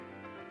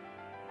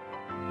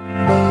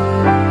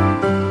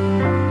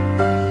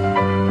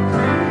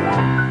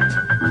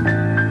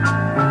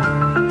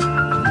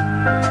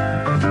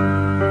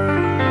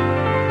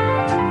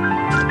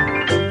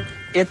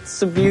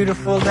It's a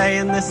beautiful day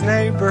in this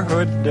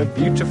neighborhood, a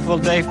beautiful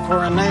day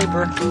for a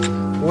neighbor.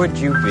 Would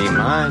you be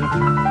mine?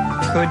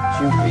 Could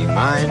you be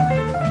mine?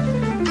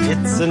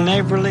 It's a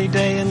neighborly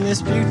day in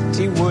this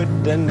beauty wood,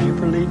 a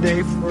neighborly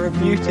day for a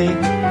beauty.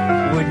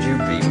 Would you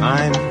be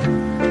mine?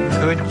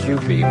 Could you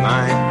be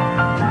mine?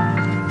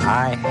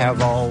 I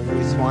have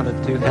always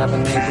wanted to have a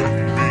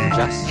neighbor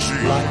just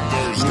like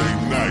Thursday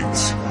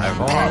nights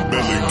I've at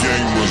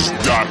always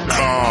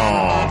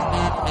PotBellyGamers.com.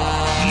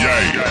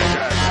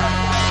 Yeah.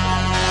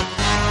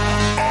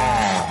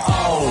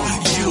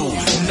 You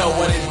know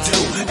what it do.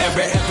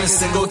 Every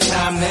single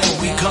time that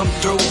we come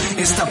through,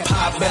 it's the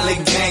Potbelly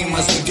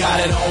Gamers. We got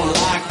it on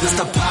lock. This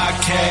the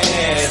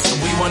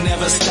podcast. We will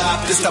never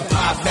stop. This the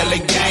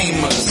Potbelly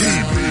Gamers.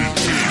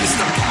 It's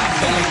the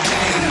Potbelly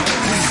Gamers.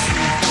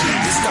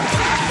 It's the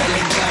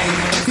Potbelly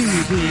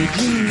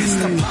Gamers. It's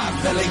the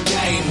Potbelly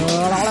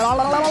Gamers.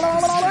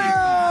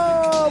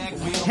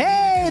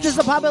 Hey, this is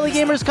the Potbelly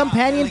Gamers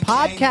Companion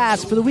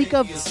Podcast for the week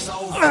of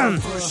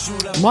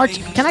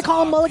March. Can I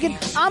call him Mulligan?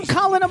 I'm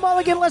calling him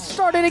Mulligan. Let's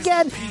start it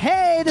again.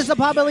 Hey, this is the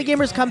Potbelly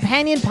Gamers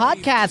Companion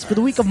Podcast for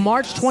the week of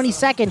March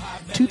 22nd,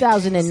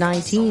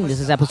 2019. This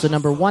is episode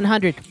number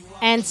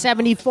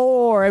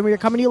 174, and we are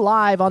coming to you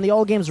live on the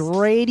All Games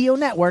Radio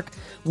Network.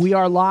 We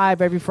are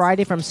live every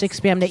Friday from 6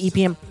 p.m. to 8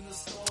 p.m.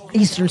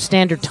 Eastern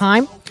Standard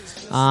Time.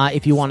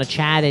 If you want to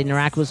chat and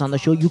interact with us on the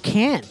show, you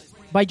can.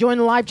 By joining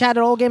the live chat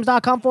at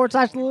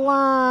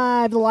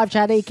allgames.com/live. The live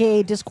chat,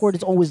 a.k.a. Discord,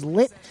 is always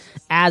lit,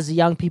 as the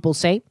young people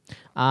say.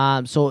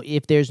 So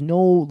if there's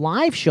no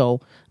live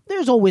show,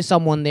 there's always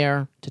someone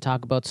there to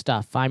talk about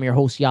stuff. I'm your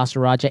host,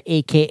 Yasser Raja,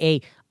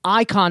 a.k.a.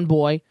 Icon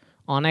Boy,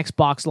 on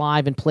Xbox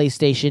Live and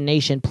PlayStation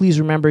Nation. Please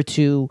remember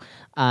to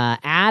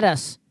add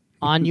us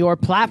on your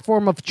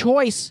platform of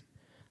choice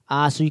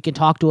so you can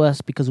talk to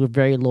us, because we're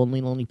very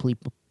lonely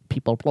people.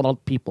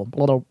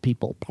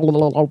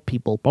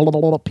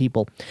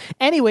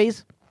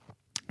 Anyways,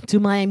 to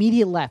my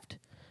immediate left,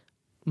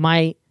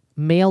 my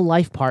male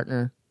life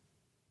partner,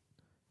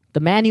 the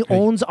man who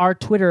owns our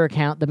Twitter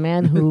account, the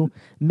man who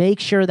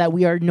makes sure that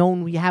we are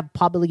known, we have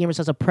Potbelly Gamers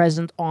as a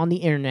presence on the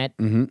internet.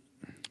 Mm-hmm.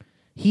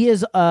 He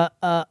is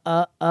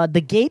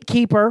the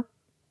gatekeeper,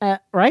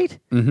 right?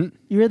 Mm-hmm.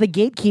 You're the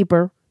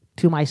gatekeeper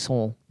to my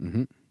soul.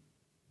 Mm-hmm.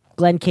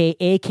 Glenn K,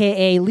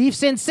 a.k.a.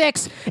 Leafs in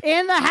 6,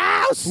 in the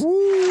house!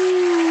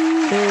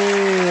 Woo!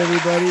 Hey,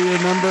 everybody,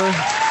 remember,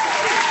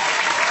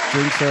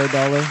 drinks are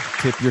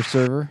 $1, tip your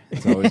server.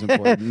 It's always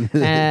important.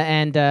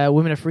 and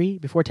women are free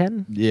before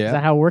 10? Yeah. Is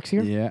that how it works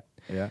here? Yeah.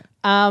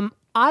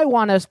 I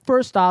want to,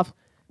 first off,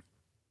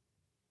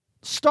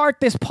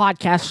 start this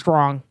podcast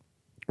strong.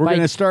 We're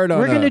going to start on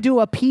We're going to do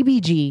a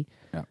PBG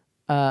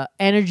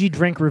energy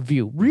drink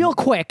review real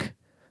quick,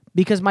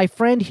 because my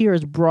friend here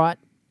has brought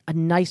a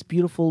nice,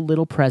 beautiful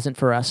little present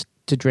for us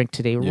to drink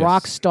today. Yes.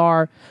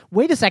 Rockstar.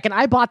 Wait a second.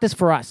 I bought this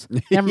for us.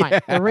 Never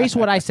mind. Erase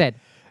what I said.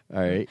 All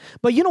right.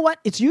 But you know what?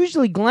 It's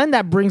usually Glenn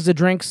that brings the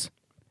drinks,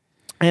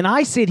 and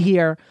I sit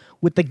here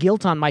with the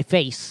guilt on my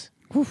face,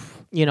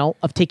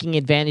 of taking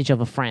advantage of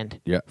a friend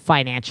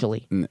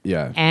financially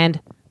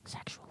and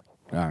sexually.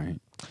 All right.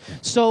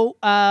 So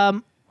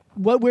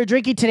what we're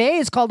drinking today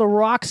is called a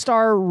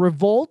Rockstar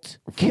Revolt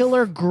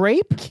Killer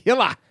Grape.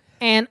 Killer.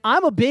 And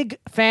I'm a big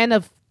fan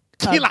of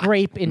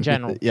grape in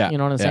general. Yeah. You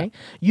know what I'm saying?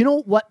 You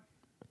know what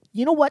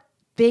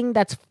thing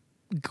that's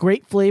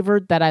grape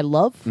flavored that I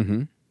love?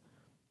 Mm-hmm.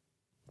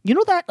 You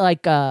know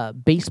that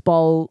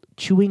baseball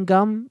chewing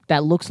gum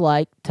that looks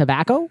like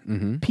tobacco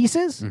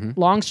pieces? Mm-hmm.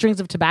 Long strings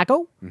of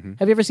tobacco? Mm-hmm.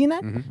 Have you ever seen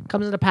that? Mm-hmm.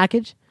 Comes in a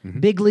package.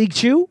 Mm-hmm. Big League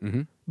Chew.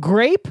 Mm-hmm.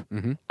 Grape?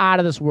 Mm-hmm. Out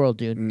of this world,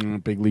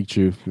 dude. Big League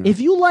Chew. Yeah. If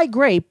you like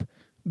grape,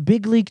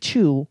 Big League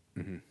Chew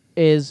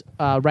is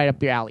right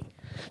up your alley.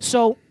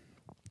 So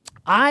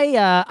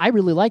I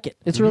really like it.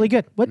 It's really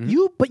good. But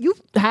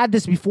you've had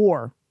this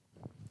before,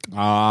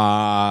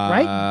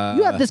 right?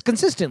 You have this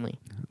consistently.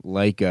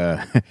 Like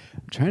I'm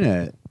trying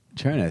to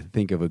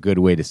think of a good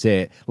way to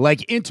say it. Like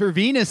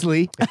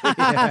intravenously.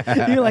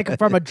 You're like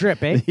from a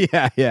drip, eh?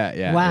 Yeah.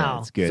 Wow. Yeah,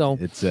 it's good. So,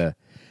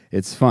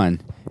 it's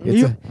fun.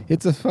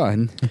 It's a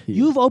fun.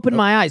 You've opened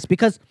my eyes,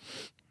 because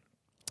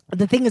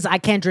the thing is, I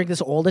can't drink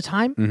this all the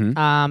time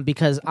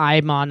because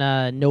I'm on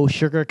a no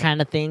sugar kind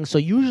of thing. So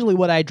usually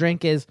what I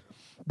drink is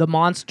the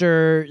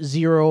Monster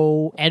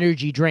Zero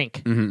energy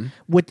drink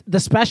with the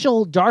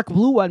special dark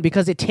blue one,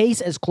 because it tastes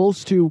as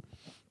close to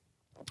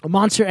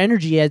Monster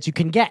Energy as you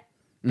can get,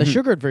 the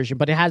sugared version,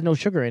 but it has no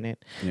sugar in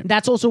it. Yep.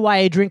 That's also why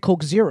I drink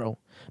Coke Zero,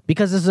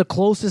 because it's the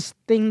closest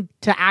thing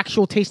to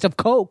actual taste of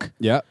Coke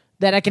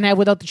that I can have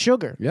without the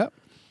sugar. Yep.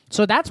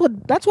 So that's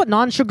what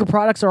non-sugar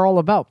products are all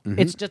about. Mm-hmm.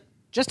 It's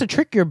just to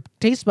trick your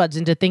taste buds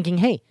into thinking,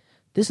 hey,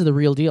 this is the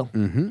real deal.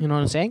 Mm-hmm. You know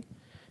what I'm saying?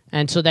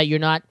 And so that you're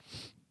not,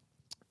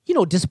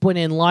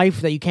 disappointed in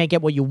life, that you can't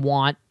get what you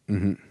want,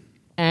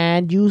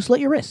 and you slit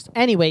your wrist.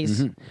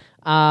 Anyways,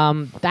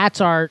 that's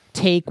our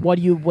take. What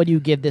do you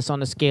give this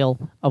on a scale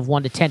of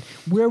 1 to 10?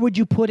 Where would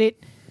you put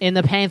it in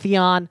the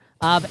pantheon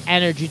of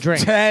energy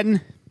drinks? 10.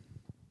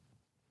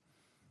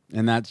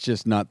 And that's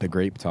just not the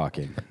grape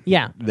talking.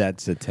 Yeah.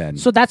 That's a 10.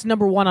 So that's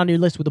number 1 on your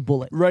list with a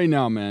bullet. Right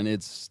now, man,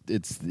 it's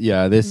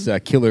this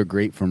killer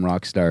grape from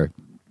Rockstar.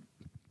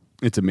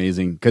 It's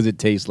amazing because it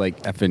tastes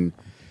like effing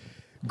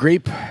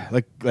grape,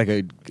 like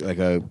a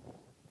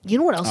You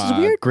know what else is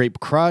weird? grape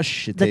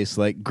crush. It tastes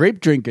like grape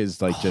drink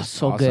is like just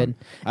So awesome. good.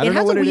 I don't It know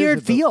has what a it is weird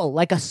about- feel,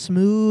 like a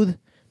smooth.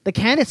 The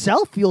can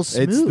itself feels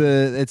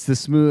smooth. It's the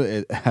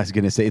smooth. I was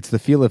gonna say it's the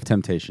feel of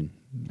temptation.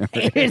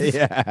 It is.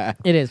 Yeah.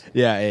 It is.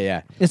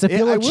 Yeah. It's the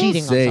feel I of will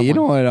cheating on say, you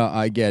know someone.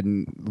 what?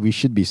 Again, we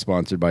should be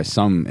sponsored by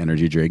some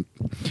energy drink.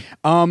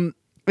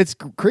 It's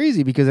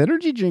crazy because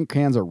energy drink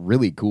cans are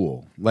really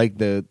cool. Like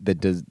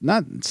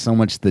not so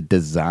much the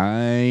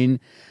design,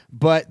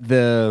 but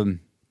the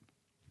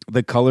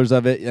colors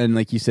of it, and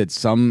like you said,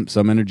 some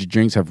energy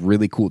drinks have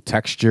really cool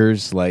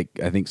textures. Like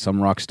I think some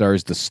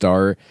Rockstars, the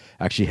star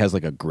actually has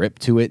like a grip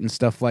to it and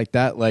stuff like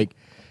that. Like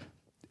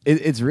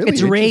it's really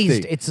It's raised.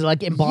 interesting. It's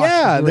like embossed.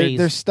 Yeah, raised.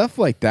 there's stuff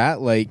like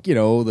that. Like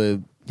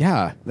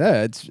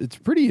it's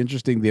pretty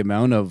interesting the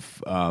amount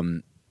of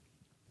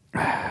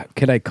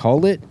could I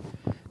call it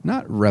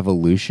not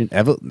revolution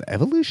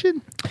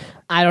evolution?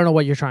 I don't know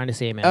what you're trying to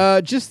say,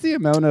 man. Just the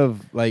amount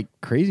of like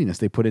craziness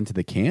they put into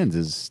the cans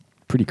is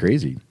pretty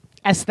crazy.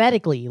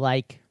 Aesthetically,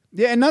 like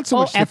Yeah, and not so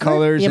much the effort,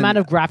 colors. the and- amount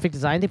of graphic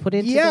design they put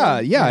into.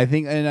 yeah, them. I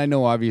think, and I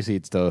know obviously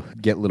it's to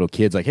get little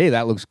kids like, hey,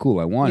 that looks cool,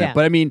 I want Yeah. it.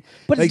 But I mean,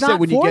 But like it's I said, not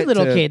when you for get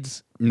little to-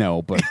 kids.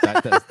 No, but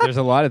there's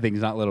a lot of things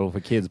not little for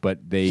kids, but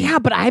they Yeah,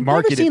 but I've never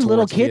market it seen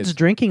little towards kids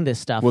drinking this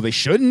stuff. Well, they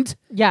shouldn't.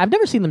 Yeah, I've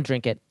never seen them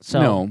drink it.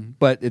 So No,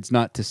 but it's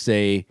not to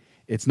say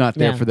it's not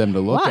there Yeah. for them to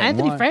look wow, at. and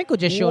Anthony want. Franco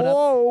just showed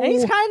Whoa. up, and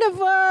he's kind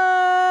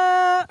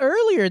of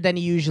earlier than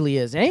he usually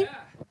is, eh?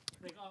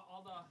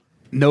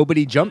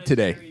 Nobody jumped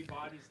today.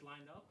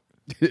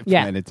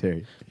 Yeah.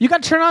 Planetary. You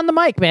got to turn on the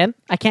mic, man.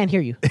 I can't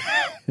hear you.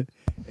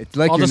 It's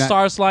like all you're the not-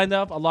 stars lined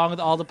up along with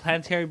all the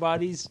planetary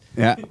bodies.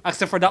 Yeah.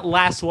 Except for that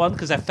last one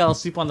because I fell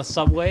asleep on the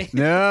subway.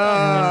 No.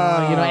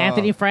 You know,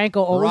 Anthony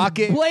Franco always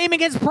Rocket- blaming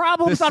his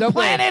problems The on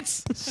subway.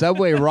 planets.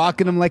 Subway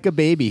rocking him like a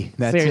baby.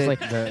 That's Seriously.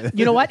 it.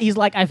 You know what? He's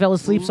like, I fell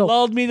asleep, so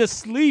Lulled me to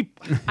sleep.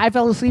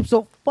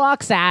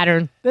 fuck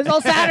Saturn. This is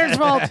all Saturn's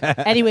fault.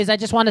 Anyways, I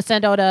just want to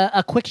send out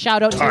a quick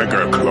shout out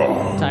Tiger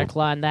Claw. to Tiger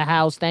Claw in the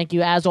house. Thank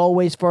you, as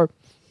always, for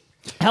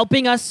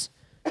helping us,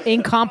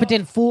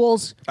 incompetent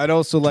fools. I'd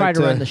also Try like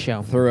to to run the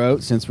show. throw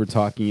out, since we're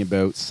talking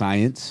about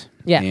science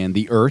Yeah. and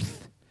the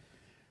Earth.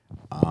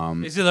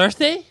 Is it Earth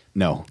Day?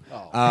 No.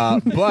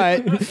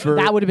 But for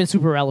That would have been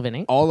super relevant,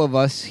 eh? all of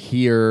us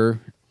here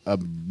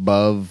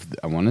above,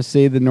 I want to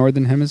say the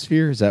Northern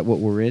Hemisphere, is that what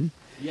we're in?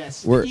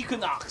 Yes. We're-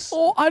 Equinox.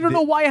 Oh, I don't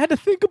know why I had to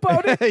think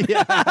about it.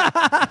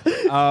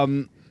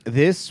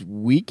 This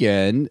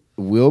weekend,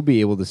 we'll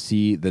be able to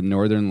see the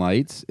Northern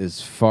Lights as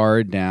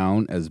far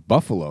down as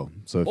Buffalo.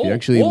 So if you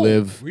actually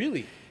live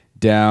really?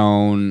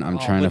 down, I'm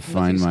trying to But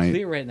find nothing's my...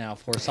 clear right now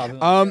for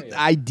Southern Ontario.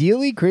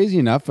 Ideally, crazy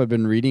enough, I've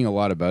been reading a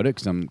lot about it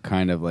because I'm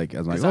kind of like, I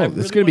was like, 'Cause oh, I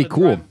this is really going to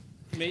be wanna cool.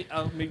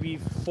 drive maybe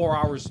 4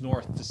 hours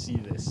north to see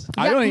this.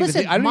 I don't even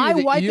listen, think- I don't my even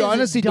think- wife you is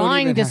honestly don't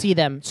dying even to have- see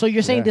them. So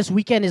you're saying Yeah. this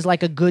weekend is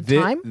like a good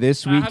time?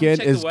 This haven't weekend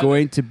checked the is weather.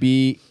 going to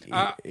be.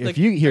 If like,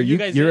 you here, are you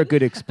guys you're a in?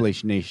 good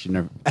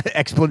explanationer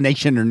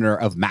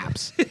of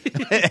maps.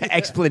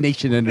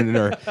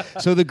 Explanationer.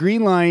 So the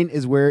green line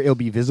is where it'll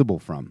be visible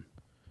from.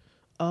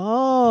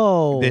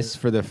 Oh. This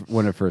for the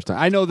first time.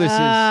 I know this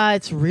is.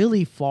 It's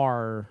really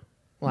far.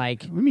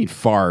 Like, What do you mean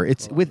far?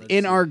 It's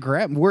within our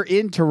We're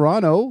in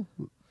Toronto.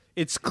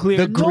 It's clear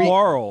The green-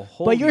 tomorrow. but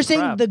Holy you're saying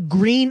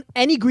crap.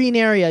 any green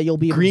area you'll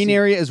be able to Green see.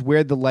 area is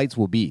where the lights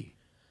will be.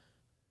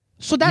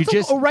 So that's You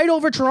just- right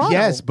over Toronto.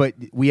 Yes, but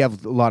we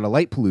have a lot of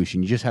light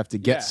pollution. You just have to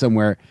get Yeah.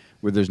 somewhere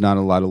where there's not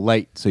a lot of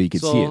light so you can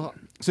So, see it.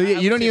 So yeah,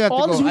 you don't even have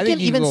all to this go. I think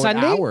weekend, you can even go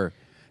Sunday? an hour.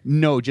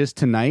 No, just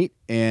tonight,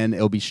 and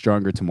it'll be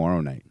stronger tomorrow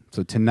night.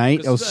 So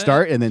tonight it'll 'Cause,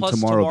 start, and then plus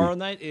tomorrow. Tomorrow will be,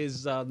 night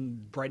is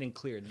bright and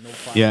clear. No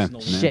clouds. Yeah. No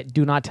wind. Shit,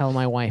 do not tell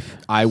my wife.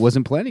 I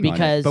wasn't planning on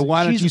Because it, but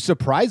why don't she's- you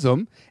surprise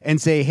them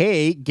and say,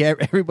 "Hey, get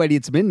everybody!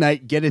 It's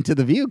midnight. Get into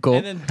the vehicle.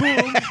 And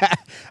then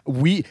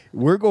boom.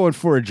 We're going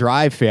for a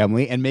drive,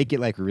 family, and make it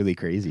like really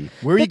crazy.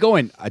 Where are you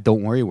going?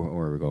 Don't worry where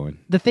we're going.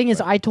 The thing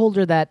is, I told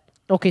her that,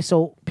 okay,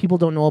 so people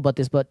don't know about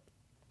this, but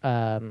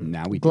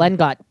Now we do. Glenn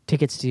got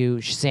tickets to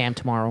Shazam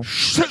tomorrow.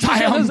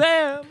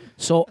 Shazam!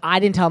 So I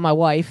didn't tell my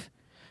wife.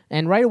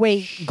 And right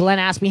away, Glenn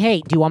asked me,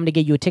 hey, do you want me to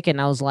get you a ticket?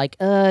 And I was like,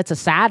 it's a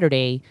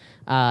Saturday.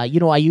 I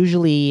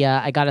usually,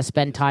 I got to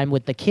spend time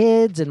with the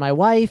kids and my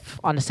wife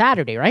on a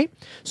Saturday, right?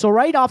 So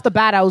right off the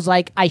bat, I was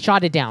like, I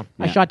shot it down.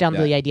 I shot down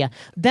the idea.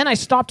 Then I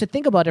stopped to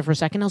think about it for a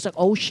second. I was like,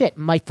 oh, shit.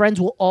 My friends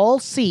will all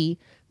see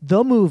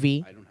the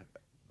movie.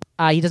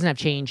 He doesn't have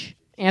change.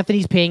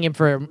 Anthony's paying him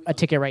for a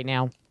ticket right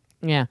now.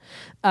 Yeah.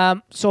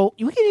 So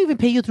we can even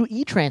pay you through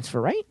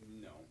e-transfer, right?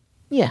 No.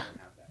 Yeah.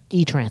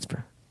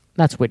 E-transfer.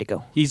 That's the way to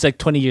go. He's like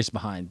 20 years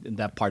behind in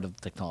that part of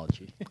the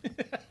technology.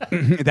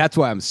 That's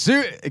why I'm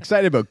so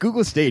excited about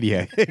Google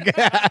Stadia.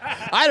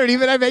 I don't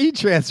even have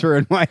e-transfer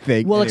in my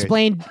thing. We'll Anyways.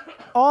 explain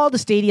all the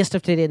Stadia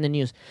stuff today in the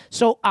news.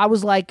 So I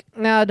was like,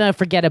 no,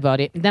 forget about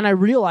it. And then I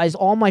realized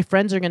all my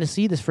friends are going to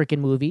see this freaking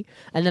movie.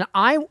 And then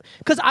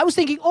because I was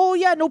thinking, oh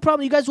yeah, no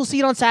problem. You guys will see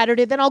it on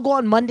Saturday. Then I'll go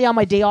on Monday on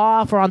my day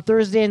off or on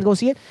Thursday and go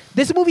see it.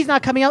 This movie's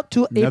not coming out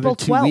till Another April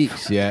 2 12th.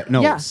 weeks. Yeah.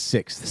 No, Yeah.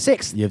 6th.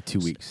 6th. You have 2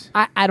 weeks.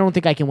 I don't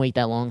think I can wait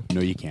that long.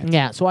 No, you can't.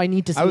 Yeah, so I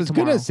need to see I it was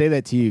tomorrow. gonna say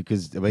that to you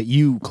but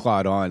you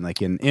caught on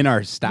like in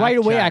our staff Right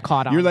away chat. I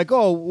caught on. You're like,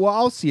 oh well,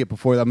 I'll see it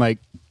before. I'm like,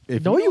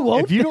 No, you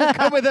won't. If you don't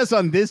come with us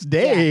on this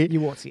day, Yeah, you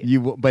won't see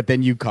it. But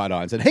then you caught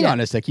on. Said, hang Yeah. on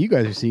a sec, you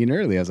guys are seeing it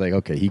early. I was like,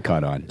 okay, he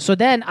caught on. So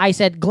then I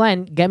said,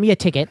 Glenn, get me a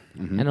ticket,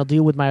 Mm-hmm. and I'll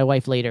deal with my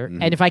wife later.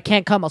 And if I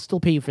can't come, I'll still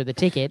pay you for the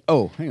ticket.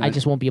 Oh, hang on. I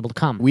just won't be able to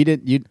come.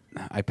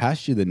 I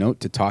passed you the note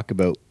to talk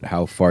about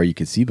how far you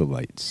could see the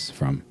lights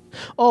from.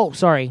 Oh,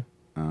 sorry.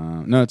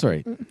 No, it's all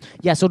right.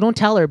 Yeah, so don't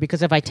tell her,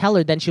 because if I tell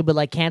her, then she'll be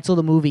like, cancel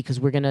the movie because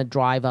we're going to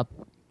drive up.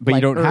 But you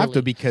like, don't have early.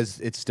 to because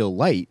it's still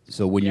light.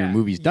 So when your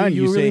movie's done,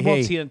 you you really say, won't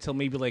hey. see it until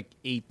maybe like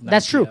 8, 9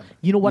 That's true. PM.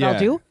 You know what I'll Yeah.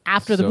 do?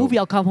 After the So- movie,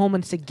 I'll come home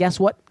and say, guess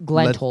what?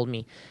 Glenn Let- told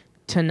me.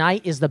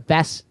 Tonight is the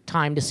best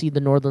time to see the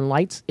Northern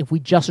Lights if we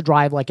just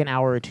drive like an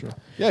hour or two.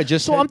 Yeah,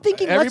 just So I'm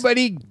thinking, let's-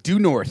 everybody due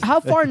north. How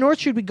far north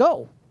should we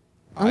go?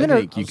 I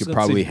think you was could gonna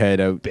probably say head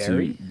out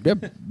Barrie?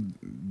 to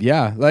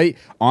yeah. Like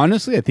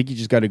honestly, I think you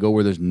just got to go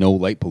where there's no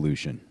light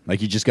pollution.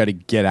 Like you just got to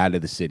get out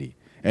of the city.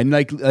 And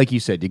like you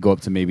said, you go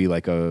up to maybe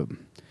like I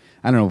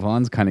don't know.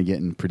 Vaughn's kind of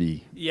getting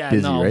pretty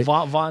busy, right?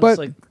 Vaughn's But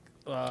like.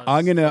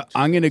 I'm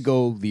gonna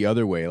go the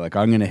other way. Like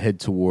I'm gonna head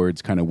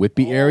towards kind of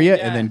Whitby area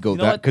yeah. and then go You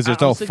know that what? because I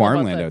it's all was thinking about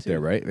farmland that out there,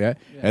 too. right? Yeah.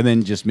 And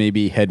then just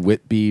maybe head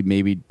Whitby,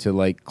 maybe to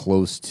like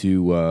close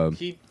to.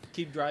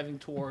 Keep driving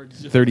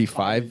towards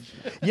 35.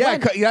 Yeah,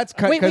 that's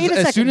Wait because a as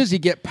soon second. as you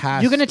get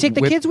past, You're going to take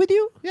the kids with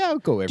you? Yeah, I'll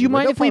go. Do you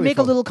mind everywhere. if we They'll make a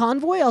probably little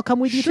convoy? I'll come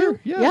with you Sure, too.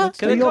 yeah, Yeah.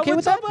 let's Are go. you Can I okay come with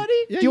with that? somebody?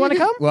 Yeah, Do you want to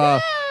can- come?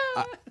 Well,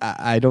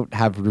 I don't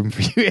have room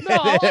for you,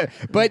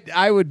 but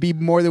I would be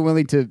more than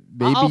willing to.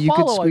 Maybe I'll you could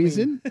follow, I squeeze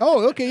mean. in.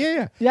 Oh, okay,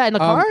 yeah. Yeah, in the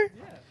car?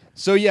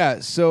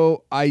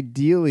 So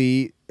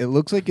ideally, it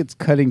looks like it's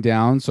cutting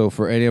down. So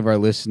for any of our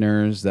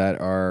listeners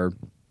that are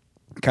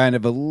kind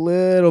of a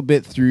little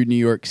bit through New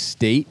York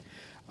State,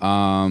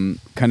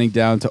 cutting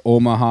down to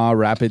Omaha,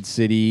 Rapid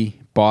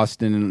City,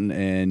 Boston,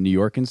 and New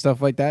York and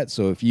stuff like that.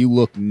 So if you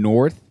look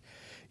north,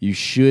 you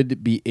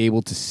should be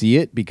able to see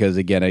it because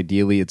again,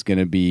 ideally, it's going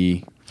to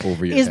be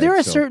over your Is head, there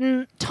a so-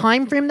 certain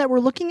time frame that we're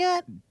looking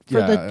at for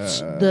Yeah,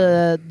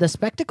 the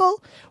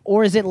spectacle,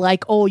 or is it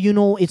like, oh,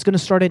 it's going to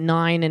start at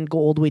 9 and go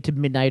all the way to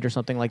midnight or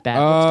something like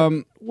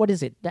that? What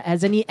is it?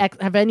 Have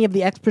any of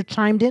the experts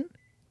chimed in?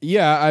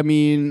 Yeah, I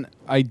mean,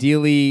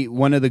 ideally,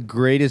 one of the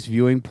greatest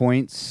viewing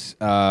points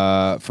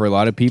for a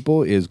lot of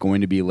people is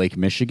going to be Lake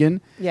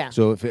Michigan. Yeah.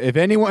 So if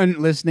anyone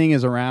listening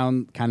is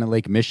around kind of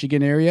Lake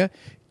Michigan area,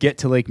 get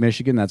to Lake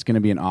Michigan. That's going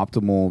to be an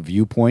optimal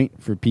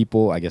viewpoint for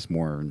people, I guess,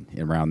 more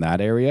around that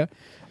area.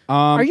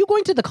 Are you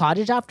going to the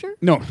cottage after?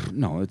 No,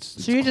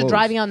 it's So you're just closed.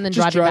 driving out and then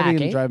Just driving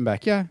back, and eh? driving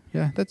back. Yeah,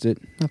 that's it.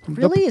 Nothing-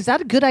 Really? Is that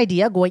a good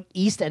idea, going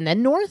east and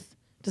then north?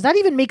 Does that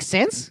even make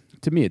sense?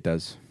 To me, it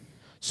does.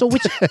 So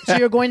so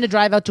you're going to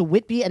drive out to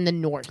Whitby and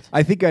then north.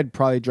 I think I'd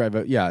probably drive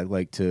out,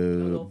 like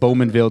to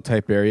Bowmanville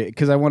type area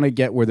because I want to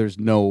get where there's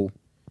no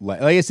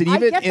light. Like I said,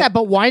 even I get that,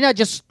 but why not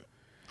just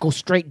go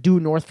straight due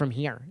north from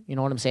here? You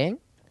know what I'm saying?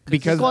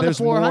 because go on the there's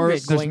 400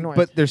 more, going north.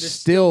 but there's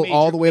still still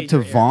all the way up to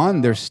major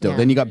Vaughan. There's still Yeah.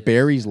 then you got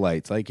Barry's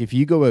lights. Like if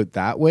you go out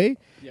that way,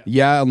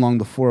 yeah, along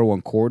the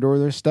 401 corridor,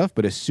 there's stuff.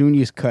 But as soon as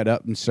you cut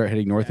up and start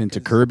heading north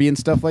into Kirby and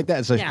stuff like that,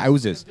 it's like Yeah.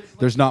 houses.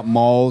 There's not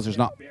malls. There's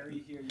not.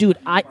 Dude,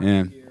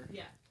 Yeah.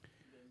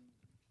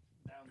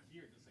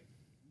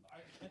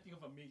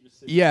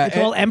 Yeah, it's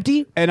all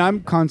empty. and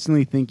I'm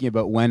constantly thinking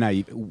about when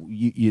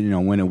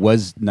when it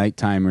was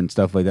nighttime and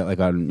stuff like that. Like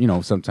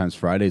on sometimes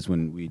Fridays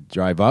when we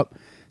drive up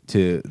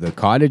to the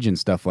cottage and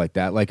stuff like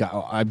that. Like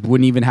I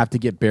wouldn't even have to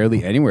get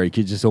barely anywhere. You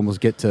could just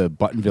almost get to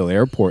Buttonville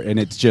Airport, and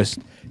it's just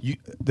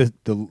the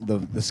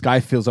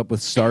sky fills up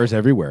with stars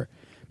everywhere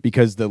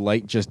because the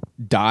light just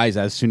dies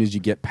as soon as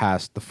you get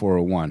past the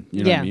 401.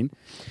 You know what I mean?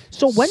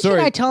 So when should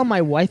Sorry. I tell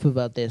my wife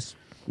about this?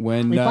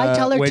 When If I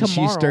tell her when she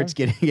tomorrow- starts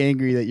getting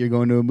angry that you're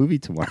going to a movie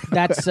tomorrow.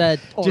 That's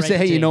Just say,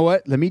 hey, you know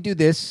what? Let me do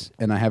this,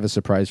 and I have a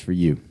surprise for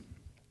you.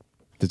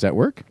 Does that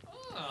work?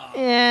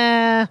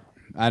 Yeah.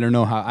 I don't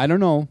know how. I don't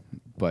know,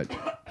 but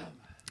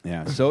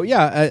yeah. So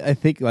yeah, I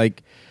think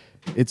like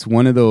it's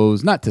one of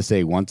those not to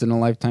say once in a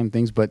lifetime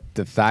things, but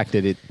the fact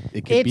that it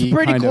could It's be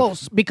pretty kind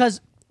close because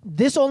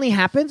this only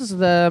happens.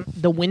 The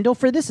window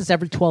for this is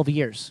every 12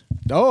 years.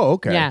 Oh,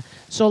 okay. Yeah.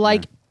 So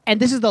like, and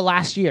this is the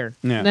last year.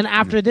 Yeah. Then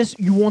after this,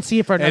 you won't see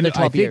it for And another I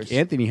 12 think years.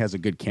 Anthony has a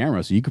good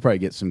camera, so you could probably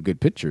get some good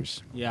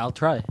pictures, Yeah, I'll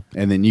try.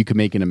 and then you could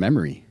make it a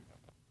memory.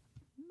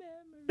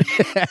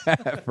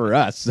 For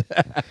us.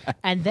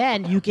 And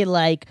then you can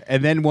like,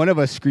 And then one of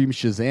us screams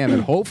Shazam,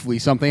 and hopefully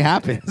something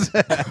happens.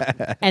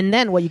 and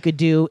then what you could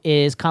do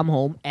is come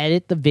home,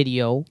 edit the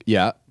video,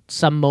 Yeah.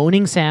 some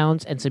moaning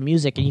sounds, and some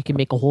music, and you can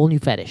make a whole new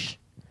fetish.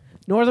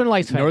 Northern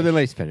Lights fetish. Northern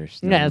Lights fetish.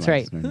 Yeah, that's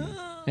right.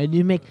 And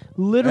you make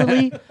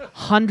literally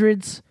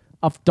hundreds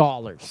of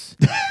dollars.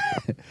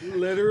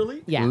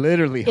 Literally? Yeah.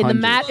 Literally in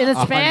hundreds. in a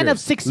span of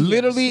 6 years.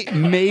 Literally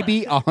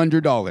maybe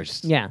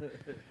 $100. Yeah.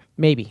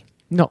 Maybe.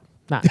 No,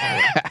 not.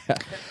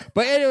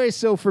 But anyway,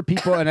 so for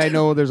people, and I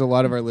know there's a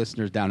lot of our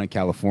listeners down in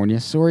California.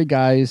 Sorry,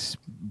 guys,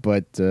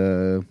 but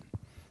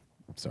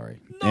sorry.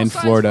 In signs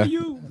Florida. for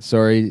you.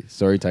 Sorry,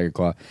 Tiger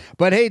Claw.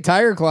 But hey,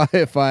 Tiger Claw,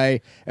 if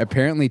I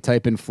apparently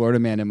type in Florida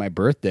Man in my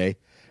birthday,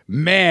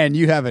 man,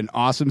 you have an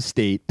awesome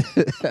state.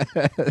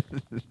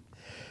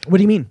 What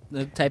do you mean?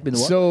 Type in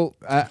what? So,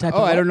 I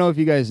don't know if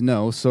you guys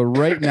know. So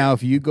right now,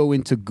 if you go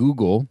into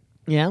Google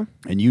Yeah.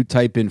 and you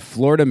type in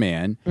Florida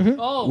Man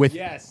Oh, with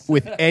yes.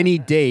 with any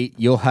date,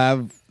 you'll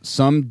have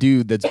some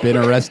dude that's been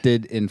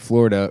arrested in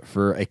Florida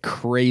for a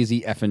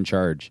crazy effing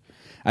charge.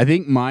 I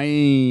think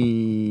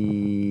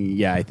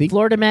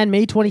Florida Man,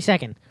 May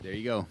 22nd. there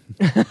you go.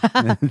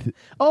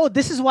 Oh,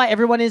 this is why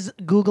everyone is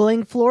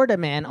Googling Florida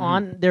Man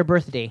on their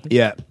birthday.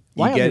 Yeah.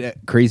 Why You are get we- a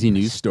crazy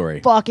news story.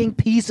 Fucking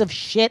piece of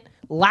shit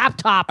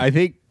laptop. I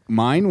think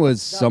mine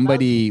was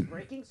somebody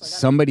breaking, so I gotta-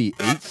 somebody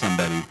ate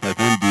somebody. Like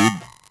one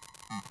dude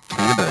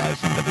cannibalized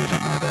somebody or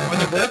something like that. On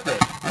your birthday.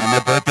 On my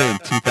birthday in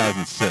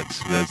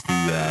 2006 was the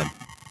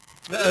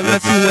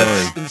Let's see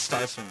what's in the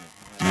stars from you.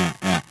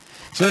 yeah.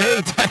 So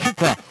hey, Tiger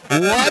Claw,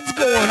 what's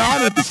going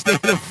on with the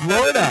state of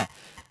Florida?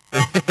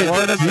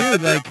 Florida,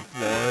 dude, like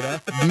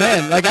Florida,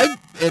 man. Like I've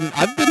been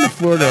to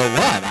Florida a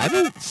lot. I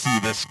don't see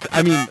this.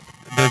 I mean,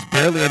 there's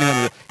barely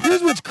anyone.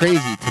 Here's what's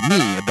crazy to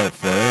me about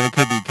Florida. And it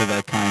could be because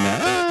I kind of,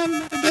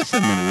 I guess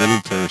I'm in a little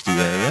touristy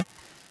area.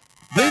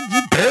 But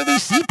you barely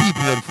see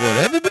people in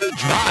Florida. Everybody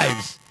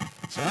drives,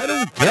 so I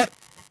don't get.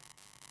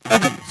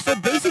 Okay, so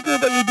basically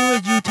what you do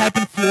is you type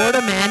in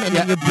Florida Man and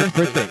then your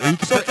birthday.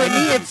 So for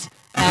me it's,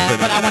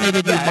 but I wanted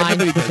to do mine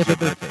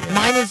specifically.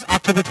 Mine is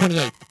October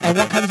 28th. And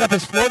what comes up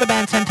is Florida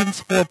Man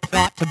sentenced for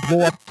plot to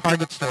blow up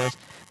Target stores.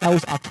 That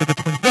was October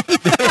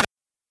 28th.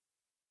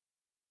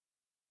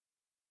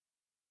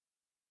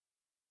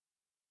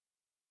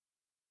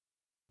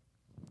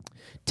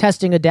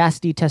 Testing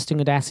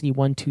Audacity,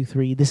 1, 2,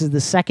 3. This is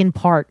the second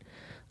part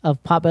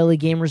of Potbelly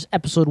Gamers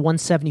episode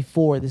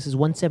 174. This is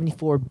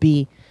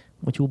 174B,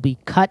 which will be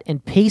cut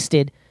and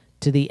pasted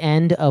to the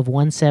end of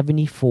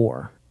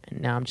 174.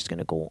 And now I'm just going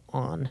to go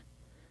on,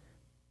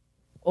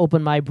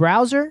 open my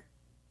browser,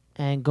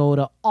 and go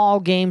to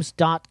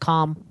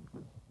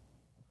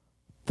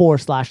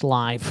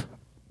allgames.com/live.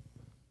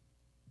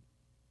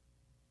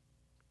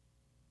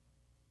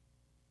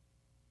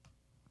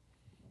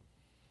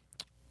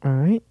 All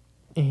right.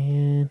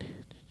 And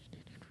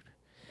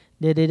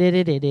Truth.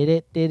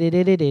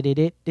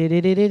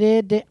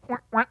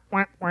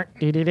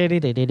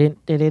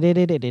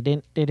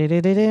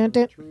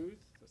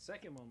 The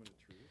second moment of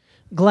truth.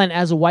 Glenn,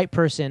 as a white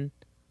person,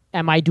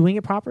 am I doing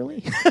it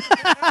properly?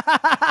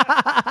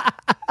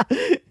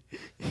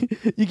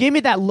 You gave me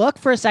that look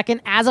for a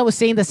second as I was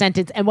saying the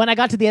sentence, and when I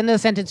got to the end of the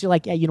sentence, you're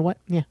like, yeah, you know what?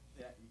 Yeah,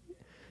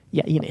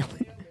 you nailed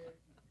it.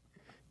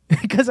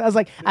 Because I was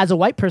like, as a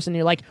white person,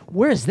 you're like,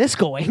 where is this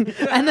going?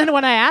 And then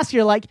when I asked,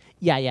 you're like,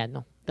 yeah,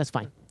 no, that's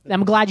fine.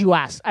 I'm glad you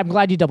asked. I'm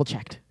glad you double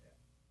checked.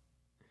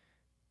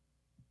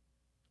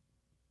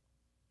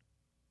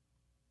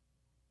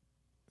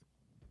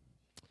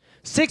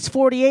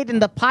 $6:48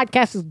 and the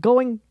podcast is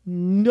going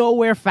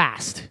nowhere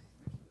fast.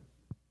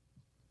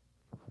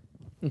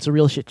 It's a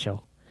real shit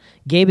show.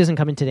 Gabe isn't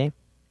coming today,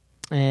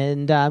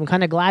 and I'm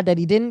kind of glad that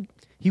he didn't.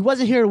 He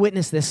wasn't here to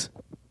witness this.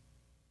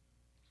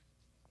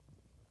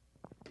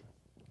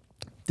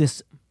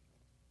 This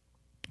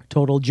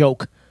total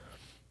joke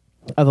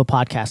of a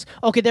podcast.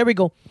 Okay, there we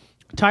go.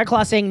 Tire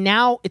Claw saying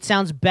now it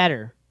sounds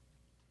better.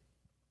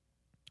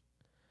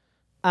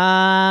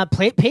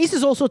 Pace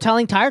is also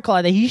telling Tire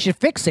Claw that he should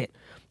fix it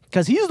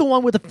because he's the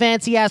one with the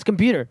fancy ass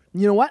computer.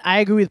 You know what? I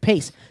agree with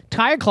Pace.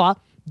 Tire Claw,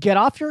 get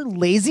off your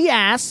lazy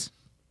ass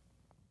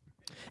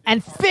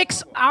and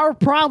fix our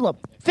problem.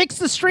 Fix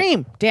the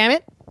stream, damn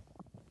it.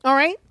 All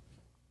right?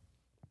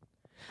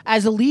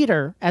 As the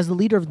leader of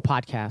the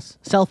podcast,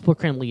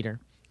 self-proclaimed leader,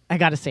 I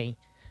got to say,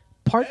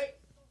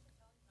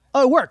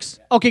 Oh, it works.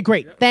 Okay,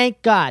 great.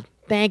 Thank God.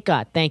 Thank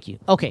you.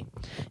 Okay.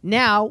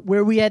 Now,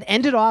 where we had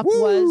ended off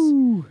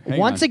was,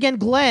 once again,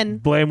 Glenn.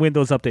 Blame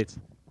Windows updates.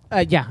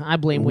 Yeah, I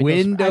blame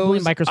Windows. I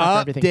blame Microsoft for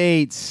everything.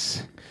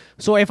 Updates.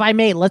 So if I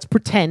may, let's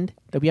pretend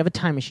that we have a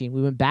time machine.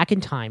 We went back in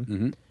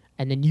time,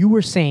 and then you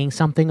were saying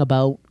something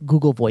about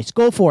Google Voice.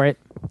 Go for it.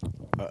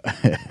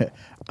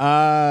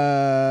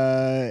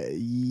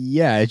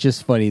 Yeah, it's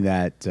just funny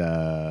that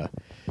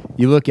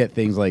you look at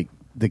things like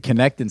the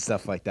Kinect and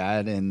stuff like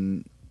that,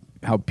 and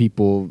how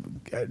people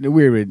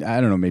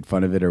made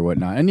fun of it or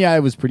whatnot. And yeah,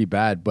 it was pretty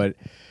bad, but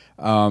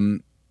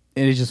and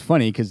it's just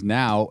funny because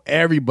now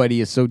everybody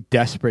is so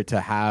desperate to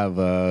have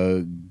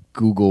a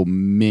Google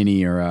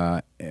Mini or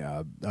a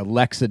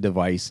Alexa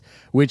device,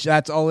 which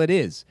that's all it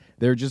is.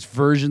 They're just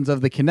versions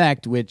of the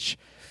Kinect, which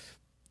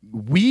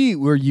we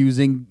were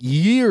using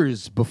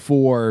years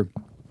before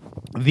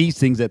these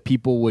things that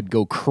people would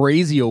go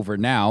crazy over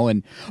now.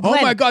 And Glenn,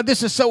 oh my God,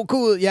 this is so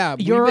cool. Yeah,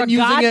 You're we've been a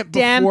using it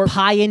goddamn before.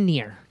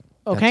 pioneer.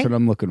 Okay. That's what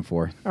I'm looking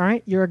for. All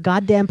right. You're a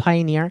goddamn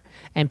pioneer,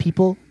 and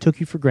people took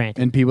you for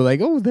granted. And people are like,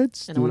 oh,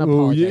 that's And I wanna oh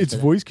apologize yeah, it's for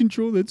that. voice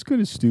control. That's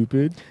kind of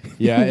stupid.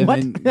 Yeah, and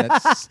What? then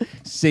that's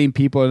same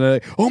people and they're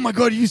like, oh my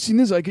god, have you seen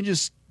this? I can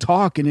just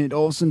talk and it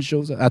all of a sudden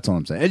shows up. That's all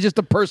I'm saying. It's just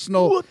a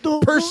personal.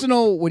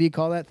 What do you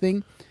call that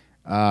thing?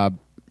 Not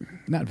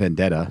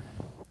vendetta.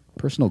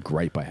 Personal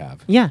gripe I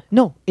have. Yeah.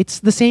 No, it's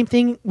the same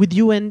thing with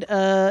you and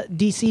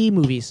DC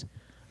movies.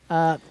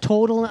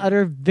 Total and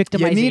utter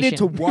victimization. You needed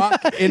to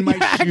walk in my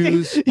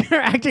shoes.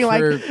 You're acting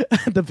like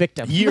the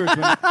victim. Years.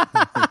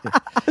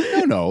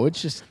 No.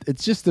 It's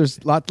just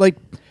there's lot like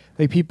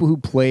people who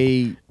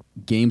play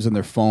games on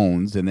their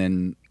phones and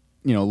then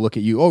look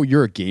at you. Oh,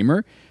 you're a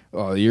gamer.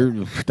 Oh,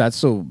 that's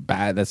so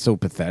bad. That's so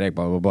pathetic.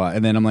 Blah blah blah.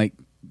 And then I'm like,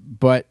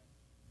 but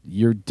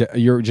you're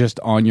just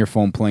on your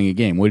phone playing a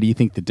game. What do you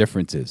think the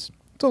difference is?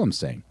 That's all I'm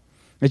saying.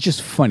 It's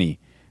just funny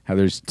how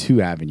there's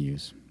two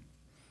avenues.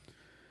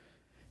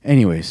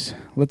 Anyways,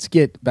 let's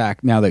get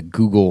back now that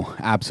Google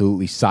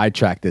absolutely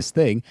sidetracked this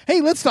thing.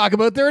 Hey, let's talk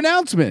about their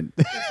announcement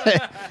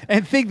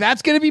and think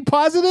that's going to be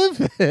positive.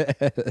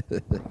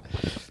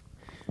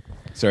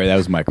 Sorry, that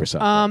was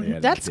Microsoft. Yeah,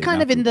 That's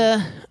kind of in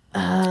the.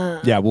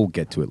 Yeah, we'll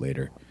get to it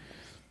later.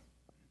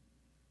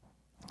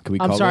 Can we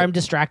I'm call sorry, it, I'm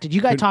distracted.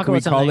 You guys talk can we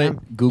about something.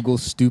 call it Google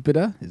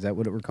Stupida? Is that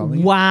what we're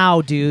calling it?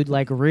 Wow, dude!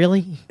 Like,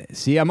 really?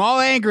 See, I'm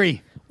all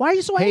angry. Why are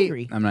you so Hey,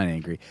 angry? I'm not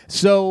angry.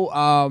 So,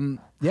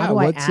 yeah, do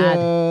I what's add?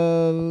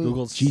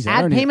 Google's geez, I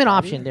Add don't payment even,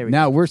 option. There we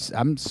Now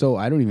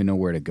I don't even know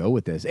where to go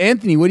with this.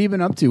 Anthony, what have you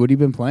been up to? What have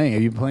you been playing?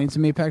 Have you been playing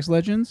some Apex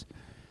Legends?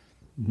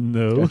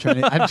 No. I'm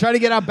trying to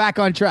get back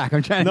on track.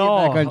 I'm trying to get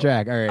back on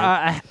track. All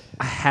right.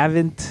 I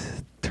haven't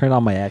turned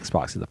on my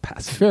Xbox in the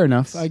past Fair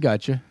enough. I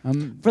got you.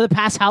 For the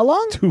past how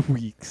long? 2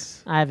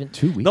 weeks. I haven't.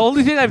 2 weeks. The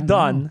only thing I've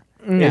done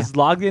Yeah. is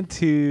logged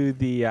into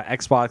the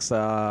Xbox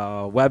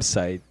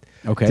website,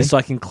 Okay. just so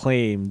I can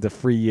claim the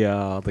free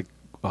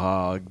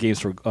games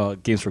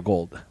for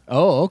gold.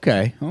 Oh,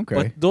 okay. Okay.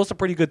 But those are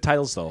pretty good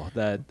titles though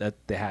that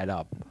they had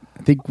up.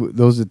 I think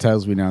those are the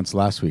titles we announced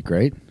last week,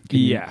 right?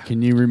 Yeah.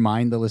 Can you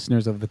remind the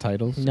listeners of the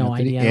titles? No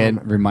Anthony? idea.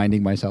 And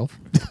reminding myself.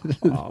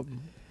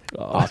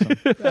 Awesome.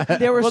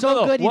 They were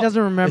so good. He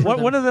doesn't remember.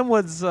 them. One of them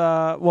was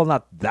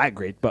not that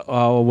great, but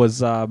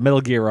was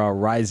Metal Gear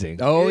Rising.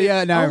 Oh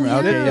yeah, now I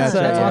remember. Okay, yeah,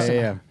 that's awesome.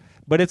 yeah.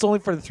 But it's only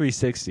for the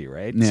 360,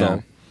 right?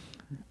 Yeah.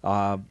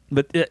 So,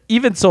 but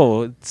even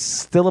so, it's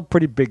still a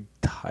pretty big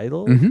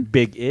title,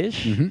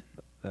 big-ish.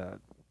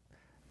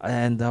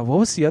 And what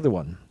was the other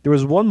one? There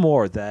was one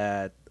more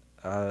that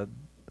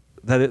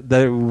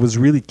that was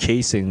really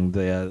chasing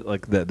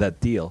that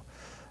deal,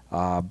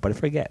 but I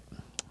forget.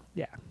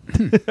 Yeah.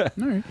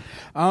 All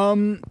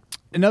right.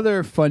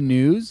 Another fun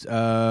news.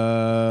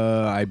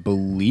 I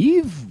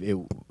believe it.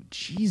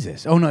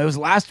 Jesus. Oh no, it was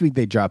last week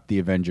they dropped the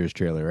Avengers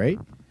trailer, right?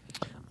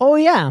 Oh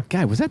yeah.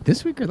 God, was that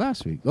this week or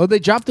last week? Oh, they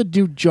dropped the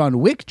new John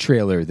Wick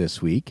trailer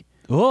this week.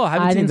 Oh, I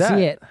haven't I seen didn't that.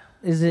 see it.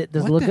 Does it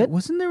look good?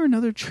 Wasn't there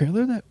another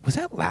trailer that was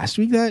that last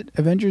week? That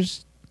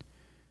Avengers.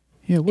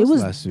 Yeah, it It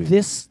was last week.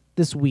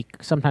 this week,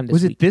 sometime this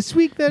Was week. it this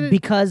week that?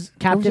 Because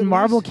Captain it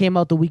Marvel last? came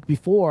out the week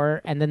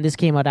before, and then this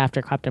came out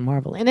after Captain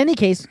Marvel. In any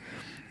case,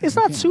 it's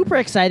not super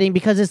exciting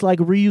because it's like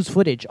reused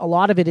footage. A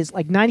lot of it is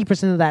like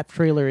 90% of that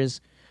trailer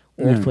is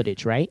old Yeah.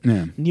 footage, right? Yeah.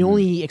 And the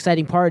only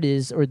exciting part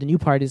is, or the new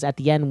part is at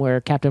the end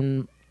where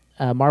Captain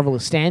Marvel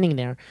is standing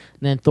there,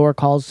 and then Thor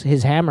calls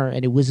his hammer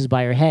and it whizzes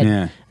by her head,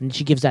 Yeah. and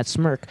she gives that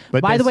smirk.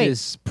 But by the this way,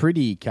 is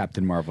pretty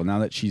Captain Marvel now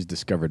that she's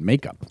discovered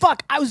makeup.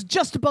 fuck, I was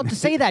just about to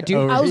say that, dude.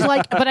 Oh, I was really?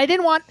 like, but I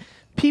didn't want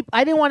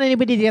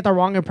anybody to get the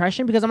wrong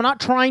impression because I'm not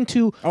trying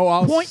to. Oh,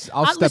 I'll point. step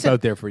listen,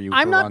 out there for you with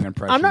I'm the not. wrong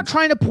impression. I'm not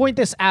trying to point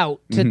this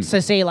out to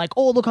say like,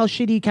 oh, look how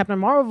shitty Captain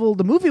Marvel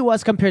the movie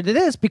was compared to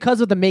this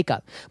because of the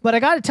makeup. But I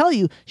got to tell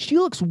you, she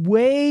looks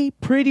way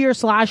prettier /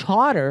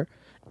 hotter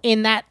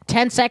in that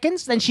 10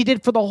 seconds than she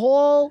did for the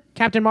whole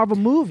Captain Marvel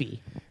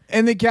movie.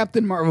 And the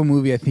Captain Marvel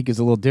movie, I think, is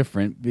a little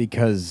different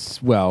because,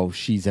 well,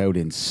 she's out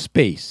in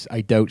space.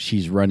 I doubt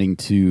she's running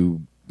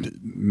to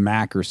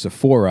Mac or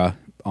Sephora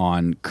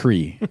on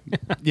Kree.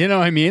 You know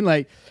what I mean?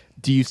 Like,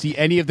 do you see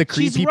any of the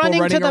Kree She's people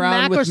running to the around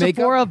Mac with or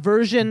makeup? Sephora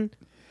version.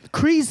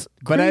 Kree's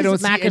But I don't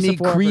see Mac or any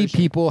Sephora Kree version.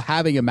 people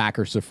having a Mac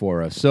or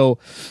Sephora. So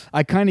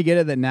I kind of get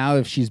it that now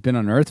if she's been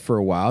on Earth for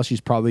a while,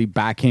 she's probably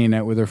back hanging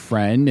out with her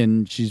friend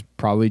and she's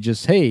probably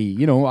just, hey,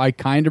 I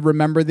kind of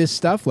remember this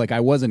stuff. Like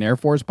I was an Air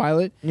Force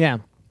pilot. Yeah.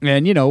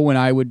 And, when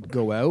I would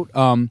go out,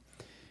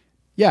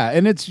 yeah,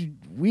 and it's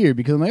weird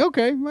because I'm like,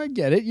 okay, I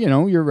get it.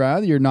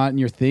 You're not in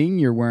your thing.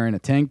 You're wearing a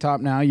tank top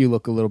now. You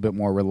look a little bit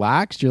more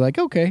relaxed. You're like,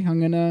 okay,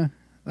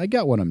 I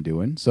got what I'm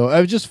doing. So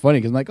it was just funny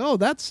because I'm like, oh,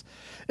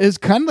 it's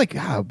kind of like,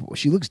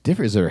 she looks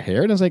different. Is her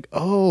hair? And I was like,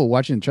 oh,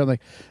 watching the trailer,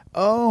 like,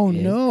 oh,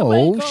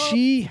 no,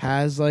 she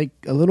has like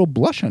a little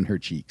blush on her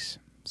cheeks.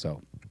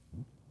 So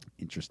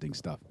interesting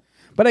stuff.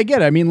 But I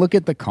get it. I mean, look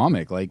at the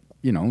comic. Like,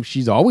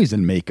 she's always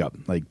in makeup,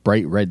 like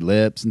bright red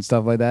lips and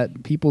stuff like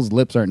that. People's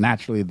lips aren't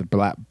naturally the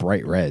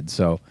bright red.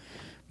 So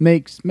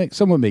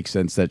somewhat makes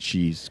sense that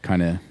she's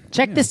kind of...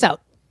 Check this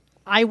out.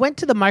 I went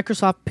to the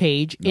Microsoft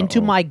page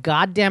into my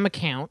goddamn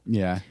account,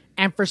 Yeah.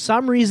 and for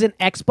some reason,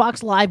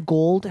 Xbox Live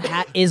Gold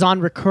is on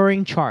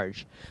recurring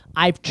charge.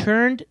 I've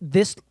turned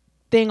this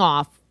thing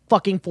off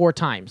fucking 4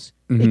 times.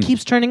 It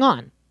keeps turning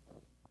on.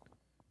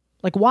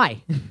 Like,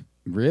 why?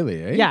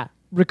 Really? Eh? Yeah,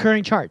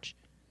 recurring charge.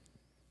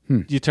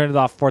 You turned it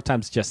off 4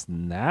 times just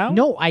now?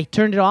 No, I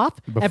turned it off,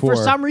 and for Before.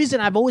 some reason,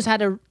 I've always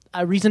had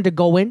a reason to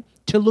go in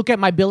to look at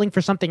my billing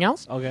for something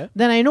else. Okay.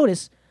 Then I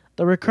notice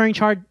the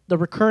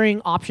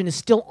recurring option is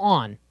still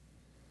on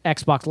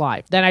Xbox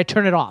Live. Then I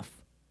turn it off.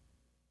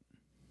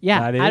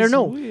 Yeah, That I is don't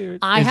know. weird.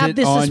 I Is have it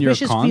this on your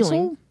suspicious console?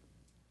 feeling.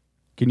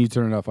 Can you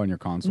turn it off on your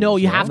console? No,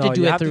 as you well? have to No,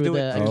 do you it have to through do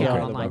the it through account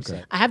the online.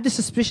 website. I have this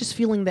suspicious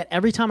feeling that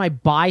every time I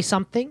buy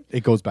something,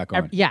 It goes back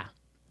on. yeah,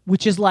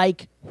 which is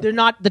like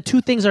the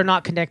two things are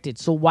not connected.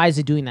 So why is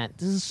it doing that?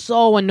 This is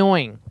so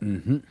annoying.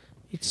 Mm-hmm.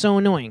 It's so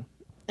annoying.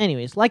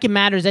 Anyways, like it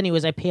matters.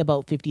 Anyways, I pay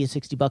about $50 to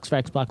 $60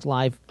 for Xbox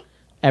Live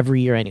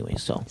every year. Anyway,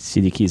 so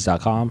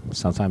CDkeys.com.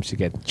 Sometimes you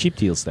get cheap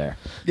deals there.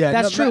 Yeah,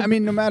 That's no, true. I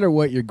mean, no matter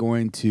what, you're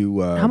going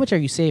to. how much are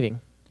you saving?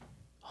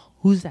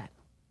 Who's that?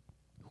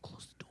 Who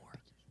closed the door?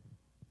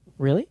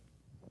 Really?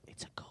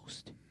 It's a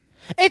ghost.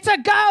 It's a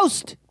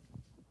ghost.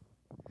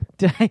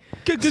 Did I?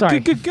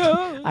 Sorry,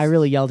 I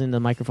really yelled into the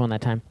microphone that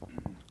time.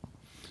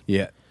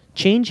 Yeah.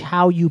 Change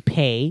how you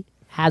pay.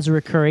 Has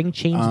recurring.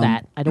 Change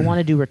that. I don't want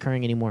to do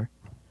recurring anymore.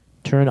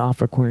 Turn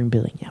off recurring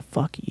billing. Yeah,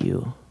 fuck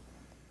you.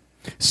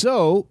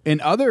 So,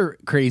 in other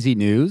crazy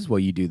news, while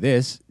you do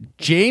this,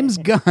 James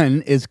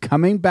Gunn is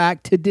coming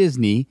back to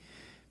Disney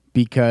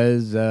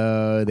because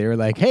they were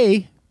like,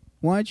 hey,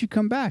 why don't you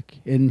come back?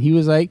 And he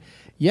was like,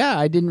 yeah,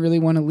 I didn't really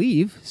want to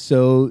leave.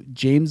 So,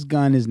 James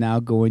Gunn is now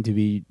going to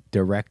be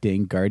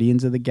directing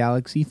Guardians of the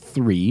Galaxy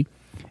 3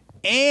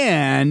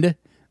 and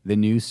the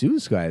new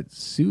Suicide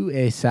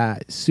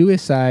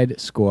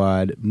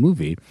Squad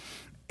movie.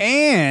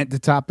 And to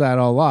top that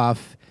all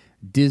off,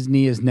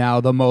 Disney is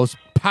now the most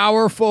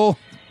powerful.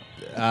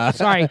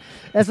 Sorry,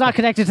 that's not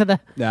connected to the.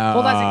 No,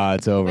 Hold on a second.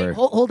 it's over. Wait,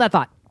 hold that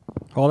thought.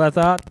 Hold that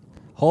thought.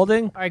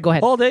 Holding. All right, go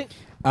ahead. Holding.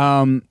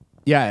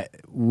 Yeah,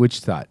 which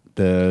thought?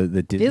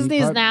 The Disney Disney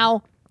is part?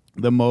 now.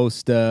 the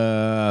most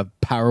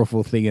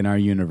powerful thing in our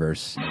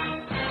universe.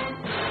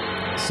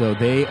 So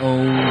they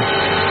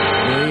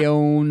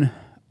own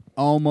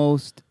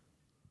almost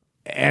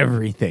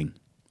everything.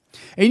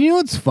 And you know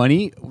what's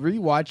funny?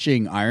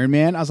 Rewatching Iron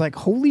Man, I was like,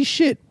 holy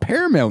shit,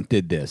 Paramount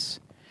did this.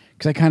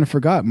 Because I kind of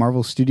forgot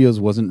Marvel Studios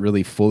wasn't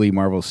really fully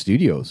Marvel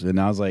Studios. And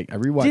I was like, I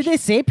rewatched. Did they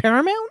say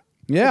Paramount?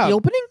 Yeah. At the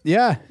opening?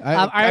 Yeah.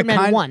 Iron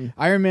Man 1.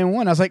 Iron Man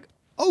 1. I was like,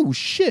 oh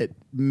shit,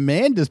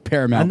 man, does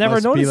Paramount I never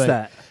must be noticed like-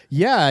 that.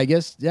 Yeah, I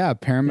guess, yeah,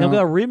 Paramount.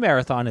 They'll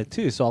remarathon it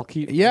too, so I'll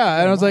keep. Yeah,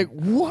 and I was like,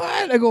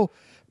 what? I go,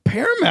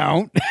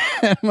 Paramount?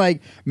 I'm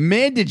like,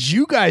 man, did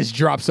you guys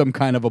drop some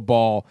kind of a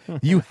ball?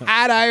 You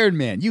had Iron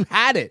Man. You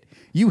had it.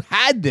 You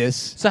had this.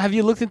 So have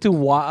you looked into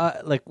why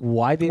they?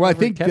 Well, I never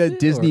think kept it,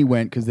 Disney or-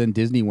 went, because then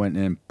Disney went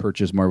and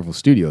purchased Marvel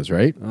Studios,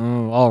 right?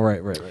 Oh, all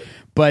right.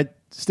 But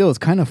still, it's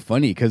kind of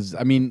funny because,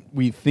 I mean,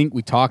 we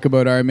talk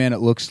about Iron Man.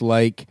 It looks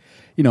like,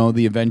 you know,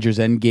 the Avengers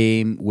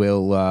Endgame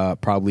will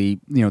probably,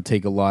 you know,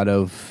 take a lot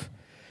of,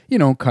 you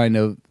know, kind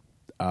of,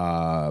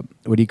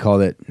 what do you call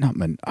it?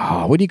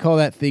 What do you call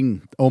that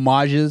thing?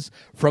 Homages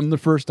from the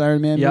first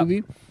Iron Man Yep.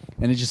 movie.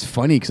 And it's just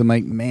funny because I'm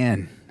like,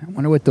 man, I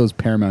wonder what those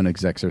Paramount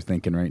execs are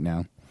thinking right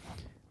now.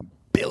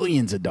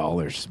 Billions of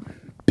dollars.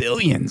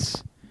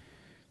 Billions.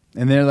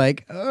 And they're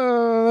like,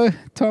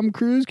 Tom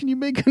Cruise, can you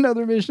make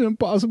another Mission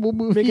Impossible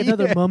movie? Make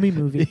another Mummy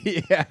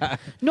movie. Yeah.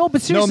 No,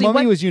 but seriously, no,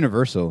 Mummy what, was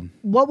Universal.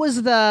 what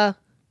was the?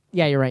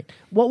 Yeah, you're right.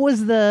 What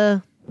was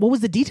the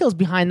details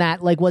behind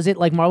that? Like, was it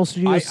like Marvel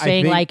Studios I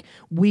saying think- like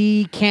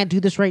we can't do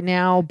this right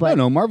now? But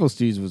No, Marvel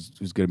Studios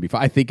was going to be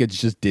fine. I think it's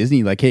just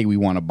Disney, like, hey, we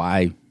want to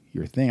buy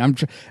your thing.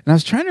 And I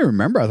was trying to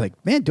remember. I was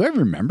like, man, do I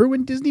remember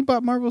when Disney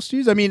bought Marvel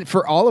Studios? I mean,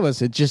 for all of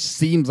us, it just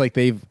seems like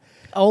they've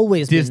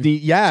always been Disney,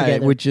 yeah,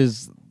 together. which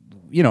is,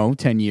 you know,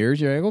 10 years.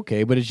 You're like,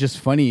 okay, but it's just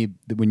funny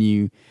that when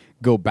you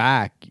go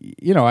back,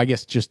 you know, I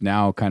guess just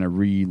now kind of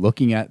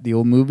re-looking at the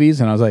old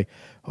movies, and I was like,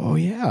 oh,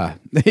 yeah.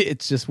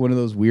 It's just one of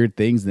those weird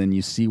things. Then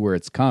you see where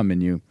it's come,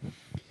 and you're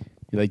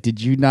like,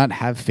 did you not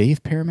have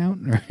faith,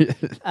 Paramount?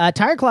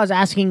 Tire Claw's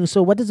asking,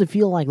 so what does it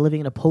feel like living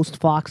in a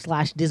post-Fox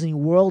 / Disney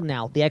world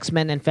now? The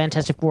X-Men and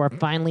Fantastic Four are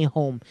finally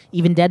home.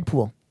 Even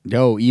Deadpool.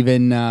 No,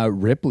 even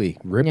Ripley.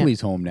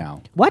 Ripley's home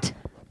now. What?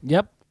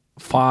 Yep.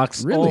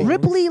 Fox. Really? owns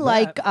Ripley that.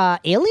 like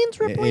Aliens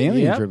Ripley?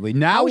 Aliens Yep. Ripley.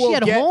 Now How is she we'll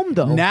at get, home,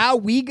 though? Now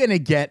we gonna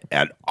get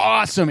an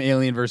awesome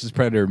Alien versus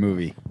Predator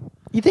movie.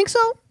 You think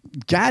so?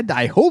 God,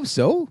 I hope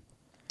so.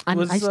 I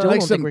Was, still like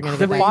don't some think we're going to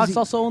Did get Fox that.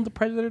 also own the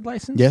Predator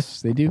license?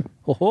 Yes, they do.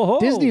 Ho, ho, ho.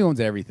 Disney owns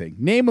everything.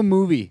 Name a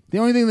movie. The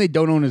only thing they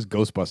don't own is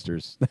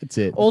Ghostbusters. That's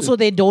it. Also,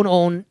 they don't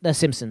own The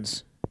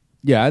Simpsons.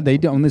 yeah, they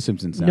don't own The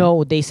Simpsons now.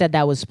 No, they said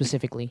that was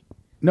specifically.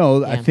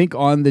 No, I Yeah. think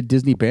on the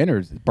Disney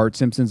banner, Bart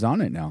Simpson's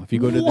on it now. If you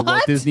go to the Walt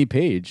What? Disney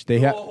page, they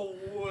have.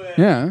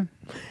 Yeah,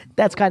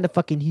 That's kind of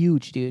fucking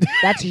huge, dude.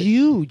 That's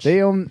huge.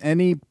 they own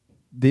any.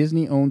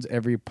 Disney owns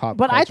every pop.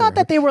 But I culture. thought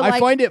that they were I like-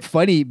 find it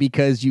funny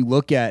because you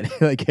look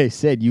at, like I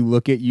said, you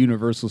look at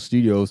Universal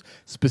Studios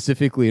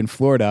specifically in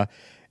Florida,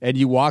 and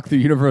you walk through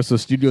Universal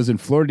Studios in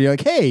Florida, you're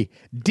like, hey,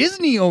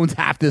 Disney owns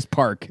half this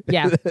park.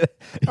 Yeah. Or You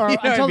know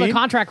what until I mean? the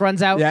contract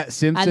runs out. Yeah,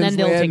 Simpsons and then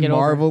they'll Land, take it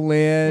Marvel over.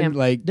 Land, Yeah.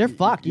 like They're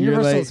fucked. you're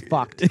Universal's like-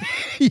 fucked.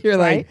 You're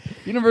Right?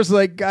 like Universal,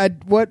 like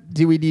God, what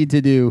do we need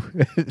to do?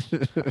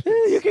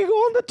 You can go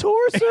on the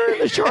tour, sir.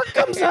 The shark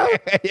comes out.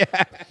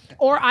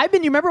 Or you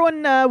remember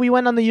when we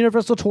went on the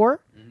Universal tour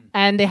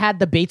and they had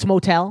the Bates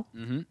Motel?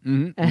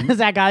 And there's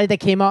that guy that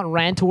came out and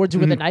ran towards you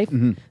with a knife.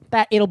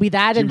 That it'll be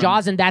that and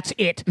Jaws and that's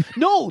it.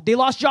 No, they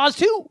lost Jaws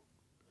too.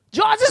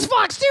 Jaws is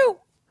Fox too.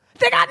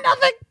 They got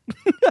nothing.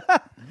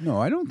 No,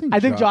 I don't think. I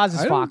think Jaws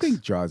is I Fox. don't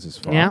think Jaws is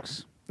Yeah.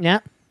 Fox. Yeah.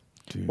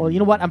 Well, you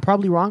know what? I'm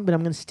probably wrong, but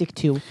I'm going to stick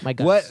to my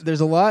guts. What? There's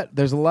a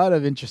lot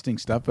of interesting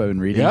stuff I've been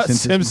reading. Yeah,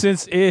 since this-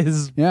 Simpsons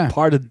is Yeah.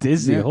 part of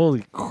Disney. Yeah.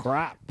 Holy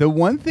crap. The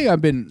one thing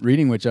I've been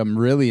reading, which I'm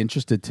really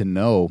interested to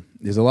know,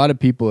 is a lot of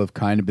people have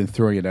kind of been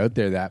throwing it out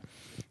there that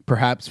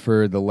perhaps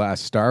for the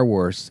last Star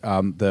Wars,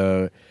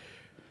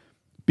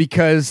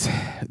 because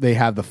they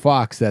have the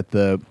Fox, that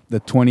the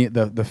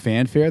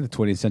fanfare, the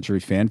 20th century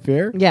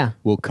fanfare, Yeah.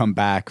 will come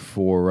back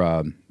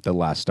for the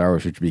last Star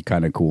Wars, which would be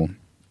kind of cool.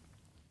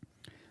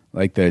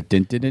 Like the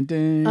din din din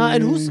din.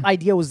 And whose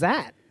idea was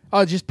that?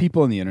 Oh, just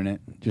people on the internet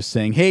just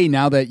saying, hey,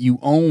 now that you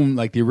own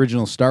like the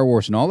original Star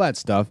Wars and all that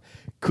stuff,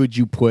 could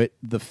you put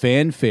the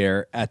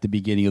fanfare at the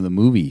beginning of the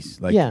movies?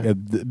 Like Yeah.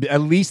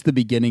 at least the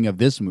beginning of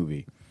this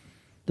movie.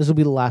 This will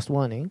be the last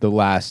one, eh? The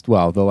last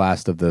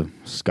of the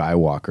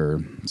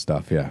Skywalker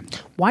stuff, yeah.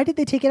 Why did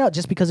they take it out?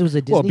 Just because it was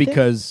a Disney Well, thing?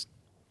 because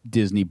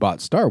Disney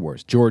bought Star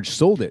Wars. George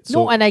sold it.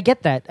 No, and I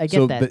get that. I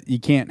get that. But you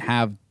can't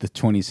have the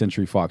 20th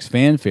Century Fox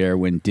fanfare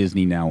when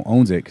Disney now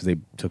owns it because they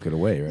took it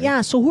away, right?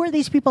 Yeah, so who are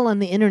these people on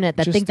the internet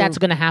that Just think that's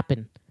don't- going to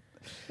happen?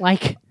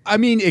 Like, I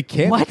mean, it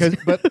can't What? because,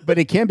 but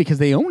it can because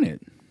they own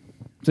it.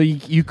 So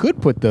you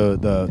could put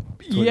the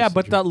Yeah,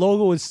 but that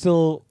logo is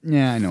still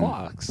Yeah, I know.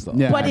 Fox. Though.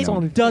 Yeah, but I it know.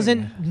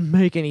 doesn't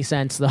make any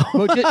sense, though.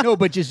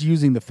 but just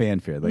using the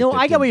fanfare. Like No, the-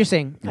 I get what you're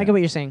saying. I get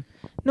what you're saying.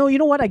 No, you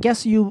know what? I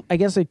guess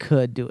I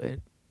could do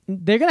it.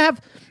 They're gonna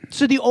have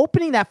the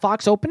opening, that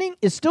Fox opening,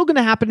 is still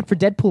gonna happen for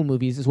Deadpool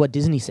movies, is what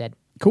Disney said.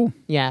 Cool.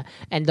 Yeah,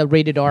 and the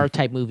rated R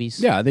type movies.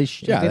 Yeah, they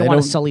they don't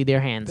want to sully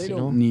their hands. they you don't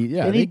know, need-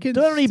 yeah, they, they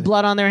don't need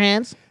blood on their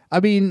hands. I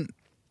mean,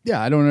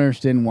 yeah, I don't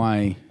understand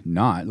why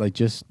not. Like,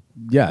 just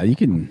you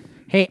can.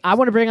 Hey, I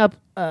want to bring up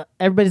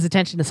everybody's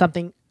attention to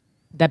something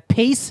that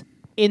Pace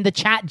in the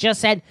chat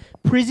just said.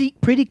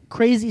 Pretty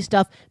crazy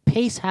stuff.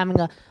 Pace having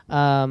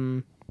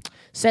a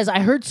says, I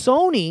heard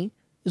Sony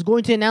is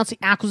going to announce the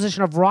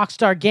acquisition of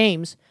Rockstar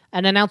Games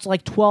and announce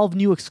like 12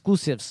 new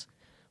exclusives.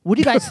 What do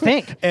you guys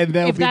think? And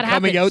they'll if be that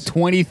coming happens? out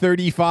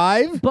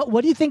 2035 But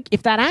what do you think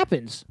if that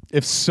happens?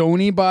 if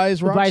Sony buys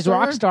Rockstar. Buys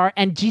Rockstar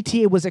and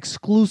GTA was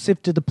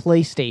exclusive to the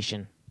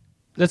PlayStation.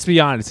 Let's be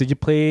honest. Did you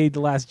play the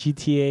last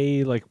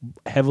GTA like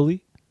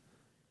heavily?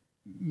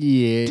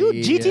 Yeah, Dude,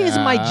 GTA is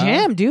my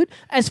jam, dude.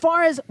 As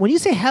far as when you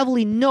say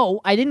heavily, no,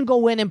 I didn't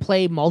go in and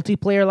play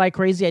multiplayer like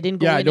crazy. I didn't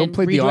go Yeah, I in don't and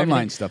play the redo online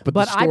everything. stuff, but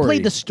the I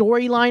played the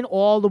storyline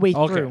all the way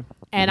Okay. through,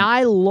 and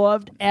I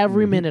loved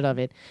every Mm-hmm. minute of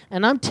it.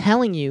 And I'm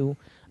telling you,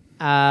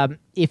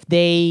 if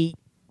they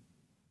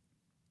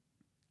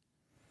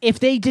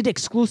did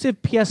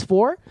exclusive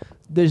PS4,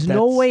 there's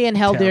no That's way in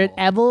hell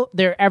terrible.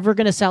 they're ever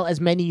going to sell as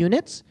many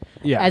units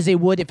Yeah. as they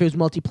would if it was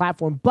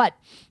multi-platform. But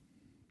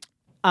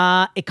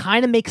it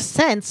kind of makes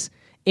sense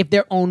if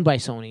they're owned by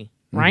Sony,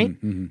 right?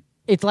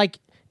 It's like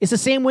it's the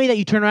same way that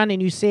you turn around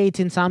and you say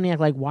to Insomniac,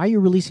 like, "Why are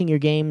you releasing your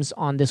games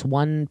on this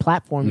one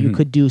platform? You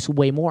could do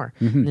way more."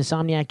 And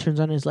Insomniac turns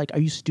on and is like, "Are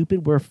you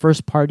stupid? We're a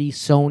first-party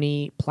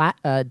Sony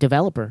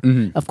developer.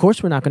 Of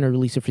course, we're not going to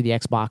release it for the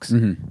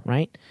Xbox,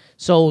 right?"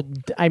 So,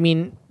 I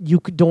mean, you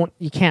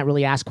can't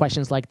really ask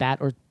questions like that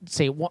or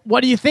say,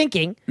 "What are you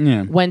thinking?"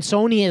 Yeah. When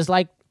Sony is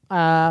like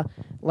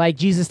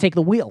Jesus, take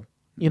the wheel.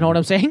 You know what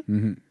I'm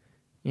saying?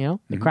 You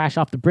know, they crash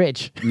off the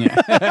bridge. Yeah,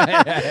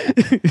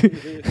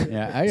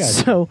 I got you.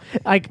 So,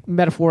 like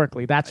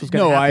metaphorically, that's what's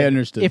going to No, happen. I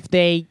understood. If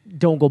they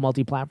don't go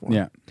multi-platform.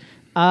 Yeah.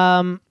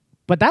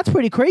 But that's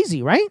pretty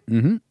crazy, right?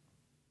 Mm-hmm.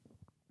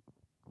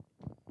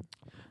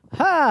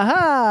 Ha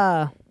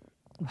ha.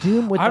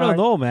 Doom with I don't Dark-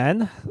 know,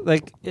 man.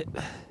 Like,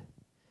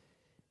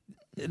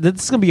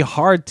 this is gonna be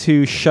hard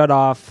to shut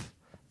off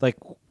like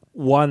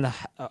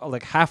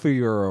like half of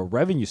your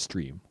revenue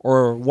stream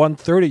or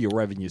 1/3 of your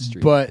revenue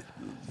stream. But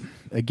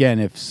again,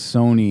 if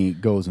Sony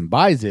goes and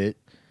buys it,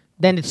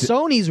 Then it's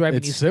Sony's revenue.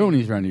 it's stream.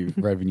 Sony's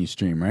revenue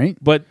stream, right?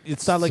 But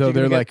it's not like So you're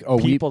gonna they're get like, oh,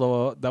 we-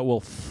 people that will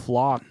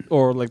flock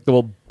or like that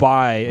will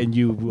buy and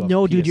you.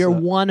 No, dude, you're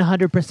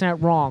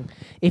 100% wrong.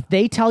 If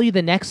they tell you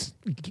the next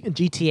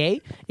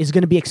GTA is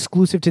going to be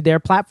exclusive to their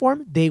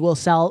platform, they will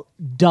sell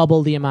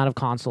double the amount of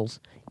consoles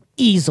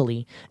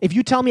easily. If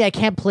you tell me I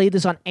can't play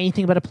this on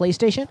anything but a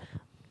PlayStation,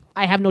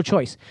 I have no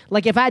choice.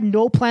 Like if I had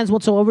no plans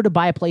whatsoever to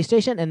buy a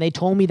PlayStation and they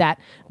told me that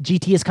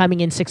GT is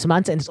coming in 6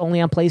 months and it's only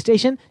on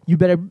PlayStation, you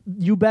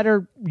better.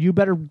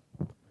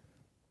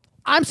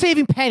 I'm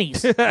saving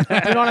pennies. You know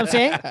what I'm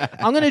saying?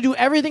 I'm going to do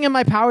everything in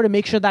my power to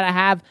make sure that I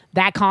have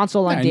that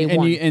console on day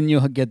one. And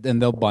you'll get, and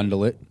they'll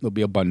bundle it. There'll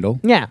be a bundle.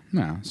 Yeah.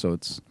 Yeah. So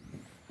it's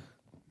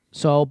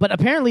So, but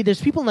apparently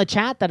there's people in the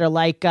chat that are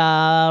like,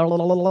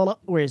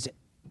 where is it?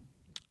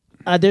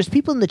 There's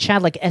people in the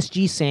chat like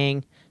SG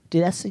saying,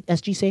 did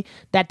SG say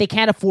that they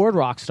can't afford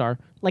Rockstar?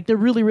 Like they're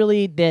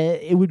really,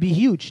 it would be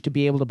huge to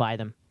be able to buy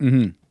them.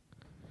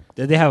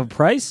 Did they have a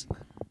price?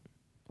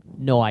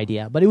 No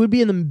idea, but it would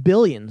be in the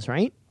billions,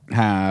 right?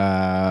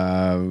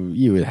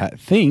 You would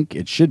think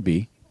it should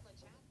be.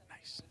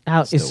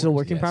 How is it still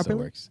works. working Yeah, it still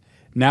properly? works.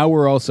 Now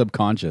we're all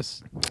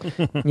subconscious,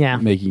 Yeah,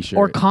 making sure.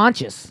 or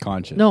conscious.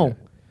 Conscious, No.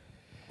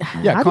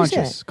 Yeah, How do you say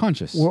conscious. it?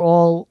 Conscious. We're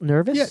all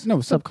nervous. Yeah,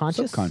 no,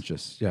 subconscious.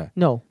 Subconscious. Yeah.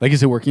 No. Like,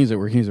 is it working? Is it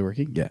working? Is it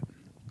working? Yeah.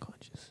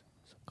 Conscious.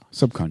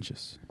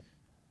 Subconscious.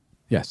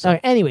 Yes. All right,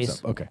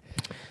 anyways. Okay.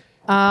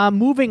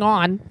 Moving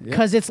on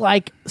because it's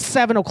like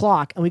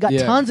 7:00 and we got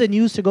Yeah. tons of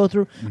news to go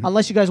through.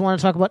 Unless you guys want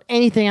to talk about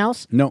anything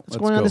else. No, what's let's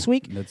going on go. this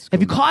week? Let's Have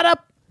go you now. caught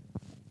up?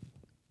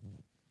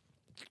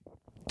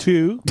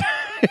 2.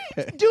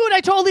 Dude, I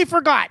totally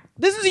forgot.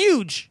 This is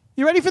huge.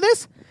 You ready for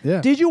this?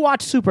 Yeah. Did you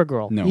watch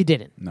Supergirl? No. You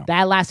didn't. No.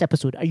 That last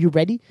episode. Are you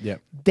ready? Yeah.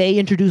 They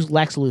introduced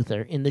Lex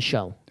Luthor in the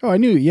show. Oh, I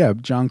knew. Yeah,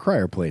 John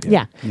Cryer played him.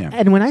 Yeah. Yeah.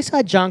 And when I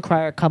saw John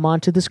Cryer come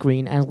onto the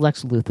screen as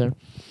Lex Luthor,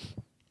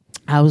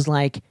 I was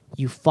like,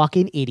 you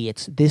fucking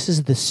idiots. This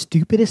is the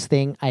stupidest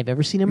thing I've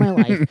ever seen in my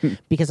life.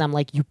 Because I'm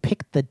like, you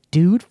picked the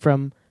dude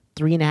from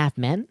 3.5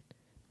 Men?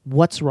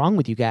 What's wrong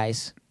with you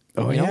guys?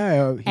 Oh, You know?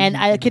 yeah. And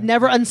I could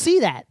never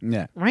unsee that.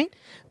 Yeah. Right?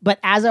 But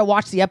as I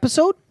watched the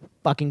episode,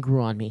 fucking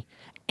grew on me.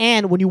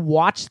 And when you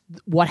watch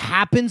what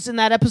happens in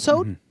that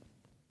episode,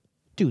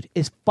 dude,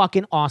 it's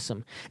fucking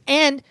awesome.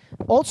 And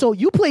also,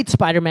 you played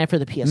Spider-Man for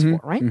the PS4,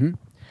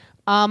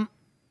 right?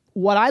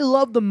 What I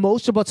love the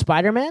most about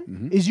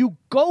Spider-Man is you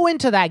go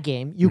into that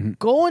game, you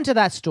go into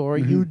that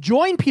story, you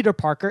join Peter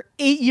Parker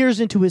 8 years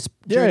into his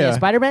journey as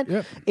Spider-Man.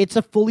 Yep. It's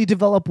a fully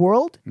developed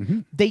world.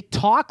 They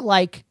talk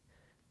like,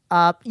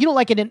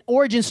 like in an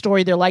origin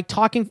story, they're like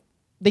talking.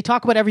 They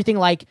talk about everything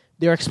like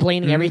they're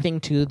explaining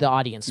everything to the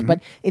audience.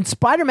 But in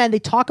Spider-Man, they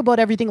talk about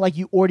everything like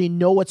you already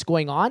know what's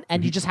going on,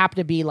 and you just happen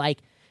to be like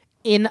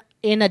in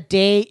a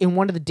day, in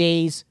one of the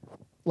days,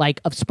 like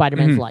of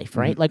Spider-Man's life,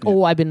 right? Like,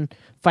 oh, I've been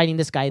fighting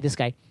this guy.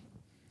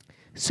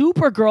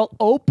 Supergirl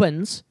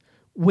opens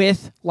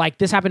with like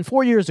this happened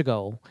 4 years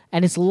ago,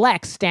 and it's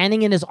Lex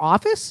standing in his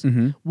office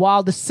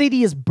while the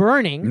city is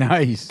burning.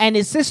 Nice. And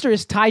his sister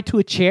is tied to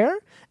a chair,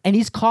 and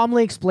he's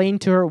calmly explaining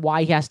to her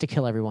why he has to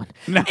kill everyone.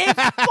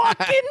 It's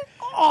fucking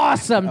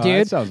awesome,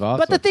 dude. that sounds awesome.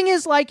 But the thing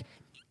is, like,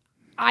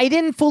 I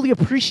didn't fully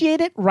appreciate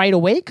it right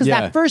away because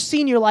Yeah. that first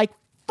scene, you're like,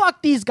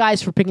 fuck these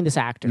guys for picking this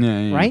actor,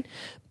 Yeah. right?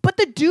 But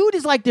the dude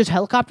is like, there's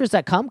helicopters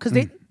that come because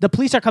the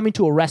police are coming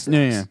to arrest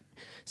Lex. Yeah.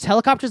 It's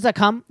helicopters that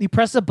come, you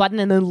press a button,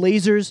 and then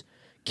lasers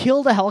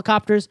kill the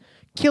helicopters,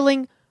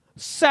 killing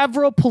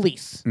several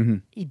police.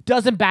 He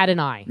doesn't bat an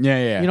eye.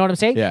 Yeah. You know what I'm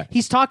saying? Yeah.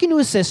 He's talking to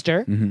his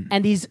sister,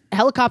 and these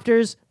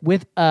helicopters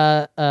with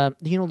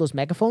those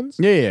megaphones?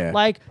 Yeah.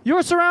 Like,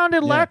 you're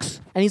surrounded,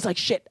 Lex. And he's like,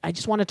 shit, I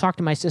just want to talk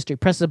to my sister. He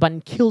presses a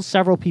button, kills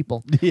several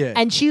people. Yeah.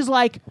 And she's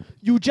like,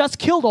 you just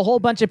killed a whole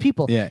bunch of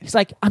people. Yeah. He's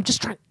like, I'm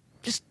just trying.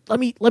 Just let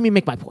me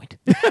make my point.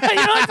 You know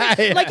what I'm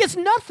saying? Like, it's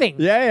nothing.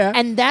 Yeah.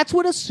 And that's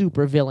what a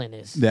super villain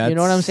is. You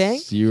know what I'm saying?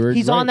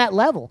 He's on that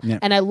level. Yeah.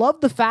 And I love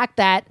the fact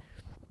that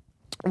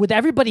with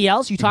everybody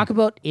else, you talk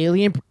about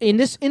Alien in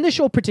the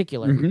show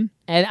particular.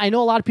 And I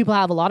know a lot of people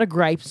have a lot of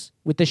gripes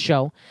with the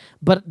show,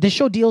 but this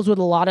show deals with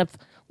a lot of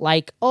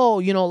like,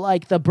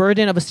 like the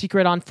burden of a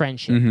secret on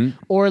friendship,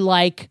 or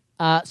like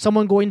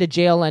someone going to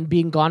jail and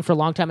being gone for a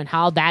long time and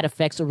how that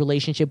affects a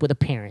relationship with a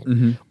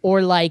parent,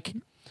 or like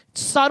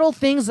subtle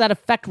things that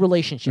affect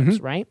relationships,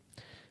 right?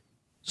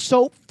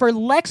 So for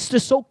Lex to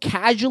so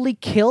casually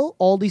kill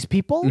all these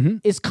people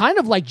is kind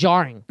of like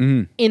jarring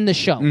in the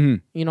show.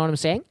 You know what I'm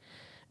saying?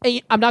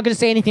 I'm not going to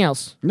say anything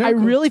else. No, I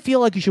cool. really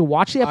feel like you should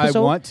watch the episode.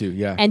 I want to,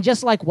 yeah. And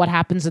just like what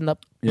happens in the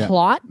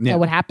plot Yeah. and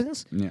what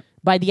happens,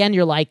 by the end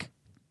you're like,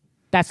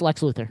 that's Lex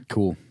Luthor.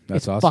 Cool. That's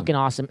It's awesome. fucking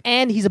awesome.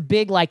 And he's a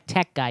big like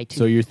tech guy too.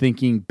 So you're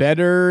thinking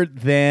better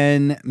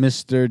than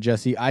Mr.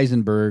 Jesse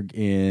Eisenberg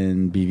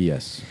in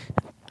BVS.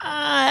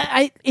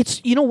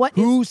 it's you know what?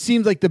 Who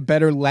seems like the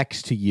better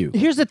Lex to you?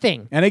 Here's the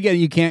thing. And again,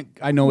 you can't.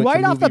 I know it's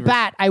Right a off the movie versus-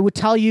 bat, I would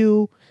tell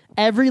you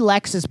every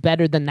Lex is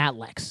better than that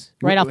Lex.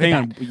 Right off the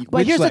Hang bat. on. But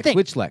Which here's Lex? the thing.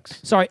 Which Lex?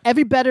 Sorry,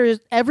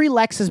 every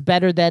Lex is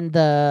better than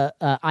the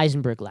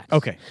Eisenberg Lex.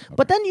 Okay.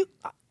 But then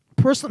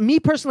me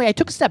personally, I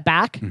took a step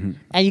back, and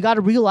you got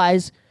to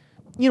realize,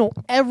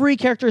 every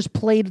character is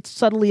played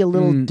subtly a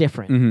little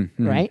different,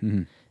 right?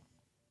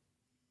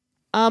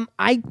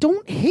 I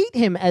don't hate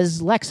him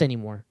as Lex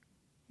anymore.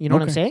 You know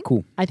what I'm Okay, saying?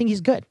 cool. I think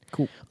he's good.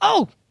 Cool.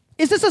 Oh,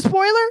 is this a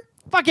spoiler?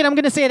 Fuck it, I'm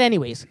going to say it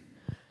anyways.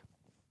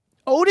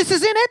 Otis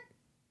is in it,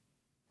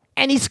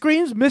 and he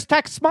screams, Miss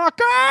Tex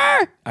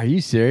Smocker! Are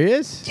you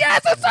serious?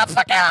 Yes, it's so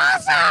fucking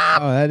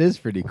awesome! Oh, that is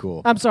pretty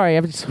cool. I'm sorry.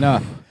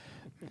 No.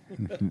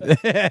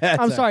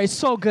 I'm sorry. It's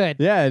so good.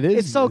 Yeah, it is.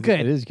 It's so good.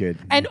 It is good.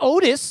 And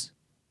Otis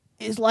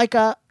is like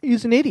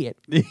he's an idiot.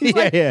 He's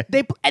like- Yeah.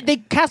 They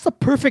cast the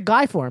perfect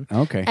guy for him.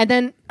 Okay. And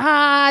then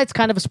it's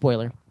kind of a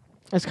spoiler.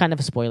 It's kind of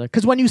a spoiler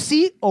because when you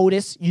see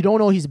Otis, you don't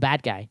know he's a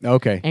bad guy.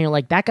 Okay. And you're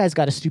like, that guy's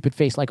got a stupid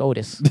face like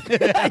Otis. You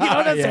know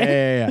what I'm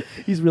saying?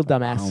 Yeah. He's a real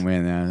dumbass. Oh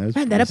man,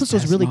 Man, that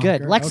episode's really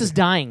good. Tessmacher. Lex is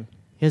dying.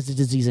 He has the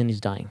disease and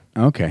he's dying.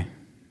 Okay.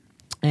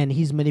 And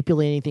he's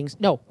manipulating things.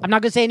 No, I'm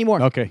not going to say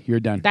anymore. Okay, you're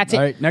done. That's it.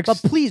 All right, next. But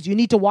please, you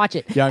need to watch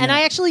it. Yeah, I'm and gonna-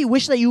 I actually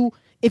wish that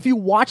if you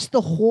watched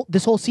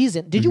this whole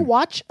season, did you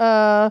watch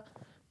the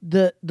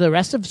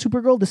rest of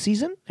Supergirl this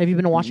season? Have you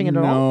been watching it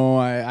at all? No,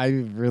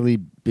 I've really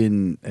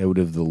been out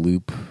of the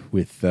loop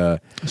with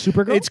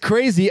Supergirl? It's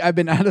crazy. I've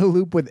been out of the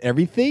loop with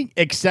everything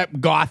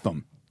except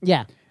Gotham.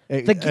 Yeah.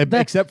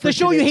 Except for the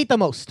show you today. hate the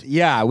most.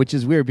 Yeah, which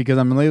is weird because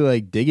I'm really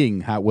like digging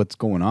what's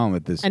going on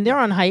with this. And they're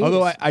on hiatus.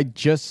 Although I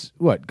just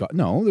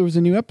no, there was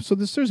a new episode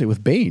this Thursday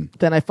with Bane.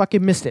 Then I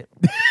fucking missed it.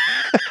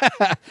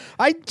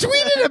 I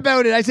tweeted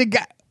about it. I said,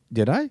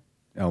 did I?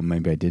 Oh,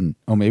 maybe I didn't.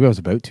 Oh, maybe I was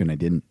about to and I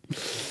didn't.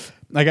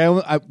 Like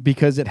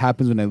because it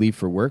happens when I leave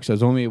for work, so I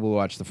was only able to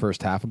watch the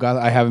first half of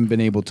Gotham. I haven't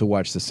been able to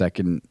watch the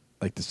second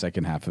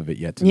half of it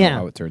yet to know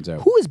how it turns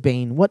out. Who is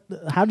Bane?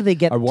 How do they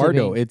get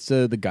Eduardo? to Bane? It's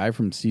the guy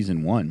from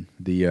season 1.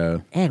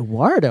 The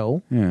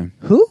Eduardo? yeah.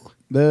 Who?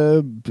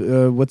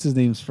 The what's his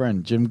name's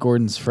friend? Jim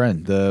Gordon's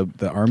friend.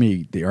 The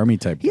army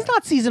type. He's guy.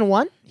 not season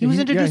 1. He was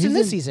introduced in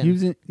this season.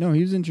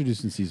 He was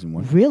introduced in season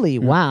 1. Really?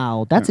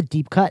 Wow. That's a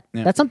deep cut.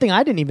 Yeah. That's something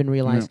I didn't even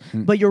realize.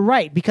 But you're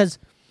right, because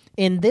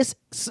in this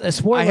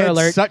spoiler I had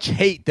alert, such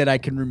hate that I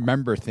can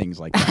remember things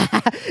like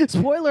that.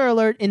 spoiler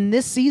alert, in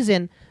this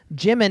season,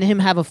 Jim and him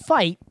have a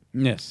fight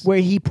Yes. where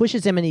he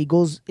pushes him and he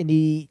goes and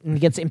he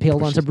gets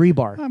impaled onto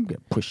rebar. I'm gonna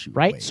push you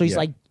Right? away. So he's Yeah.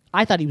 like,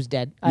 I thought he was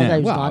dead. I Yeah, thought he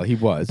was well, gone. he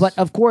was. But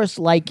of course,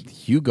 like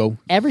Hugo.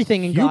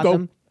 everything in Hugo.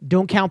 Gotham,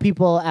 don't count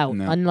people out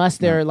No. unless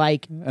they're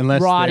like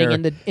Unless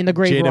rotting they're in the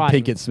grave Jada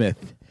rotting. Pinkett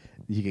Smith.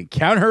 You can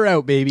count her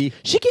out, baby.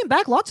 She came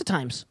back lots of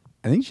times.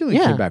 I think she only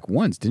Yeah. came back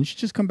once. Didn't she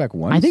just come back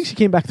once? I think she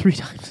came back 3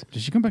 times.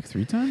 Did she come back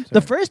 3 times? The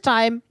first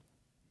time,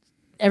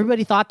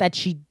 everybody thought that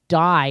she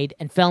died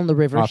and fell in the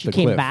river. off She the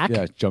came cliff. back.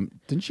 Yeah,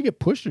 jumped. Didn't she get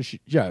pushed? Or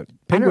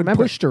Penguin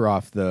remember. pushed her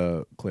off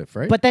the cliff,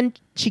 right? But then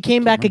she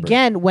came back remember.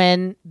 again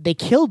when they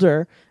killed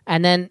her,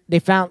 and then they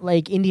found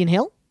like Indian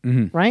Hill,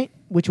 Mm-hmm. right?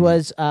 Which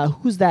was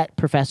who's that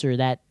professor?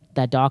 That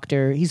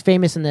doctor? He's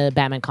famous in the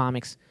Batman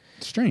comics.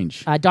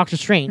 Strange. Doctor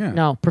Strange. Yeah.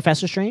 No,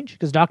 Professor Strange,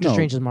 because Doctor No,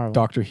 Strange is Marvel.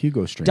 Dr.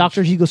 Hugo Strange.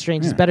 Dr. Hugo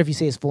Strange. It's Yeah. better if you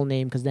say his full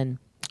name, because then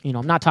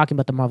I'm not talking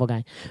about the Marvel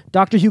guy.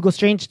 Dr. Hugo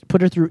Strange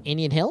put her through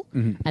Indian Hill,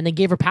 Mm-hmm. and then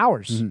gave her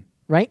powers.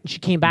 Right? And she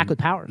came back with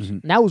powers.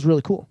 And that was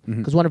really cool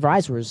because one of her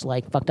eyes was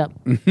like fucked up.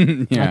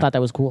 Yeah. I thought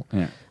that was cool.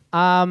 Yeah.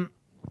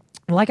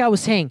 Like I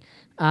was saying,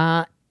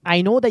 I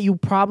know that you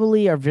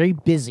probably are very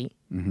busy,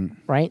 Mm-hmm.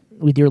 right,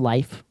 with your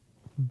life,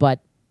 but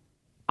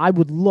I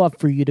would love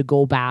for you to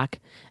go back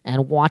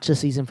and watch the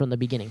season from the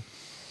beginning.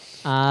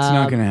 It's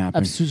not going to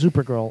happen. Of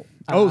Supergirl.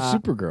 Oh,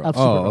 Supergirl. Of Oh,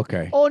 Supergirl.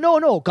 okay. Oh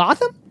no,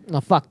 Gotham?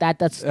 No, fuck that.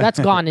 That's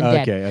gone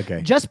and dead.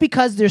 Okay. Just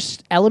because there's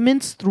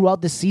elements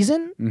throughout the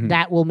season Mm-hmm.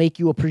 that will make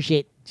you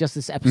appreciate just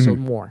this episode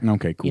more.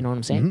 Okay, cool. You know what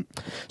I'm saying?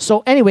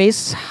 So,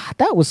 anyways,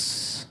 that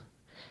was,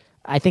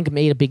 I think,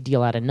 made a big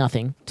deal out of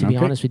nothing. To be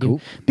Okay, honest with cool.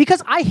 you,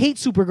 because I hate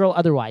Supergirl.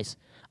 Otherwise,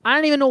 I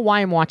don't even know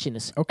why I'm watching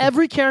this. Okay.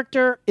 Every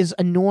character is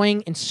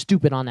annoying and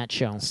stupid on that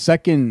show.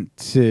 Second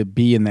to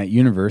be in that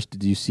universe,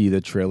 did you see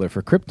the trailer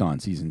for Krypton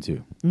season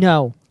 2?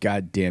 No,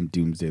 Goddamn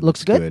Doomsday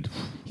looks good.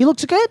 He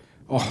looks good.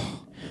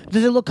 Oh,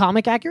 Does it look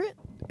comic accurate?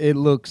 it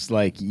looks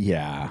like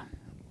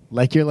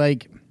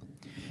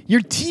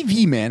you're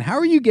TV, man. How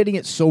are you getting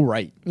it so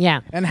right?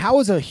 Yeah. And how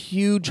is a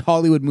huge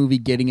Hollywood movie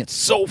getting it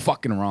so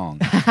fucking wrong?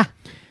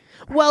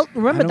 Well,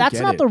 remember don't that's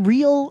get not it. the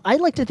real. I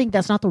like to think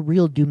that's not the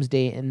real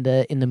Doomsday in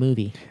the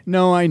movie.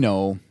 No, I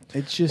know.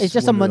 It's just It's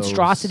just a one of those-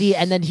 monstrosity,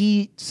 and then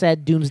he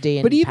said Doomsday.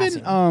 In But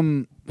even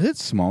passing. is it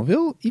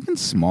Smallville? Even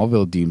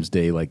Smallville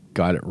Doomsday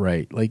got it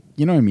right. Like,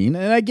 you know what I mean?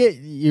 And I get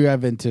you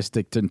have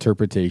artistic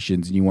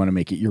interpretations and you want to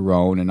make it your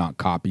own and not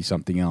copy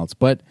something else.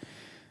 But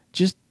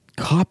just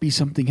copy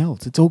something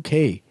else. It's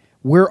okay.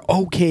 We're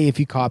okay if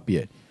you copy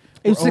it.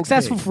 it was We're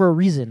successful okay. for a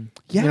reason.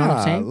 Yeah, You know what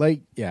I'm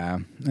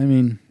saying? I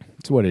mean,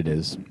 it's what it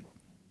is.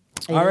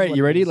 It All is right, what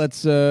you it ready? is.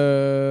 Let's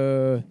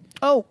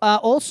Oh,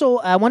 also,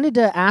 I wanted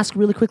to ask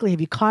really quickly: have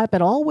you caught up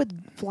at all with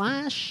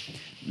Flash?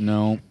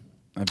 No,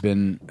 I've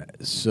been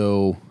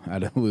so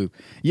out of the loop.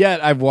 Yeah,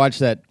 I've watched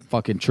that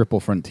fucking Triple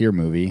Frontier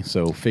movie,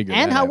 so figure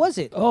And that how out. was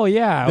it? Oh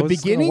yeah, The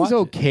beginning's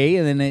okay,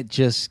 and then it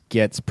just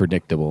gets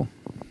predictable.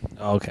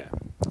 Okay.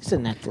 It's a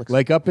Netflix.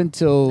 Like up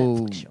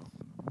until Netflix show.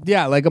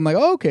 yeah, like I'm like,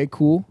 oh, okay,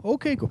 cool,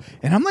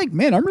 and I'm like,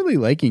 man, I'm really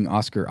liking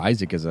Oscar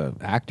Isaac as an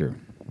actor.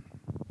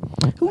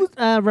 Who?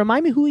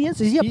 Remind me who he is.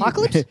 Is he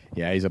Apocalypse?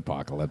 Yeah, he's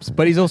Apocalypse,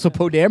 but he's also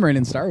Poe Dameron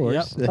in Star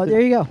Wars. Oh, there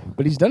you go.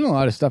 But he's done a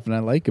lot of stuff, and I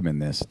like him in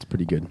this. It's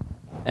pretty good.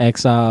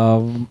 Ex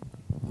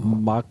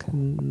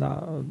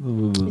Machina.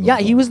 Yeah,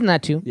 he was in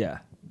that too. Yeah.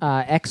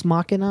 Ex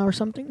Machina or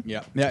something.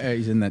 Yeah,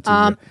 he's in that too.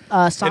 Side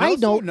And also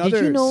note, another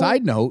did you know?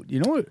 side note, you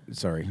know what?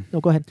 Sorry. No,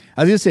 go ahead.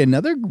 I was going to say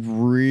another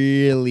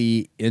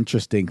really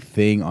interesting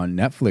thing on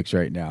Netflix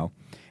right now.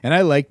 And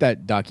I like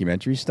that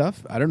documentary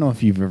stuff. I don't know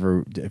if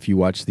you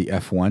watched the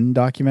F1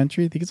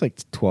 documentary. I think it's like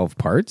 12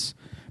 parts.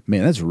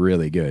 Man, that's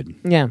really good.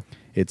 Yeah.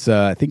 It's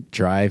I think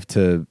Drive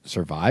to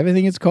Survive, I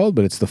think it's called,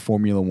 but it's the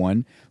Formula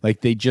One.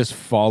 Like they just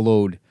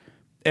followed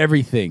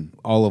everything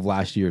all of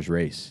last year's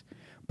race.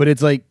 But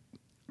it's like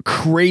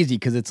crazy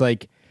because it's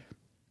like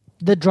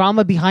The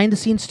drama behind the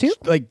scenes too.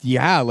 like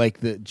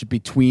the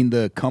between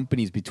the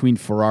companies, between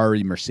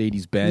Ferrari,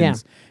 Mercedes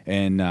Benz,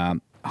 and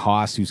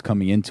Haas, who's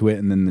coming into it,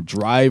 and then the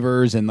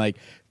drivers, and like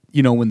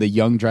when the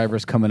young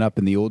driver's coming up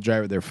and the old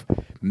driver,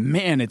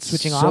 it's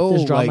Switching so, off.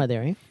 There's drama like,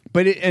 there. Eh?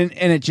 But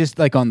it just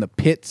like on the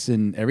pits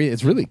and everything,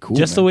 it's really cool.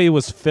 Just man. the way it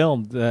was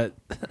filmed, that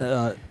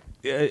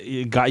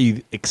it got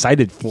you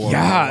excited for.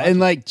 Yeah, and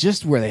like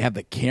just where they have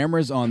the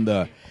cameras on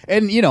the,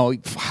 and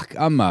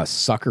I'm a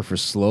sucker for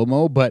slow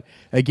mo, but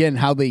again,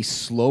 how they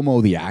slow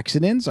mo the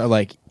accidents are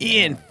like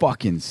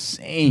fucking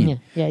insane.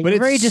 Yeah, but you're a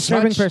very it's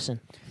disturbing such- person.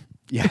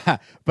 Yeah,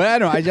 but I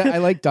don't know. I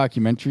like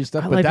documentary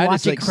stuff, I but like that is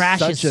watching like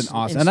crashes such an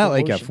awesome. in And I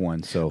like slow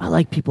motion. F1, so I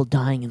like people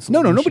dying in slow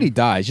no, motion. nobody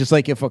dies. Just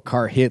like if a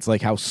car hits,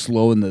 like how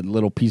slow and the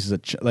little pieces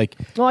of like.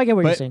 Oh, I get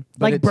what you're but- saying.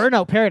 but Like it's-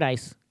 Burnout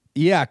Paradise.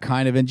 Yeah,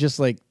 kind of, and just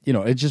like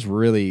it's just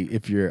really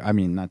if you're, I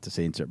mean, not to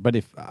say insert, but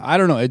if I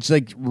don't know, it's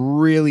like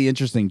really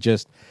interesting.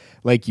 Just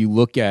like you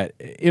look at,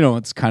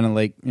 it's kind of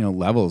like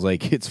levels.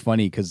 Like it's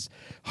funny because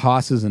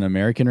Haas is an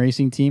American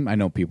racing team. I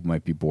know people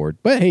might be bored,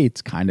 but hey,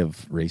 it's kind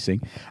of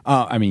racing.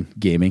 I mean,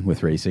 gaming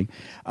with racing.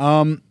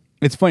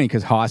 It's funny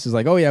because Haas is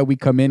like, oh yeah, we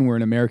come in, we're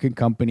an American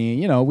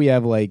company. We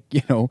have like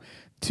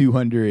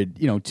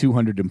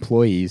 200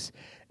 employees,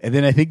 and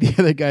then I think the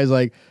other guy's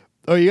like,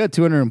 oh, you got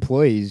 200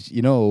 employees.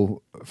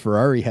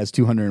 Ferrari has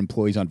 200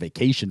 employees on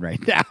vacation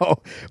right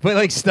now. But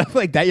like stuff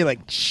like that, you're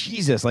like,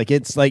 Jesus, like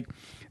it's like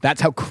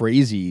that's how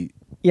crazy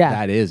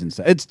that is and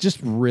stuff. It's just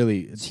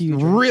really, it's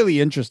huge. really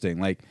interesting.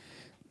 Like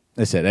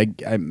I said,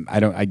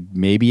 I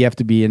maybe have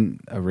to be in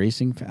a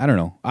racing. I don't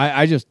know.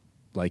 I just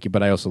like it,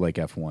 but I also like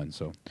F1.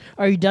 So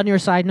Are you done your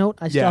side note?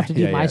 I still have to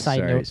do my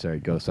side note. Sorry,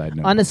 go side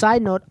note. On a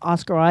side note,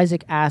 Oscar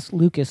Isaac asked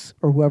Lucas,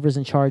 or whoever's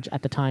in charge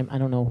at the time, I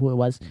don't know who it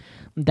was,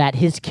 that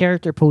his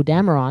character, Poe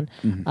Dameron,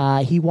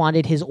 he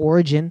wanted his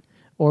origin,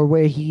 or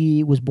where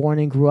he was born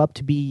and grew up,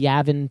 to be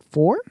Yavin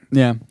 4,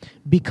 Yeah.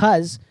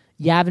 because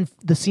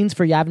the scenes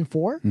for Yavin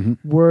 4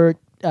 were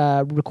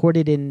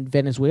recorded in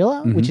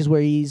Venezuela, which is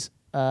where he's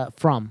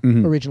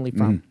originally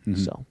from.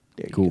 So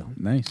there you Cool. go.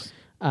 Nice.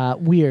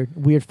 Weird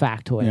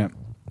factoid. Yeah.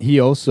 He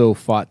also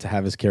fought to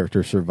have his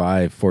character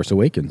survive Force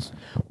Awakens.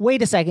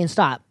 Wait a second.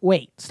 Stop.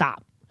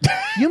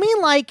 You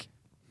mean like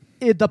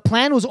the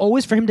plan was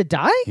always for him to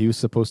die? He was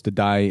supposed to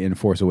die in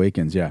Force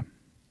Awakens, yeah.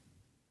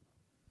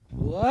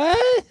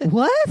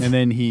 What? And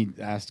then he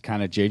asked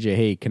kind of JJ,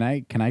 hey, can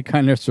I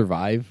kind of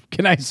survive?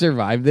 Can I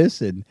survive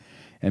this and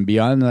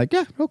beyond? And they're like,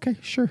 yeah, okay,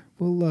 sure.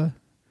 We'll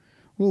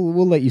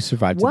let you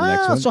survive to the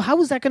next Wow. one. So how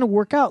is that going to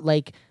work out?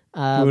 Like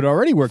it would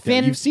already work out.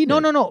 Finn. You've seen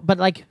it. No. But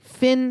like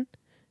Finn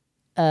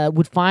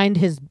would find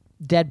his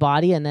dead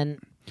body and then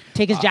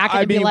take his jacket I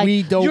and be mean, like,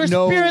 we don't "Your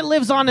know- spirit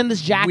lives on in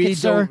this jacket, We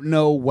sir." don't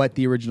know what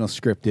the original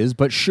script is,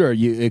 but sure,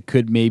 it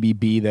could maybe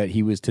be that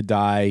he was to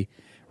die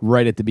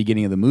right at the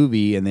beginning of the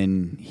movie, and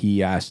then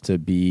he asked to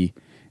be,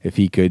 if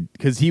he could,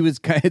 because he was.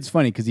 It's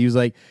funny because he was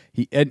like,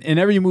 in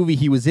every movie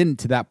he was in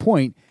to that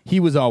point, he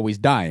was always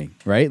dying,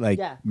 right? Like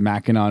Yeah.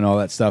 Mackinac and all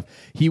that stuff.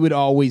 He would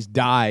always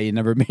die and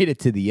never made it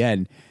to the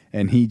end.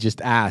 And he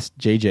just asked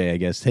JJ, I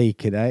guess, hey,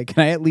 can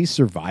I at least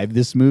survive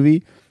this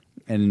movie?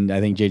 And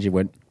I think JJ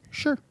went,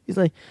 sure. He's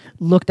like,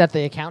 looked at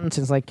the accountants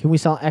and was like, "Can we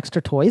sell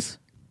extra toys?"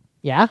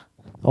 Yeah.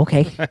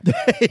 Okay.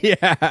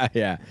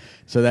 yeah.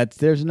 So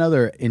there's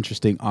another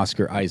interesting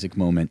Oscar Isaac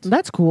moment.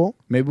 That's cool.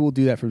 Maybe we'll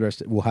do that for the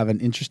rest. We'll have an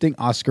interesting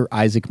Oscar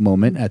Isaac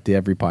moment at the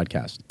every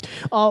podcast.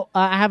 Oh,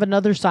 I have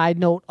another side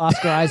note,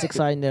 Oscar Isaac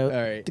side note.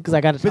 All right. Because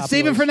I got to But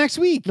save it for next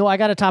week. No, I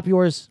got to top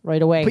yours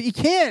right away. But you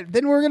can't.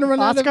 Then we're gonna run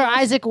out of. Oscar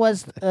Isaac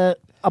was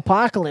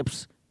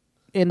Apocalypse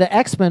in the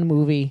X-Men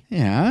movie.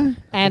 Yeah.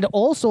 And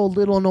also,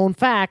 little known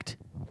fact,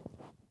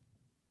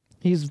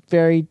 he's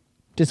very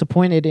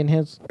disappointed in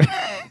his,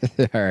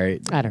 All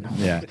right. I don't know,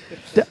 Yeah.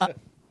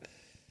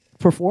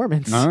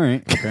 performance. All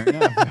right. Fair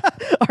enough.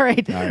 All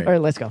right. All right. All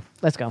right, let's go.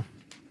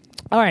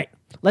 All right,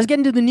 let's get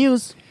into the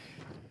news.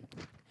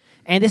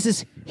 And this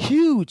is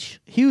huge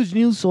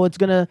news, so it's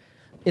gonna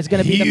be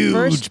the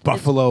first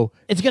Buffalo.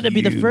 It's gonna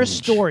be the first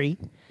Huge. story.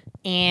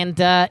 And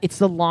it's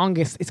the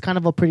longest. It's kind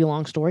of a pretty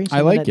long story. So I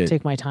I'm like gonna it.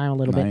 Take my time a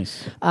little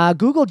Nice. bit.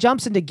 Google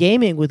jumps into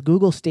gaming with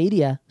Google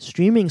Stadia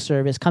streaming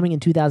service coming in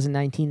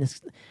 2019.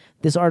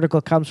 This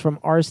article comes from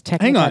Hang on.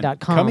 arstechnica.com.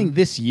 Coming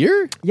this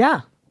year?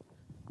 Yeah.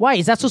 Why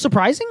is that so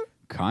surprising?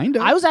 Kind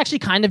of. I was actually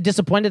kind of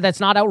disappointed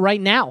that's not out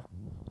right now.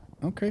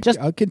 Okay. Just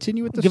I'll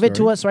continue with the Give it to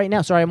story. us right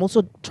now. Sorry, I'm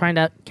also trying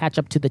to catch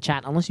up to the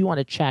chat. Unless you want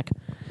to check.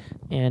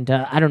 And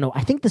I don't know.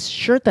 I think this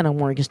shirt that I'm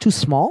wearing is too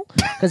small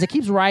because it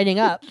keeps riding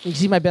up. You can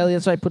see my belly.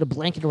 That's why I put a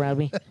blanket around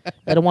me.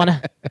 I don't want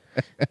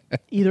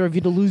either of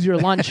you to lose your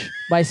lunch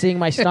by seeing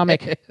my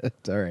stomach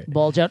It's all right.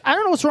 bulge out. I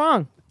don't know what's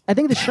wrong. I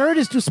think the shirt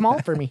is too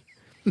small for me.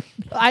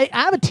 I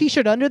have a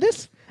T-shirt under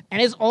this,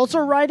 and it's also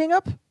riding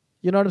up.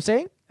 You know what I'm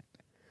saying?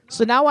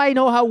 So now I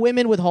know how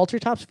women with halter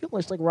tops feel.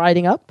 It's like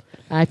riding up.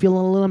 And I feel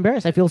a little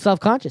embarrassed. I feel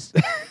self-conscious.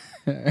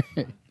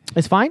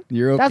 It's fine.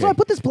 You're That's okay. why I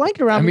put this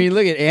blanket around I me. mean,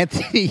 look at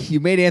Anthony. You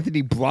made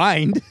Anthony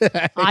blind.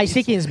 He's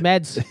taking his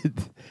meds.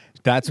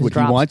 That's what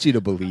drops. he wants you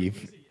to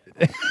believe.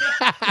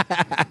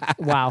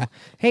 Wow.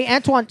 Hey,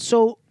 Antoine.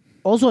 So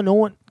also, no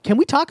one. Can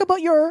we talk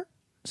about your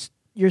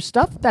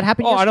stuff that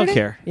happened Oh, yesterday? I don't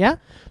care. Yeah.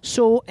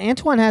 So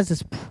Antoine has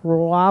this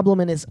problem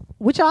in his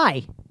which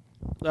eye?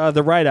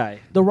 The right eye.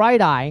 The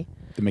right eye.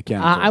 The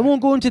mechanical. I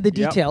won't go into the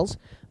details,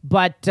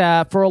 but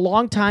for a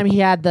long time he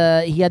had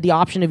the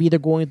option of either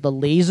going with the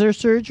laser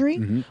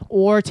surgery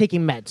or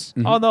taking meds.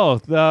 Oh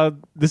no,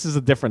 this is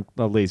a different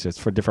laser. It's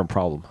for a different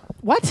problem.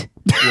 What?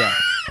 Yeah.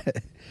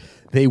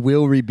 They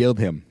will rebuild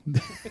him.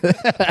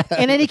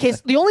 In any case,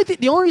 the only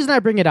reason I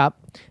bring it up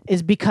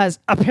is because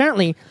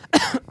apparently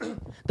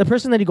the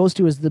person that he goes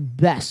to is the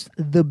best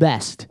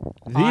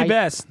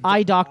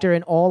eye doctor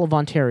in all of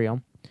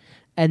Ontario.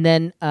 And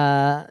then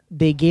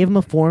they gave him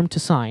a form to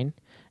sign.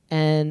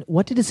 And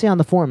what did it say on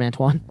the form,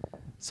 Antoine?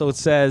 So it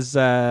says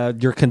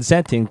you're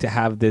consenting to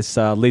have this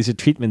laser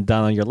treatment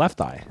done on your left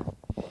eye.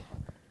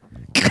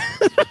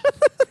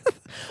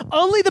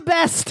 Only the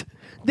best.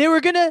 They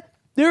were gonna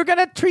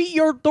treat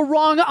the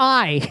wrong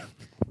eye.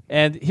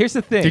 And here's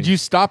the thing. Did you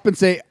stop and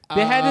say,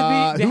 They handed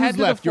the- they who's handed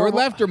the left, your form-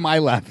 left or my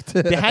left?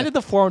 They handed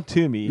the form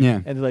to me. Yeah.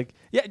 And they're like,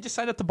 yeah, just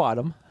sign at the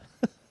bottom.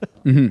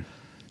 You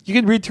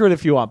can read through it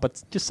if you want,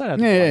 but just sign at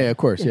the bottom. yeah, of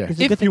course, yeah. It's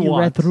a good thing you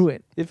read through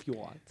it. If you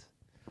want.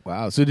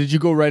 Wow. So did you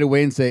go right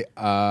away and say,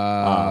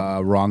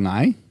 wrong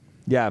eye?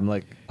 Yeah, I'm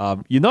like,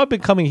 I've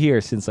been coming here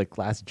since like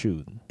last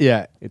June.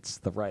 Yeah. It's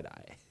the right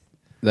eye.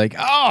 Like,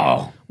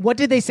 oh. What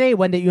did they say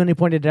when you only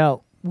pointed it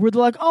out? Were they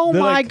like, oh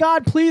They're my like-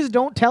 God, please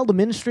don't tell the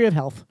Ministry of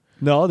Health.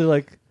 No, they're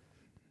like,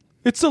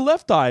 it's the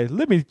left eye.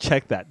 Let me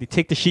check that. They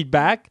take the sheet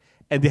back,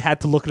 and they had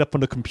to look it up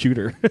on the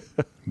computer.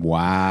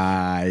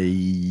 Why?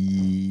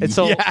 And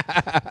so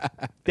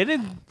they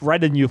didn't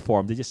write a new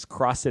form. They just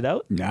crossed it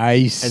out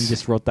Nice. and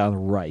just wrote down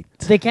right.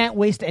 They can't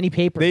waste any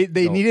paper.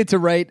 They needed to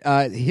write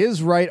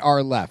his right,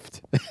 our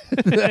left.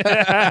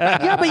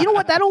 Yeah, but you know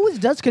what? That always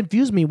does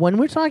confuse me when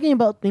we're talking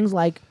about things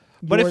like.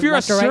 But if you're a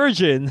left or right-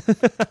 surgeon,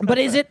 but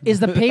is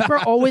the paper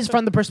always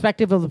from the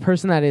perspective of the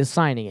person that is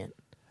signing it?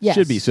 Yes,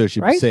 Should be. So it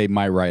should right? say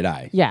my right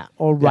eye. Yeah,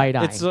 or right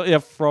eye. it's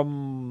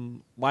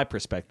from my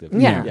perspective.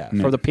 Yeah.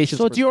 from the patient's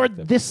So it's your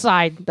perspective. this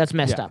side that's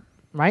messed Yeah. up,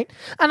 right?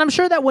 And I'm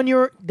sure that when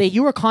you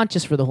were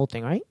conscious for the whole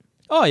thing, right?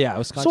 Oh yeah, I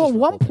was conscious. So at for the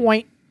one whole thing.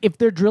 point, if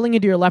they're drilling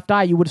into your left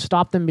eye, you would have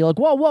stopped them and be like,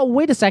 "Whoa,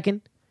 wait a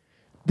second,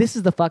 this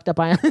is the fucked up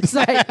eye on this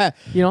side."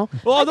 You know?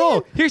 Well,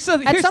 no. Here's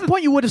At some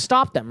point, you would have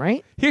stopped them,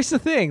 right? Here's the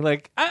thing.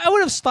 Like I would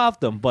have stopped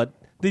them, but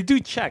they do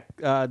check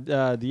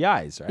the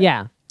eyes, right?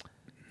 Yeah.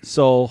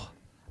 So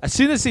as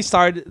soon as they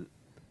started,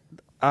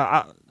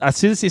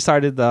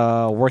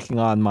 working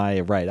on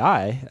my right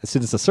eye, as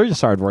soon as the surgeon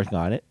started working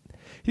on it,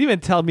 he didn't even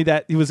tell me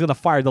that he was gonna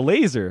fire the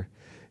laser.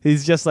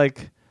 He's just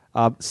like,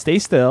 stay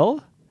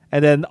still,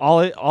 and then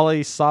all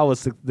I saw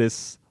was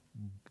this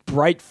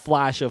bright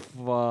flash of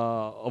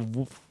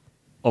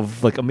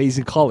like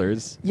amazing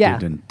colors. Yeah.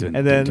 Dun, dun,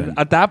 And then dun, dun.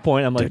 at that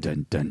point, I'm like,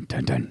 Dun, dun,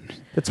 dun, dun.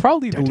 it's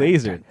probably the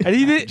laser. And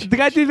the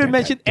guy didn't even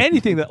mention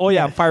anything that, oh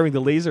yeah, I'm firing the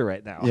laser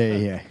right now.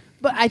 Yeah.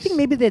 But I think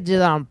maybe they did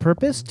that on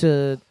purpose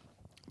to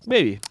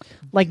Maybe.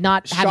 like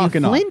not have Shock you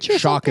and awe. flinch or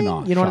Shock and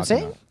something. awe. You know what I'm Shock and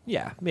saying? awe.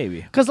 Yeah,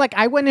 maybe. Because like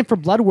I went in for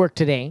blood work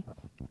today,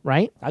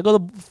 right? I go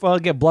to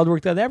get blood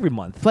work done every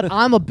month. But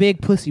I'm a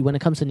big pussy when it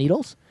comes to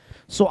needles.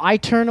 So I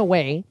turn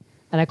away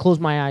and I close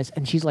my eyes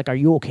and she's like, "Are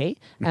you okay?"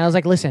 And I was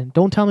like, "Listen,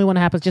 don't tell me when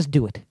it happens. Just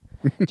do it.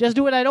 Just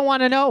do it. I don't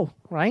want to know."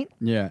 Right?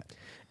 Yeah.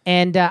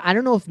 And I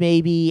don't know if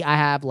maybe I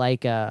have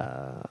like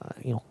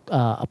a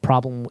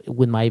problem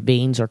with my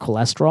veins or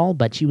cholesterol,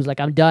 but she was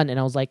like, "I'm done." And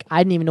I was like, "I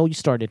didn't even know you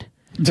started."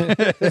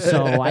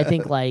 So I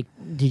think like,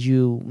 did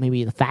you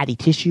maybe the fatty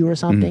tissue or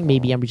something?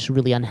 Maybe I'm just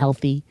really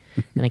unhealthy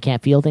and I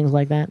can't feel things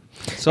like that.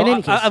 So In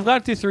any case- I've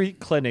gone to 3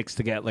 clinics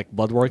to get like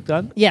blood work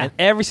done. Yeah. And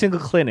every single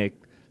clinic,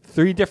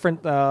 3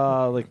 different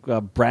not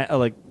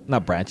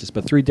branches,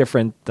 but 3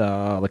 different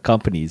like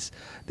companies.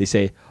 They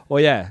say, "Oh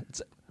yeah,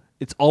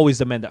 it's always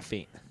the men that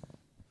faint."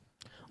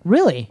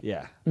 Really?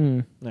 Yeah.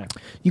 Mm. Yeah.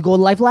 You go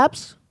to Life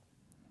Labs?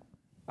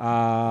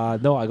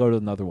 No, I go to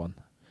another one.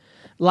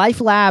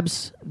 Life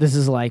Labs. This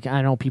is like,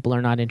 I know people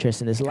are not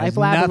interested in this. Life Has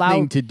Lab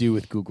nothing to do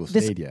with Google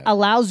this Stadia.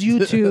 allows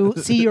you to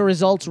see your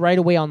results right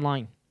away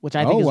online, which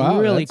I think is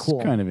really that's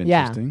cool. kind of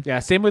Yeah. interesting. Yeah,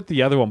 same with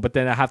the other one, but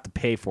then I have to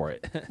pay for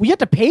it. Well, you have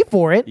to pay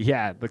for it.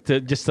 Yeah, like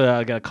just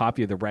to get a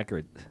copy of the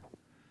record.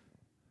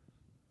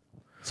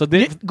 So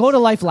they, Go to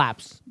Life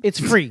Labs. It's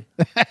free.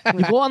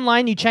 You go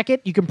online, you check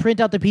it, you can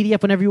print out the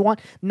PDF whenever you want.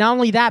 Not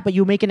only that, but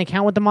you make an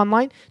account with them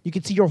online, you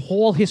can see your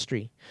whole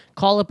history.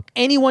 Call up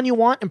anyone you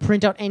want and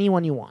print out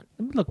anyone you want.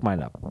 let me look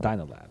mine up.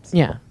 Dynalabs.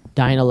 Yeah.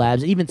 Dyna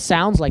Labs. It even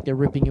sounds like they're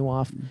ripping you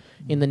off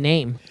in the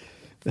name.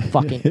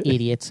 Fucking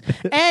idiots.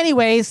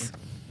 Anyways,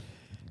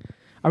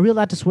 are we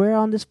allowed to swear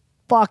on this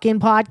fucking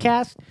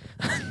podcast?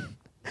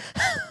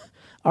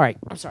 All right.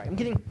 I'm sorry.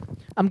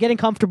 I'm getting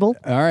comfortable.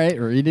 All right,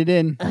 read it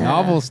in.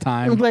 Novels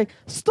I'm time. like,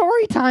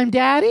 story time,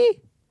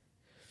 Daddy.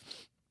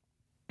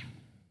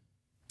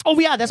 Oh,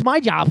 yeah, that's my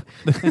job.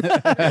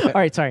 All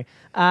right, sorry.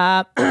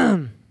 At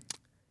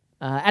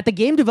the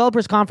Game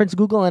Developers Conference,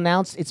 Google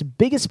announced its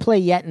biggest play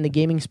yet in the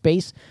gaming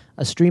space,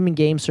 a streaming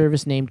game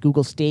service named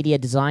Google Stadia,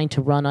 designed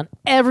to run on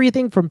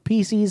everything from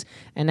PCs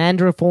and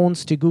Android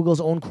phones to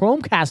Google's own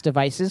Chromecast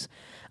devices.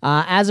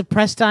 As of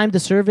press time, the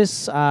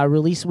service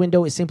release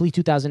window is simply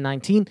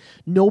 2019.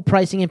 No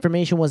pricing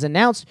information was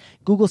announced.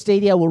 Google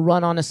Stadia will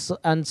run on a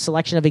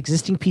selection of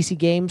existing PC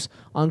games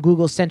on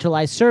Google's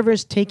centralized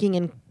servers, taking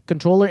in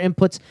controller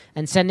inputs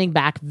and sending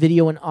back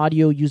video and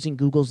audio using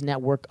Google's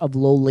network of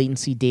low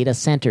latency data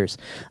centers.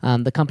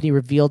 The company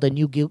revealed a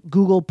new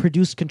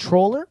Google-produced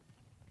controller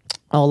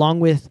along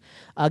with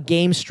a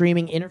game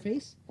streaming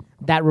interface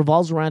that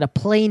revolves around a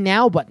Play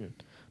Now button.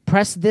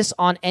 Press this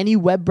on any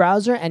web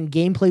browser and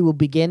gameplay will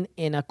begin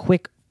in as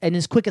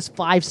quick as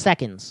 5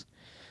 seconds.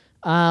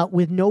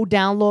 With no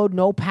download,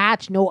 no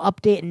patch, no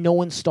update, and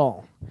no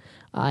install.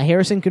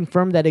 Harrison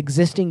confirmed that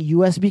existing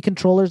USB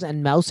controllers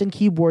and mouse and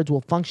keyboards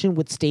will function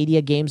with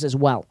Stadia games as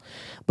well.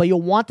 But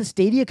you'll want the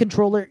Stadia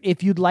controller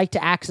if you'd like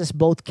to access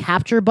both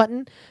Capture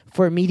button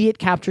for immediate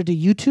capture to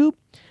YouTube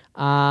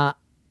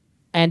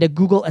and a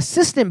Google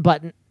Assistant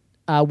button,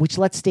 which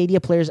lets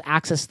Stadia players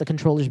access the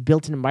controller's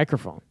built-in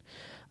microphone.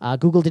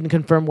 Google didn't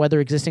confirm whether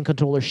existing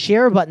controller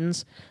share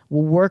buttons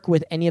will work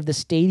with any of the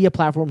Stadia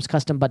platform's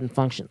custom button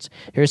functions.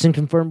 Harrison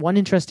confirmed one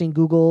interesting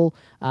Google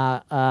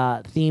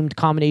themed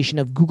combination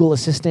of Google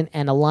Assistant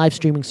and a live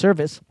streaming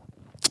service.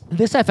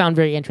 This I found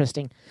very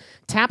interesting.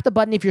 Tap the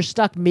button if you're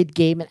stuck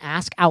mid-game and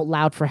ask out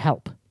loud for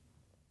help.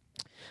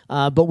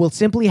 But we'll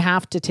simply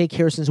have to take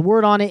Harrison's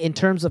word on it in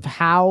terms of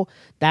how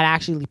that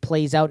actually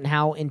plays out and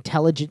how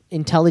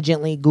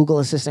intelligently Google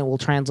Assistant will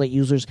translate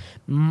users'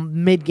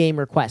 mid-game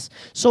requests.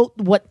 So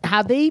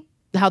how they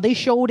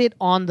showed it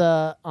on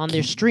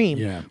their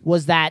stream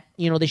was that,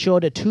 they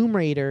showed a Tomb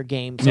Raider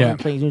game, someone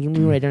playing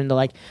Tomb Raider, and they're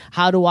like,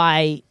 how do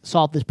I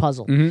solve this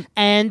puzzle?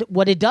 And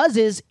what it does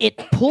is it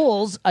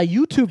pulls a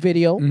YouTube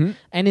video,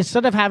 and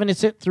instead of having to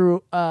sit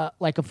through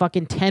like a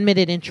fucking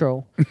 10-minute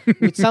intro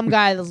with some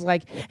guy that's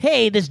like,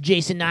 hey, this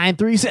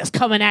Jason93 says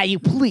coming at you,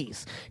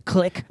 please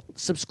click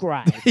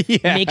subscribe.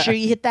 Make sure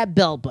you hit that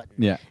bell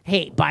button.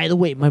 Hey, by the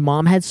way, my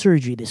mom had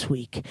surgery this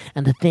week,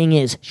 and the thing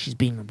is, she's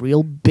being a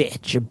real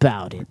bitch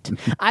about it.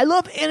 I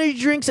love energy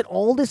drinks and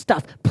all this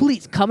stuff.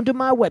 Please come to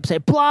my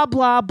website, blah,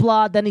 blah,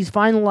 blah. Then he's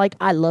finally like,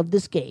 I love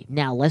this game.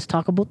 Now let's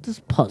talk about this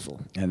puzzle.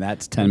 And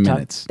that's 10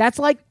 minutes. That's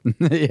like,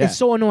 it's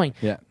so annoying.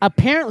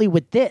 Apparently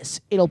with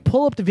this, it'll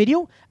pull up the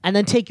video and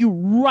then take you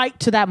right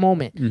to that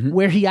moment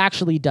where he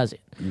actually does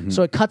it.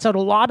 So it cuts out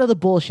a lot of the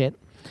bullshit.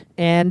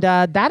 And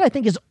that I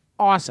think is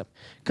awesome,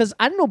 because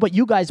I don't know about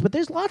you guys, but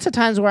there's lots of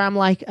times where I'm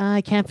like,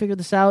 I can't figure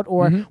this out,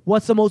 or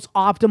what's the most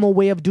optimal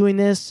way of doing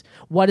this?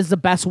 What is the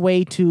best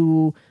way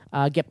to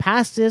get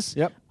past this?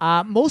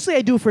 Mostly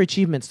I do it for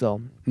achievements,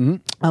 though.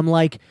 I'm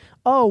like,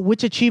 oh,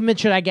 which achievement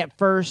should I get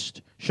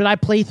first? Should I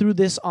play through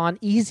this on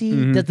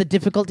easy? Does the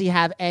difficulty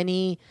have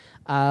any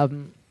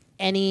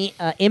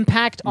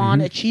impact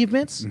on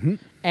achievements?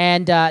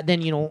 And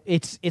then,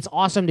 it's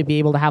awesome to be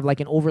able to have like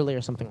an overlay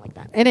or something like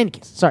that. In any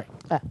case, sorry.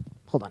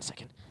 Hold on a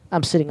second.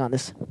 I'm sitting on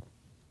this.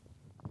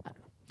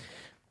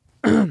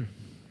 The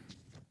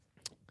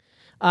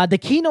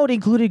keynote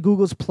included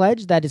Google's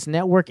pledge that its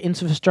network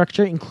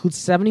infrastructure includes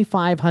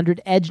 7,500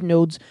 edge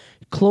nodes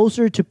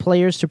closer to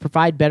players to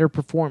provide better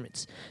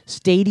performance.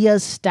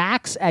 Stadia's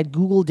stacks at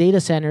Google data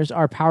centers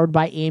are powered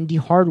by AMD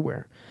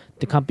hardware,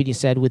 the company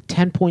said, with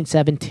 10.7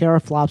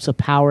 teraflops of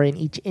power in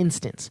each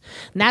instance.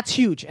 And that's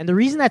huge. And the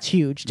reason that's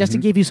huge, just to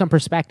give you some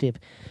perspective,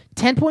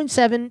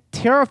 10.7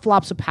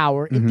 teraflops of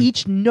power in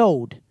each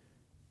node,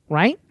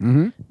 right?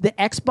 The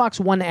Xbox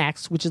One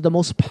X, which is the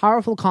most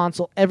powerful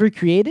console ever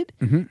created,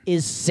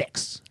 is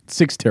 6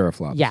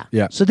 teraflops.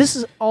 Yeah. So this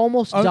is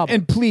almost double.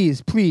 And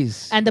please.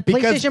 And the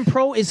PlayStation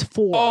Pro is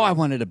 4. Oh, I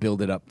wanted to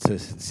build it up to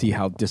see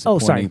how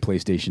disappointing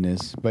PlayStation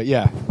is. But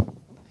yeah.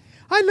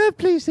 I love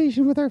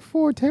PlayStation with our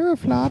 4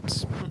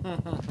 teraflops.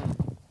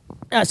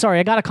 Sorry,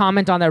 I got to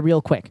comment on that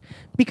real quick.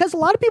 Because a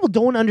lot of people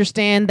don't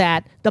understand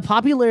that the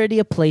popularity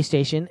of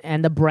PlayStation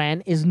and the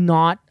brand is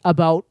not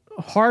about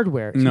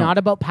hardware. It's not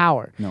about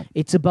power. No.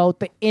 It's about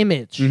the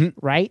image,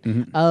 right?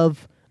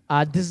 Of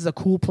this is a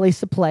cool place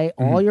to play.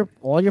 All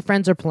your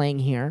friends are playing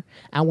here,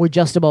 and we're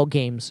just about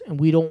games, and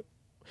we don't.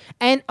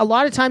 And a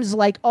lot of times it's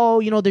like,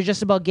 they're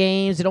just about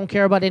games. They don't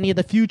care about any of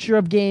the future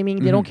of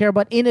gaming. They don't care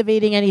about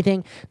innovating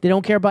anything. They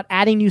don't care about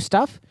adding new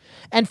stuff.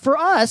 And for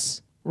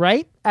us,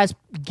 right, as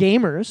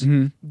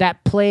gamers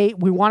that play,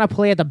 we want to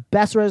play at the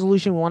best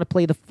resolution. We want to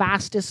play the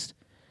fastest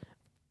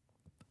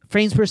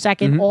frames per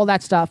second, all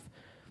that stuff.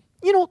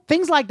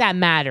 Things like that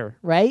matter,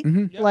 right?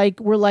 Like,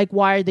 we're like,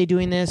 why are they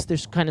doing this? They're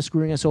kind of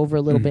screwing us over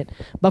a little bit.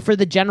 But for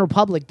the general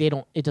public,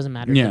 it doesn't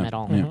matter to them at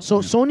all. So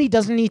Sony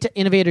doesn't need to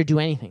innovate or do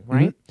anything,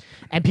 right?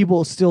 And people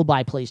will still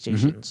buy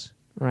PlayStations,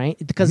 right?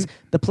 Because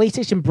the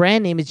PlayStation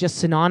brand name is just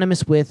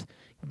synonymous with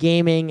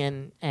gaming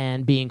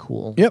and being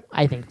cool. Yep.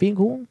 I think being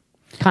cool,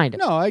 kind of.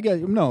 No, I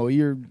get no.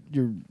 You're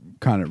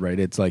kind of right.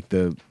 It's like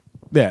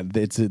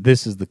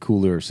this is the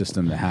cooler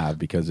system to have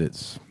because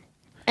it's.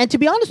 And to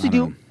be honest with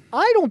you,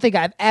 I don't think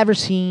I've ever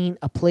seen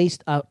a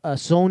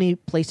Sony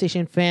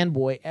PlayStation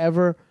fanboy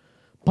ever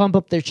pump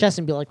up their chest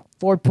and be like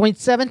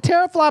 4.7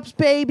 teraflops,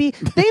 baby.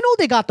 They know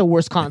they got the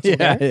worst console.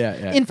 Yeah, there.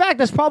 yeah. In fact,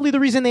 that's probably the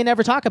reason they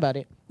never talk about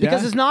it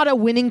because Yeah. it's not a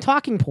winning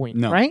talking point,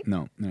 No, right?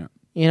 No.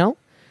 You know,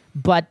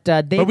 but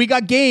But we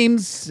got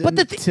games But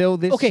the until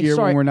this okay, year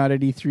sorry. when we're not at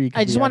E3. 'cause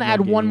I just we want to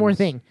have add no one more games.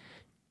 thing.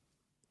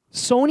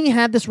 Sony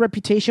had this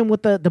reputation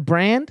with the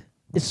brand.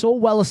 It's so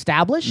well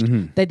established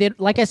that they,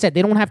 like I said,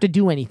 they don't have to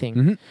do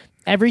anything.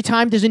 Every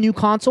time there's a new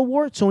console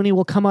war, Sony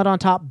will come out on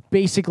top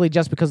basically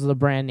just because of the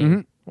brand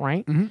name,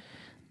 right?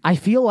 I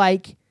feel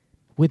like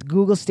with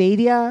Google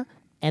Stadia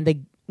and the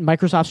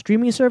Microsoft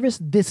streaming service,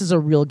 this is a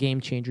real game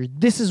changer.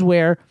 This is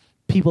where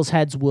people's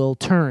heads will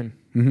turn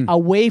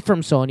away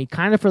from Sony,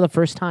 kind of for the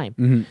first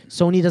time.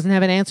 Sony doesn't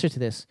have an answer to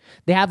this.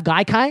 They have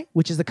Gaikai,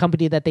 which is the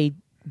company that they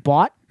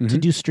bought to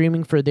do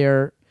streaming for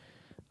their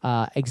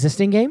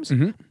existing games,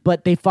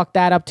 but they fucked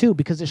that up too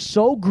because they're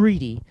so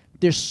greedy.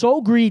 They're so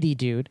greedy,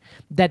 dude,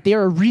 that they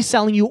are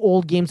reselling you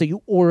old games that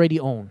you already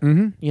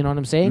own. You know what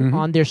I'm saying?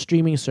 On their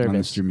streaming service. On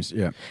the streamers,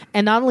 yeah.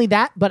 And not only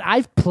that, but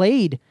I've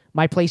played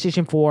my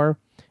PlayStation 4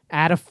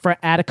 at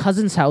a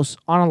cousin's house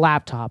on a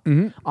laptop,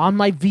 on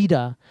my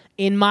Vita,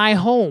 in my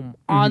home,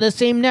 on the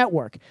same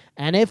network.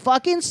 And it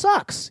fucking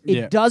sucks. It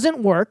Yeah. doesn't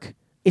work.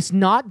 It's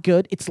not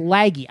good. It's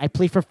laggy. I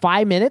play for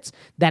 5 minutes,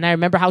 then I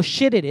remember how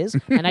shit it is,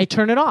 and I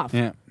turn it off.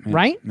 Yeah,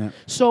 Right? yeah.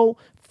 So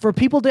for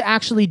people to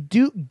actually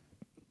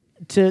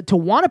to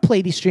want to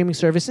play these streaming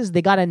services,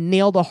 they got to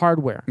nail the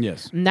hardware.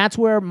 Yes. And that's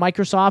where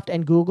Microsoft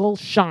and Google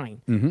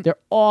shine. They're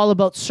all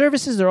about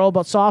services. They're all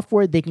about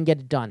software. They can get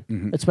it done,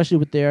 especially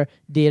with their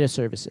data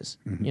services.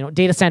 You know,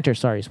 data center,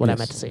 sorry, is what I Yes.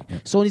 meant to say.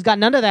 Sony's got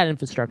none of that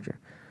infrastructure.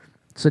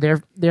 So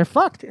they're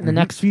fucked in the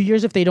next few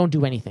years if they don't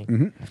do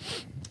anything.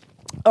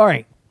 All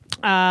right.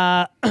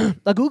 A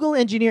Google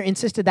engineer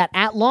insisted that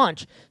at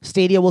launch,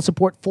 Stadia will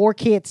support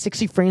 4K at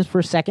 60 frames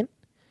per second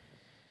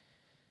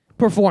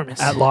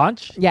performance. At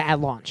launch? Yeah,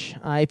 at launch.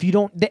 If you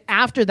don't,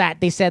 after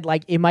that, they said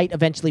like it might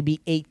eventually be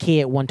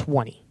 8K at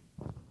 120,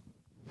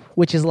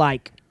 which is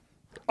like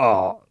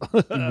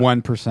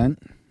 1%,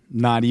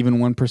 not even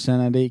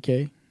 1% at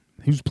 8K.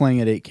 Who's playing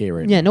at 8K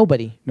right now? yeah,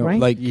 nobody, No, right?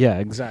 like Yeah,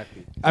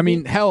 exactly. I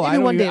mean, hell,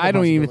 maybe one day the I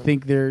don't even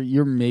possibility. think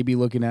you're maybe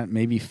looking at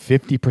maybe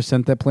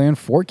 50% that play on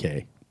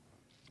 4K.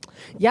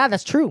 yeah,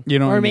 that's true. You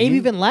know what or I maybe mean?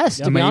 even less.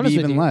 To be maybe honest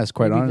even with you, less.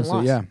 Quite Maybe even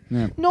honestly, less.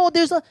 yeah. No,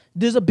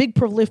 there's a big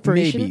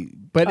proliferation. Maybe,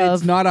 but of-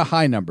 it's not a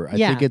high number. I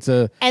Yeah. think it's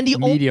a And the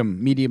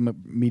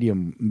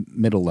medium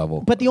middle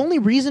level. But the only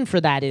reason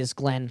for that is,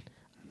 Glenn,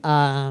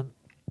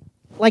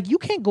 like you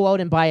can't go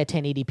out and buy a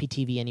 1080p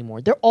TV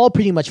anymore. They're all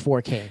pretty much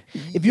 4K.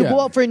 If you Yeah. go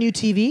out for a new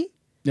TV,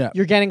 Yeah.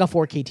 you're getting a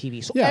 4K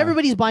TV. So Yeah,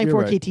 everybody's buying you're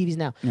 4K right. TVs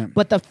now. Yeah.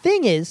 But the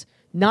thing is,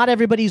 not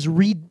everybody's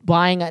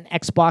buying an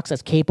Xbox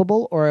that's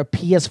capable or a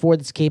PS4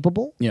 that's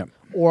capable. Yeah.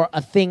 Or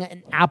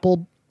an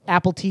Apple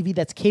TV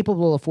that's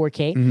capable of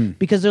 4K Mm-hmm.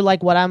 because they're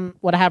like what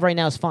I have right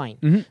now is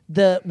fine.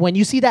 When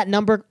you see that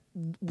number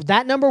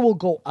will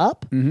go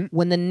up Mm-hmm.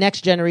 when the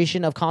next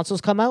generation of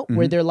consoles come out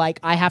where they're like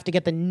I have to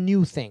get the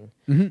new thing.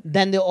 Mm-hmm.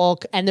 Then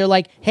they're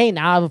like, "Hey,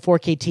 now I have a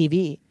 4K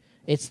TV."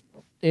 It's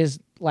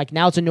like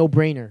now it's a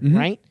no-brainer,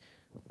 right?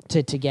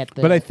 To get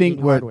the But I think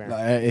the hardware.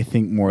 I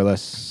think more or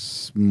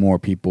less more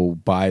people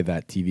buy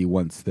that TV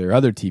once their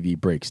other TV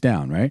breaks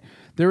down, right?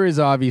 There is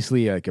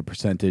obviously like a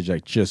percentage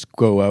like just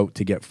go out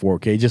to get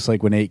 4K, just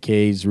like when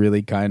 8K is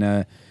really kind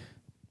of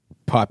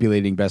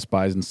populating Best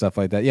Buys and stuff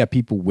like that. Yeah,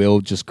 people will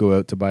just go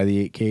out to buy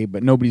the 8K,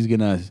 but nobody's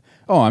gonna.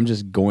 Oh, I'm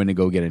just going to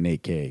go get an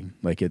 8K.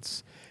 Like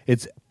it's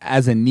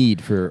as a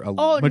need for a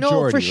majority.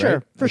 no, for sure,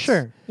 right? for It's-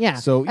 sure, yeah.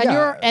 So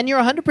and you're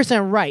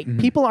 100% right.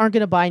 People aren't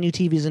going to buy new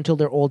TVs until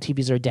their old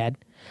TVs are dead.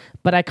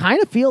 But I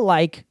kind of feel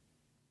like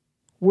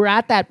we're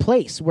at that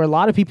place where a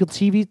lot of people's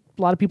TVs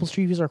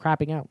are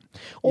crapping out.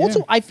 Also,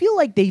 Yeah. I feel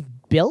like they've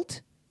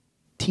built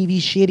TV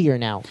shittier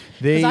now.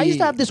 Because I used to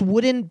They- have this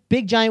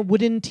big giant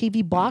wooden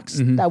TV box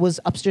Mm-hmm. that was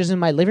upstairs in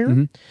my living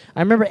room. I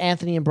remember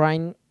Anthony and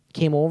Brian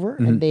came over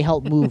Mm-hmm. and they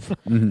helped move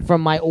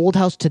from my old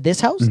house to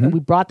this house, and we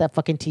brought that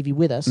fucking TV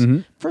with us. Mm-hmm.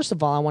 First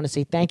of all, I want to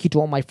say thank you to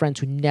all my friends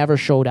who never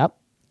showed up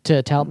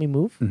to help me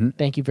move. Mm-hmm.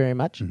 Thank you very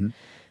much.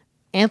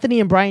 Anthony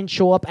and Brian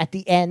show up at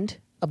the end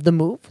of the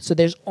move, so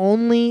there's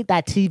only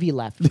that TV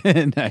left.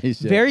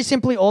 Nice. Yeah. Very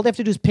simply, all they have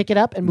to do is pick it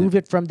up and move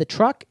it from the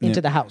truck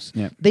into the house.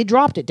 Yeah. They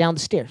dropped it down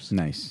the stairs,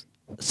 Nice.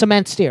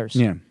 cement stairs.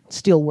 Yeah.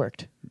 Still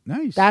worked.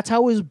 Nice. That's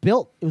how it was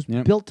built. It was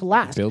Yeah. built to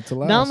last. Built to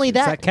Not last. only It's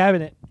That that,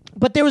 cabinet.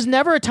 but there was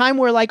never a time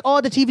where like,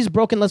 oh, the TV's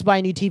broken, let's buy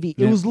a new TV.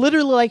 It was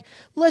literally like,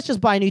 let's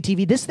just buy a new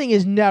TV. This thing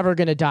is never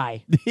gonna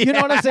die. You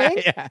know what I'm saying?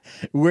 Yeah.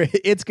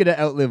 It's gonna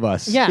outlive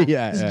us. Yeah.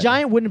 yeah. This yeah.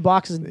 giant wooden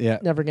box is Yeah.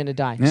 never gonna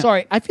die. Yeah.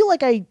 Sorry, I feel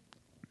like I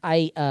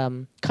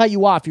cut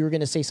you off. You were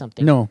gonna say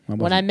something. No, I when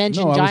wasn't. I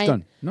mentioned No, I was giant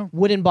done. No.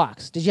 wooden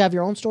box. Did you have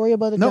your own story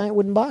about the No. giant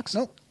wooden box?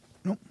 No.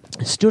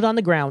 Stood on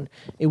the ground.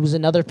 It was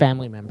another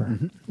family member.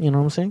 You know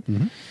what I'm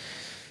saying?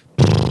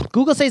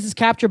 Google says this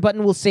capture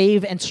button will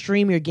save and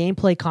stream your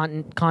gameplay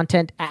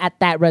content at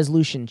that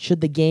resolution,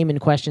 should the game in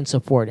question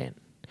support it.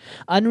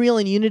 Unreal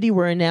and Unity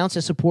were announced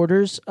as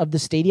supporters of the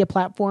Stadia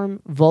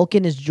platform.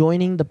 Vulkan is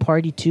joining the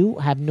party too.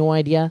 I have no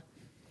idea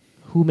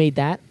who made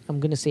that. I'm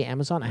going to say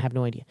Amazon. I have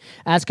no idea.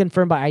 As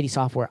confirmed by ID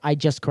Software. I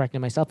just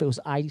corrected myself. It was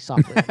ID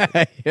Software.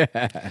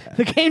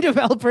 The game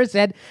developer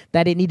said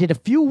that it needed a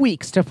few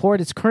weeks to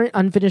port its current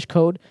unfinished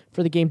code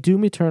for the game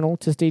Doom Eternal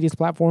to Stadia's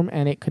platform,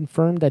 and it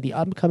confirmed that the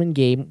upcoming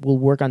game will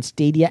work on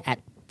Stadia at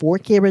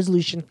 4K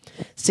resolution,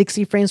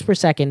 60 frames per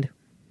second.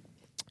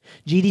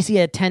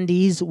 GDC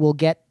attendees will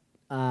get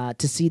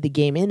to see the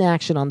game in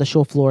action on the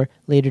show floor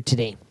later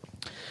today.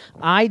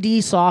 ID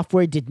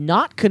Software did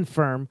not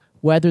confirm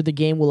whether the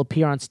game will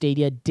appear on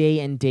Stadia day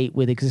and date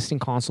with existing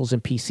consoles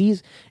and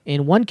PCs.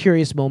 In one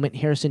curious moment,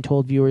 Harrison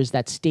told viewers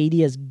that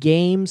Stadia's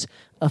games,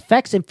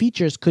 effects, and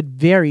features could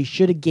vary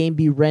should a game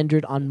be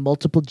rendered on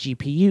multiple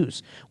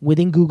GPUs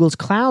within Google's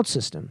cloud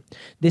system.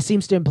 This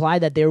seems to imply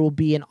that there will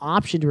be an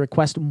option to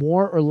request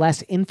more or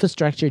less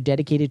infrastructure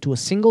dedicated to a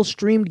single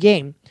streamed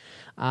game,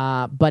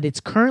 but it's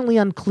currently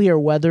unclear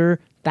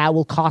whether that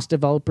will cost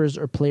developers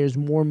or players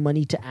more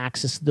money to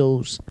access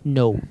those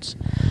nodes.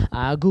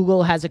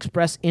 Google has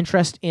expressed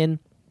interest in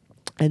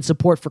and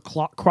support for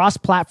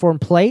cross-platform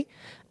play,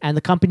 and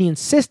the company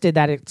insisted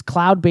that its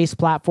cloud-based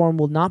platform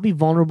will not be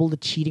vulnerable to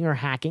cheating or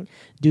hacking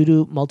due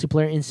to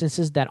multiplayer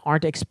instances that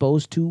aren't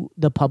exposed to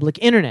the public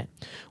internet.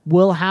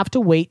 We'll have to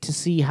wait to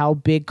see how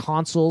big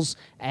consoles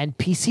and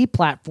PC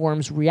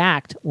platforms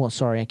react. Well,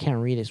 sorry, I can't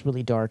read it. It's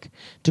really dark.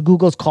 To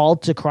Google's call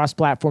to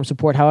cross-platform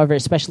support, however,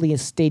 especially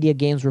as Stadia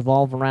games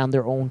revolve around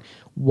their own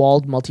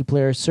walled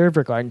multiplayer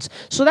server gardens.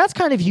 So that's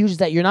kind of huge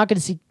that you're not going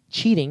to see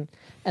cheating.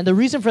 And the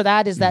reason for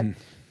that is that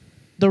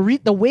the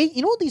way,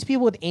 you know, these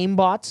people with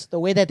aimbots, the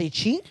way that they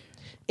cheat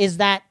is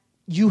that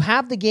you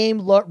have the game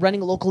running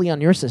locally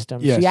on your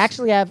system. Yes. So you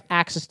actually have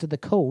access to the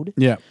code.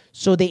 Yeah.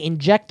 So they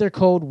inject their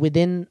code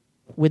within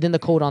the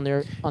code on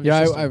their system.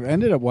 I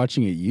ended up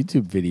watching a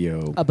YouTube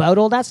video About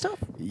all that stuff?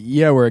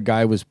 where a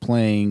guy was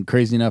playing,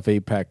 crazy enough,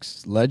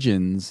 Apex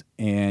Legends,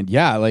 and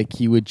like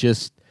he would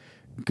just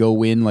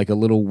go in, like a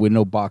little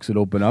window box would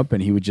open up,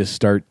 and he would just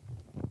start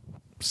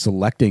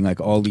selecting like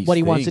all these What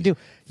he things. wants to do.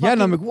 Yeah,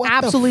 and I'm like, Fucking what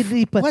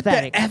absolutely What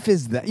pathetic. the F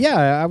is that? Yeah,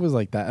 I was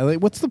like that. Like,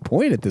 what's the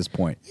point at this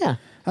point? Yeah.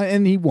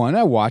 And he won.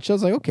 I watched. I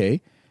was like,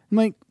 okay. I'm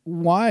like,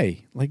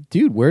 why? Like,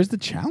 dude, where's the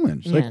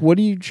challenge? Yeah. Like, what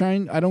are you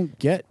trying? I don't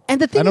get.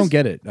 And the thing I don't is,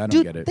 get it. I don't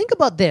dude, get it. Think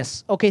about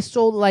this. Okay,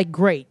 so like,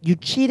 great, you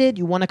cheated,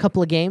 you won a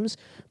couple of games,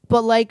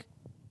 but like,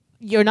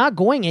 you're not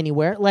going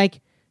anywhere.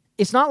 Like,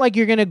 it's not like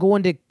you're gonna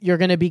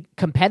be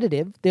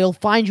competitive. They'll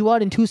find you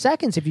out in 2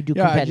 seconds if you do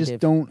Yeah, I competitive. just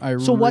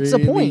don't. So what's the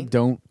point?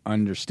 Don't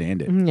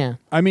understand it. Yeah.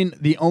 I mean,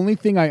 the only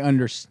thing I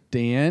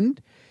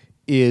understand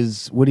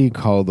is, what do you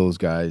call those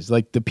guys?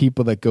 Like the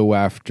people that go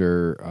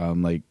after,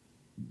 like,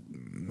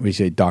 what do you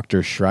say,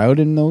 Dr. Shroud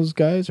and those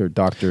guys, or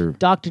Dr.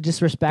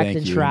 Disrespect Thank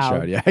and you,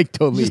 Shroud. Yeah, I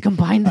totally Just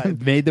combine them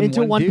made them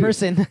into one dude.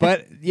 person.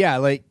 But yeah,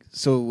 like,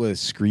 so with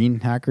screen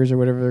hackers or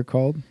whatever they're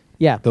called.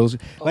 Yeah. Those,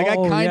 like,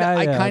 Oh, I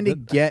yeah. kind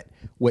of get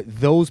what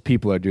those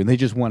people are doing. They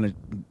just want to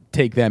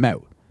take them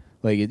out,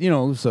 like, you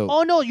know. So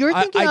Oh no, you're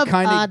thinking I of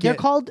kinda they're get-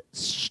 called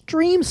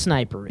stream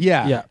snipers.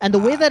 Yeah. Yeah. And the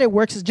way that it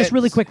works is just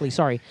really It's- quickly.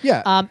 Sorry.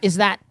 Yeah. Is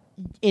that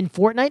in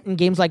Fortnite and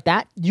games like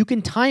that, you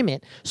can time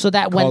it so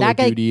that when Call that of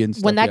guy Duty and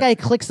stuff, when that yeah. guy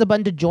clicks the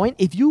button to join,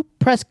 if you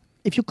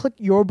click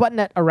your button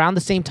at around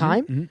the same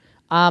time,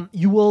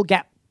 you will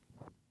get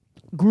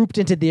grouped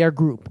into their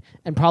group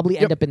and probably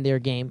end up in their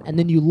game, and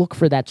then you look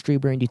for that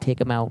streamer and you take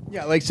them out.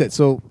 Yeah, like I said,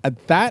 so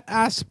at that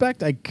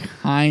aspect, I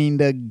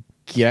kind of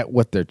get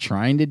what they're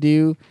trying to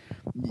do.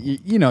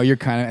 You know, you're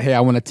kind of, hey,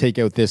 I want to take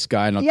out this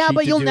guy, and I'll Yeah, cheat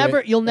but to you'll do never,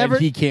 it, you'll and never.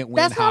 he can't win.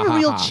 That's Ha, not a ha,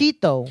 real ha.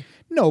 cheat, though.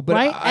 No, but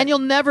right? And you'll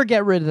never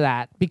get rid of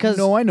that because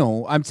No, I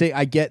know. I'm saying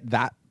I get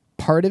that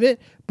part of it,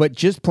 but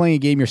just playing a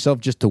game yourself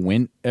just to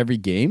win every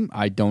game,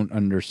 I don't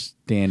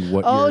understand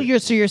what.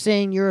 you're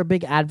saying you're a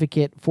big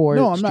advocate for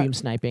No, I'm stream not.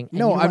 sniping. And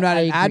No, you know I'm what? not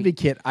I an agree.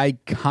 advocate. I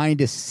kind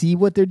of see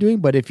what they're doing,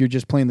 but if you're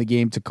just playing the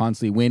game to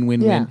constantly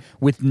win Yeah.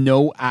 with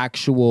no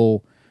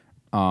actual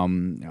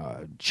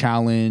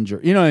challenge, or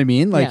you know what I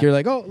mean, like Yeah. you're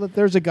like, oh, look,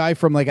 there's a guy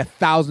from like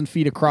 1,000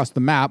 feet across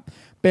the map,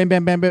 bam,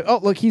 bam, bam, bam. Oh,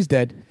 look, he's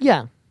dead.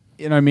 Yeah.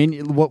 You know what I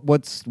mean?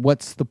 What's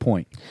the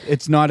point?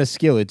 It's not a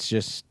skill. It's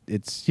just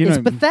you know. It's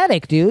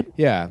pathetic, dude.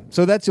 Yeah.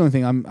 So that's the only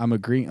thing I'm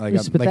agreeing. Like,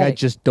 It's I pathetic.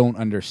 just don't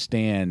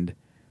understand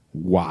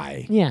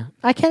why. Yeah.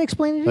 I can't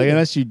explain it Like, either.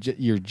 unless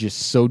you're just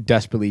so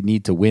desperately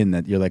need to win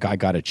that you're like, I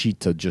got to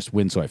cheat to just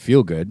win so I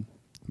feel good.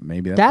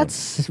 Maybe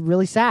That's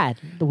really sad,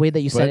 the way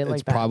that you but said it it's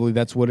like that. probably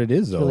that's what it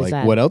is though. really Like,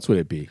 sad. what else would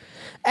it be?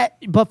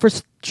 But for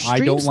stream I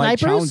don't like snipers,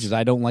 challenges.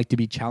 I don't like to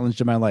be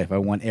challenged in my life. I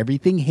want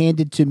everything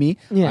handed to me.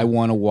 Yeah. I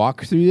want to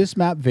walk through this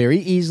map very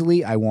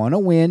easily. I want to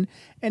win,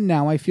 and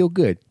now I feel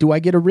good. Do I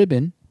get a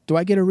ribbon? Can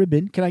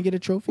I get a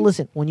trophy?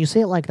 Listen, when you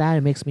say it like that,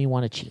 it makes me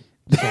want to cheat.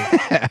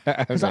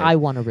 Because I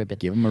want a ribbon.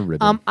 Give him a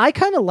ribbon. I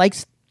kind of like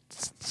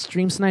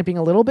stream sniping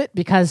a little bit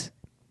because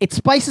It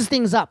spices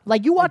things up.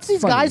 Like you watch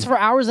these funny. guys for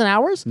hours and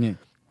hours, Yeah.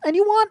 and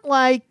you want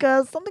like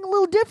something a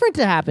little different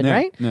to happen, Yeah,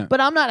 right? yeah.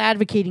 But I'm not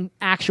advocating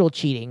actual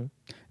cheating.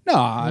 No,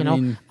 I You know,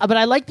 mean, but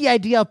I like the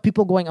idea of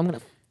people going, "I'm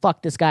gonna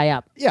fuck this guy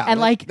up," Yeah, and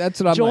like that's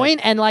what I'm join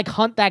like. and like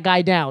hunt that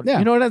guy down. Yeah.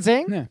 You know what I'm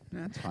saying? yeah,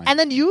 that's fine. And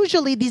then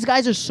usually these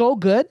guys are so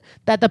good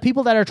that the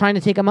people that are trying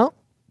to take them out,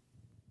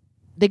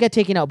 they get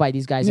taken out by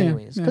these guys Yeah,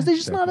 anyways because yeah, they're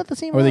just exactly. not at the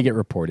same or level. they get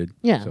reported.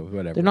 Yeah, so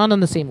whatever. they're not on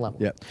the same level.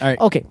 Yeah. All right.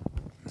 Okay.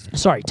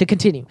 Sorry, to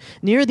continue.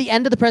 Near the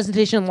end of the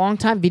presentation,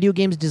 longtime video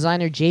games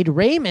designer Jade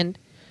Raymond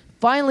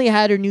finally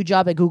had her new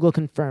job at Google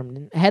confirmed.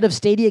 And head of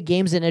Stadia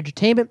Games and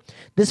Entertainment,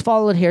 this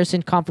followed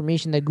Harrison's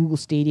confirmation that Google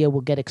Stadia will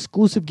get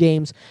exclusive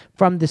games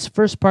from this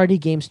first-party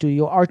game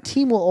studio. Our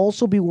team will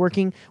also be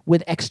working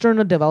with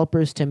external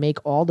developers to make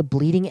all the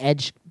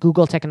bleeding-edge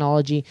Google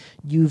technology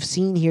you've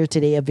seen here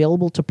today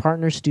available to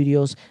partner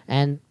studios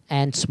and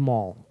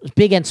small,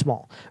 big and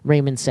small,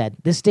 Raymond said.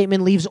 This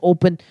statement leaves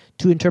open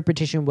to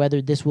interpretation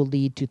whether this will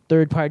lead to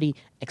third-party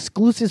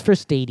exclusives for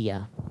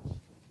Stadia.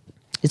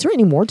 Is there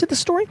any more to the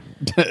story?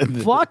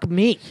 Fuck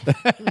me.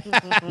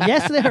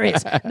 Yes, there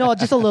is. No,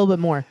 just a little bit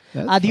more.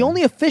 The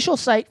only official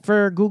site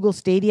for Google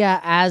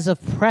Stadia as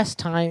of press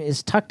time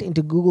is tucked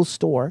into Google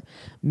Store.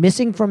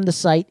 Missing from the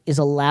site is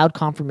a loud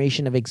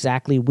confirmation of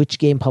exactly which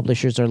game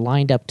publishers are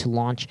lined up to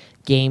launch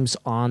games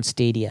on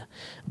Stadia.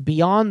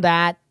 Beyond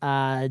that,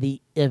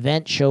 the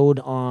event showed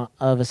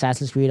of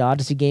Assassin's Creed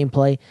Odyssey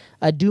gameplay,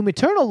 a Doom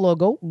Eternal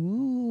logo,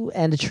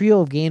 and a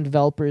trio of game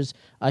developers'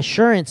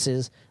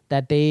 assurances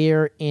that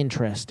they're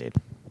interested.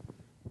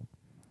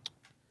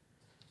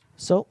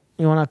 So,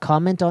 you want to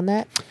comment on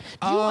that?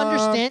 Do you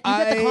understand? You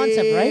get the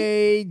concept,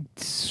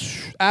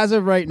 right? As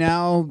of right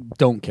now,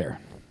 don't care.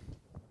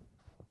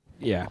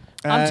 Yeah.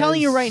 I'm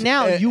telling you right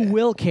now, As- you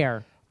will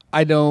care.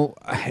 I don't.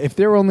 If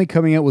they're only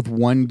coming out with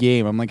one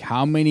game, I'm like,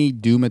 how many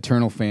Doom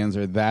Eternal fans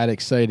are that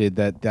excited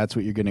that that's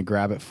what you're going to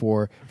grab it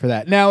for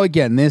that? Now,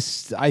 again,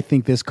 I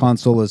think this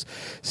console is.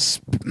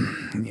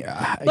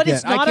 Yeah, But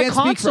it's not a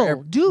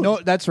console, dude. No,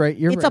 that's right.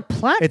 You're It's right. a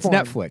platform. It's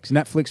Netflix.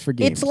 Netflix for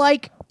games. It's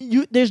like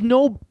there's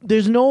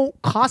no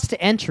cost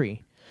to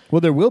entry. well,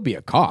 there will be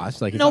a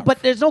cost. Like it's No, not- but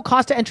there's no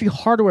cost to entry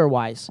hardware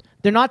wise.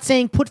 They're not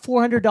saying put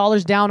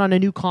 $400 down on a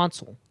new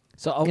console.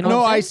 So You know no,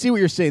 what I'm I saying? see what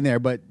you're saying there,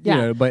 but Yeah.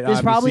 you know, but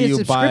There's probably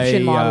obviously a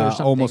subscription you buy model or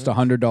something. almost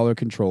 $100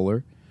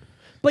 controller.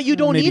 But you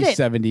don't maybe need it.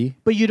 70.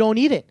 But you don't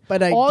need it.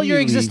 But all your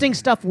ideally- existing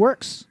stuff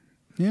works.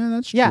 Yeah,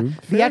 that's Yeah, true.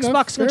 the Fair Xbox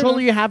enough, fair controller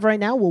enough. you have right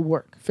now will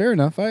work. Fair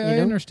enough. I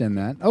know? understand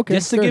that. Okay,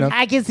 Just to fair give- enough.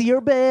 I can see your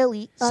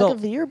belly. I So, can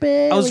feel your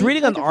belly. I was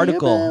reading I an can feel your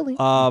article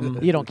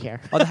belly. You don't care.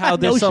 on how No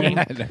there's some.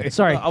 shame.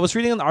 Sorry. I was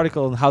reading an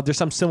article on how there's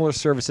some similar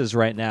services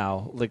right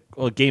now, like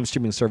game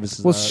streaming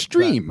services. Well, that-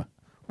 stream.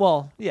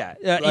 well, yeah,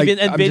 Like, even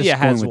I'm Nvidia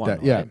just has going with one.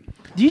 that. Yeah, right?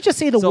 Did you just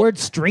say the So- word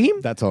stream?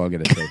 that's all I'm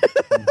gonna say.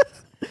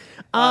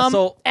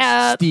 So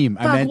Steam.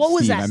 I meant what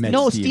was Steam. that? I meant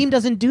No, Steam. Steam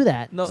doesn't do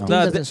that. no, Steam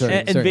no, doesn't. sorry.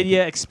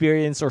 Nvidia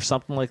Experience or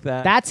something like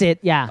that. That's it.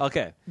 Yeah.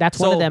 Okay, That's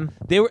one of them.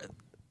 They were.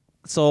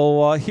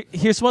 So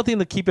here's one thing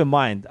to keep in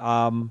mind.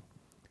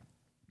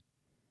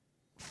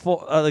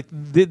 For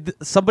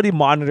somebody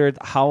monitored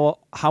how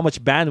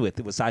much bandwidth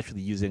it was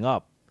actually using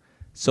up.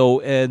 So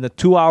in a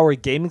 2-hour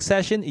gaming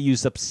session, it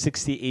used up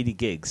 80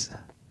 gigs.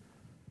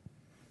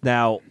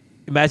 Now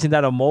imagine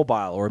that on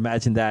mobile, or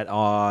imagine that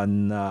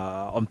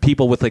on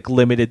people with like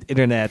limited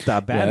internet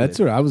bandwidth. Yeah, that's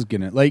what I was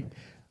gonna like.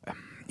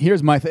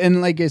 Here's my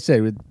and like I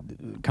said,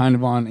 with, kind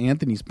of on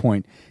Anthony's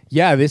point.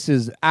 Yeah, this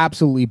is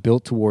absolutely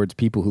built towards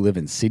people who live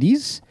in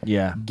cities.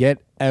 Yeah. Get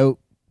out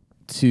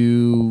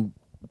to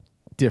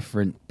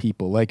different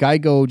people. Like I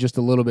go just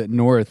a little bit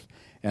north,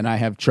 and I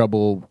have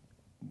trouble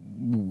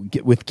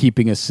with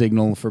keeping a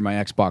signal for my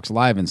Xbox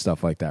Live and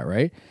stuff like that,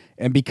 right?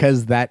 And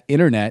because that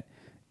internet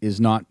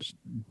is not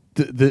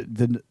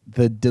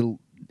the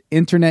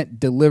internet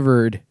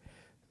delivered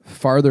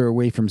farther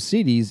away from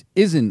cities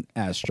isn't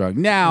as strong.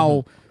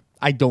 Now,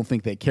 I don't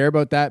think they care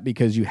about that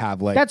because you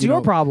have like That's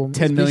your problem.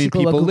 10 It's million basically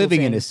what people Google's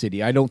living in saying. a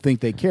city. I don't think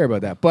they care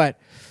about that. But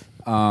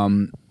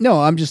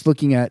no, I'm just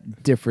looking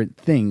at different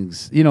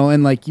things,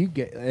 and like you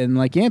get, and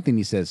like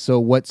Anthony says, so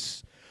what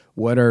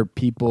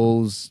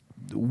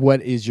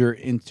is your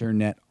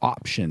internet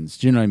options?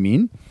 Do you know what I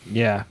mean?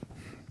 Yeah.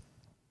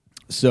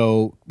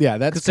 So yeah,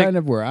 that's 'Cause, like, kind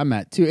of where I'm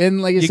at too.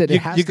 And like I said, you,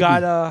 it has you to be-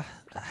 gotta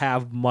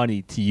have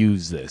money to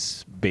use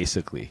this,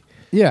 basically.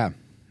 Yeah.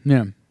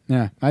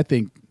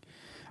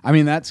 I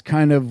mean, that's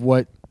kind of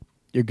what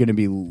you're going to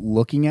be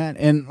looking at.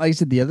 And like I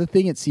said, the other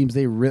thing, it seems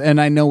and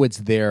I know it's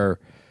their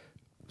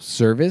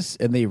service,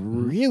 and they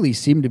really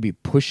seem to be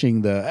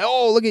pushing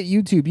look at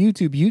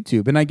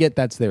YouTube. And I get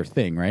that's their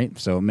thing, right?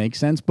 So it makes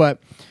sense. But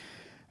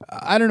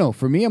I don't know.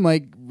 For me, I'm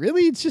like,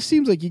 really? It just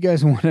seems like you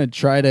guys want to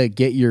try to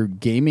get your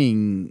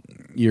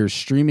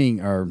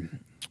streaming, or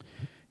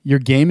your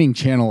gaming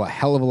channel a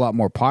hell of a lot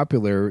more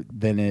popular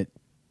than it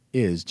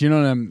is. Do you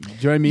know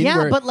what I mean?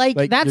 Yeah, but,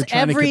 like, that's you're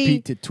trying every- to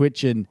compete to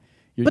Twitch and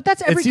But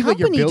that's it every seems like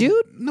you're company,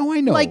 dude. No,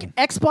 I know. Like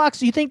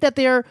Xbox, you think that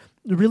they're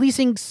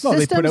releasing No,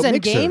 they put systems out and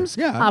Mixer. games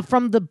Yeah.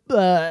 from the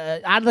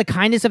out of the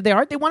kindness of their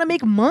heart? They want to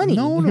make money,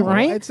 no,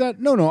 right? it's not.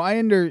 No, I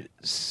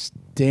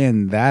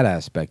understand that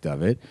aspect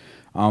of it.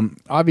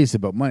 Obviously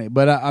about money,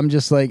 but I'm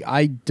just like,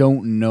 I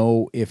don't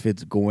know if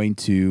it's going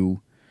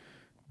to.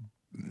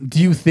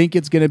 Do you think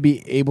it's going to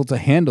be able to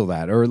handle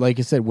that? Or like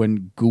I said,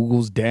 when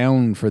Google's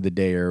down for the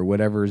day or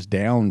whatever's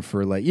down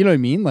for, like, you know what I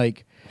mean?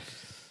 Like,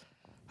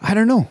 I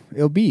don't know.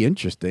 It'll be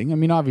interesting. I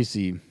mean,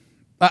 obviously,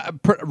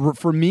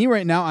 for me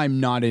right now, I'm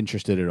not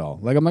interested at all.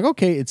 Like, I'm like,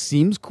 okay, it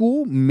seems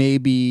cool.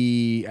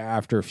 Maybe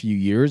after a few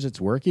years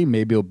it's working.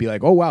 Maybe it'll be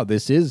like, oh, wow,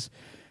 this is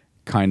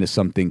kind of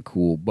something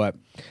cool. But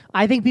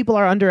I think people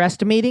are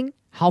underestimating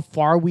how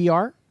far we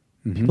are.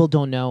 Mm-hmm. People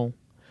don't know.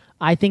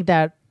 I think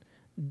that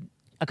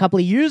a couple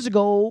of years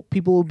ago,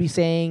 people would be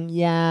saying,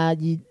 "Yeah,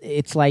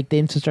 it's like the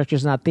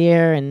infrastructure's not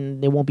there,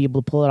 and they won't be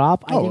able to pull it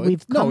off." I think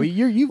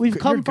we've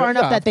come far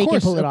enough that they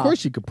can pull it off. Of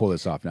course, you could pull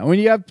this off now. When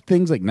you have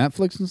things like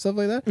Netflix and stuff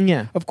like that,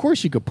 Yeah. of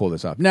course you could pull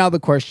this off. Now the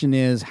question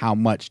is, how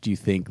much do you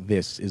think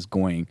this is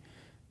going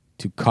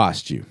to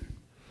cost you?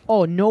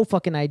 Oh, no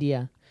fucking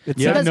idea. You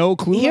have Because no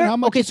clue on how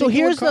much. Okay, you so think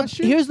it would here's cost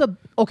you?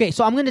 okay.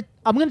 So I'm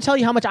gonna tell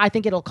you how much I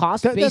think it'll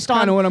cost That's based on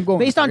kinda what I'm going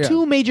based for, on yeah.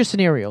 two major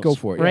scenarios. Go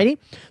for it, yeah. Ready?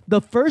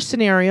 The first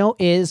scenario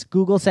is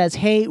Google says,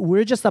 "Hey,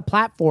 we're just a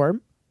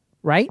platform,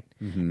 right?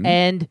 Mm-hmm.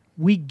 And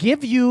we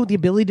give you the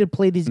ability to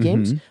play these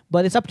games,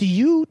 but it's up to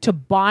you to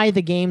buy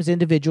the games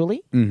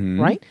individually, Mm-hmm.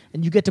 right?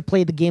 And you get to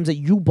play the games that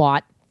you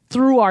bought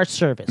through our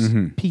service,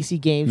 Mm-hmm. PC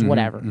games,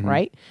 whatever,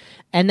 right?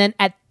 And then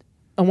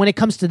when it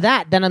comes to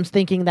that, then I'm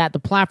thinking that the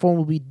platform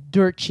will be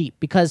dirt cheap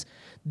because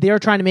they're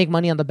trying to make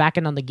money on the back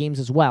end on the games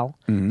as well.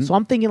 So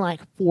I'm thinking like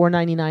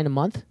 $4.99 a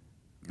month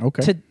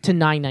Okay. to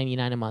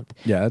 $9.99 a month.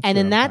 Yeah, that's and what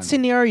in I'm that finding.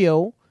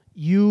 scenario,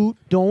 you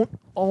don't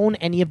own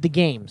any of the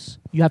games.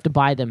 You have to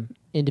buy them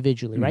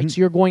individually, right? So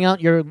you're going out,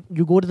 you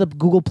go to the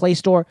Google Play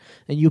Store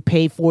and you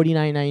pay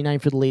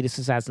 $49.99 for the latest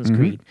Assassin's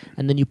Creed,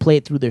 and then you play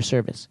it through their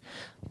service.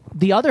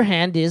 The other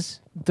hand is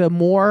the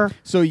more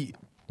So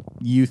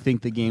you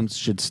think the games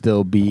should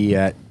still be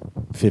at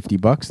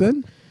 $50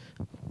 then?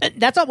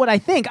 that's not what I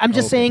think. I'm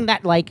just saying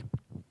that like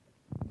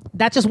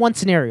that's just one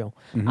scenario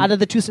out of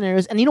the two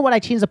scenarios. And you know what? I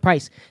changed the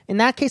price. In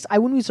that case, I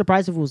wouldn't be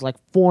surprised if it was like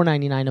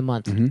 $4.99 a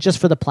month just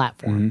for the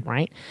platform,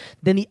 right?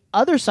 Then the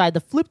other side,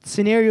 the flipped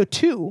scenario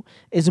 2,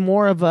 is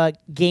more of a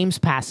Games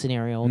Pass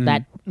scenario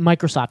that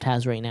Microsoft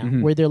has right now,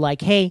 where they're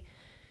like, hey,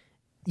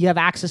 you have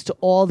access to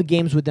all the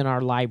games within our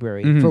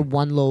library for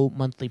one low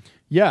monthly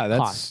Yeah, that's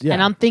cost. yeah.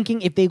 And I'm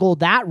thinking if they go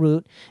that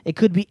route, it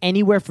could be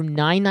anywhere from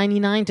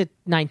 $9.99 to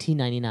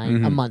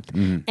 $19.99 a month.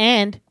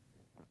 And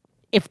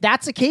if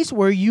that's the case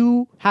where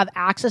you have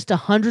access to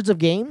hundreds of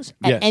games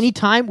at Yes. any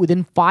time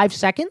within 5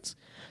 seconds,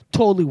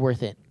 totally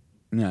worth it.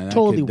 Yeah, that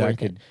Totally could- that worth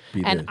could it.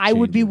 be And the I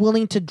would be changer.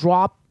 willing to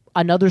drop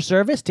another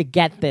service to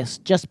get this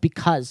just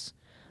because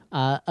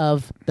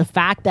of the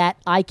fact that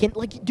I can,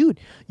 like, dude,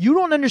 you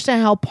don't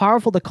understand how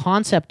powerful the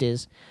concept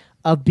is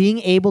of being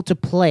able to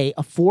play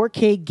a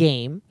 4K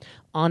game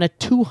on a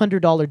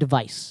 $200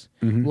 device,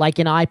 Mm-hmm. like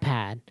an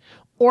iPad,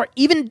 or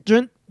even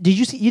you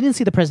didn't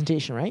see the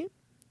presentation, right?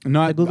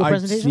 Not the Google I've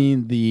presentation?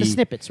 seen the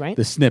snippets, right?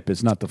 The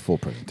snippets, not the full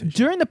presentation.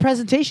 During the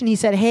presentation, he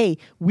said, "Hey,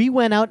 we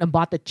went out and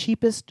bought the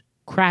cheapest,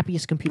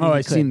 crappiest computer." Oh, we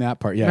I've could." seen that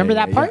part. Yeah, Remember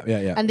yeah, that yeah, part? yeah,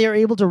 yeah. And they were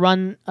able to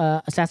run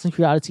Assassin's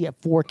Creed Odyssey at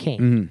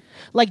 4K.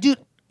 Like, dude,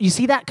 you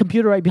see that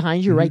computer right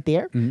behind you, right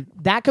there?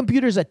 That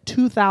computer is a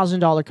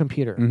 $2,000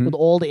 computer with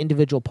all the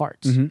individual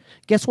parts.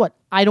 Guess what?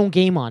 I don't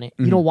game on it.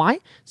 You know why?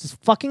 It's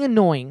fucking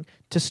annoying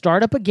to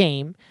start up a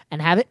game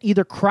and have it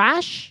either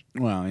crash,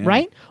 Well, yeah.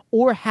 right?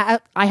 Or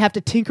I have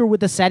to tinker with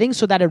the settings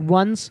so that it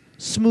runs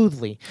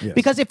smoothly. Yes.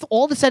 Because if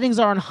all the settings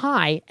are on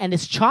high and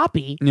it's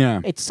choppy, Yeah.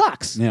 it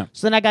sucks. Yeah.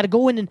 So then I got to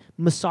go in and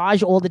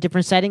massage all the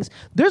different settings.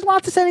 There's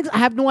lots of settings. I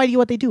have no idea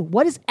what they do.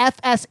 What is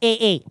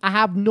FSAA? I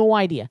have no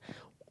idea.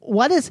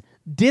 What is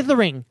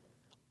dithering?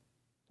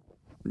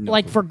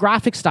 Like for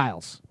graphic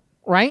styles,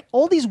 right?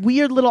 All these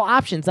weird little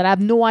options that I have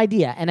no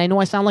idea. And I know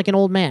I sound like an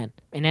old man.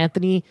 And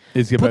Anthony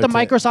Is he put the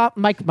about to-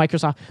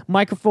 Microsoft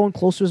microphone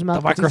close to his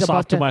mouth. The 'cause he's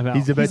Microsoft to my mouth.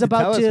 He's about He's to about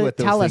tell us to what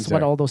those tell us things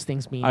what are. all those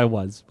things mean. I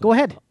was. Go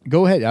ahead.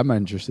 Go ahead. I'm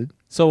interested.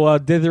 So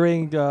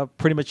dithering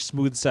pretty much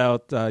smooths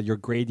out your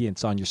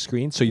gradients on your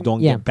screen, so you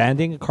don't Yeah. get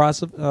banding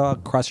across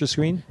your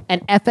screen.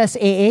 And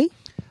FSAA,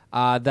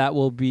 That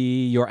will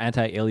be your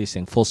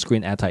anti-aliasing, full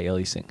screen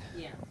anti-aliasing.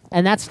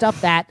 and that's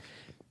stuff that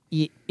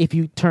if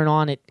you turn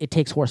on it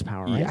takes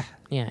horsepower, right? Yeah.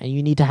 Yeah, and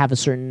you need to have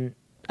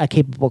a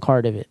capable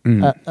card of it,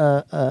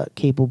 a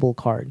capable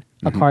card,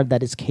 a card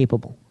that is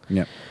capable.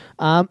 Yeah.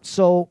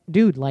 So,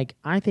 dude, like,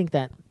 I think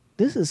that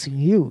this is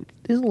huge.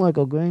 This is like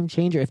a game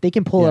changer if they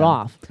can pull it Yeah.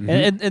 off.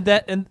 And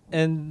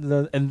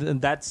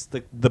that's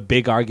the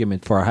big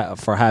argument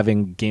for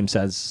having games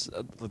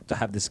to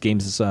have this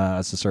games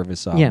as a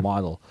service Yeah.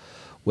 model,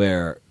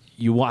 where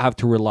you won't have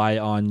to rely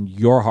on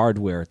your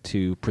hardware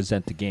to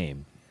present the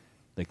game.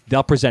 Like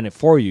they'll present it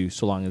for you,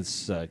 so long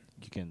as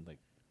you can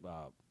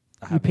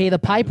You pay the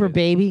piper,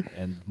 baby.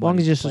 And As long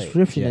as your money to play.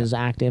 subscription Yeah. is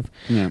active.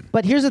 Yeah.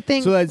 But here's the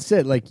thing. So that's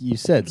it, like you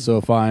said. So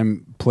if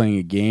I'm playing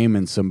a game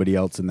and somebody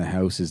else in the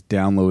house is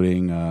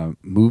downloading a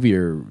movie,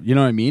 or you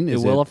know what I mean, It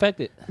will affect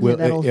it. Will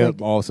that'll it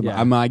affect- also? Yeah.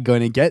 Am I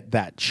going to get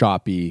that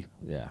choppy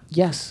Yeah.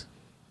 yes.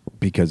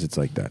 because it's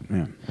like that?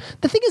 Yeah.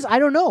 The thing is, I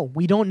don't know.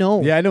 We don't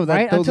know. Yeah, I know that-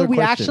 Right? those Until are we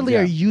questions, actually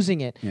yeah. are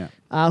using it.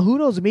 Yeah. Who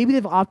knows? Maybe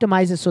they've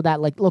optimized it so that,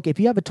 like, look, if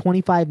you have a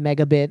 25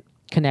 megabit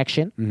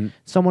connection, Mm-hmm.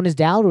 someone is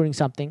downloading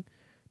something,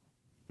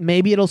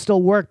 maybe it'll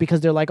still work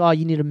because they're like, oh,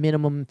 you need a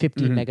minimum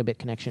 15 Mm-hmm. megabit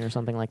connection or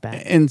something like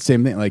that. And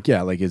same thing, like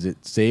like is it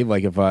save?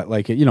 Like if I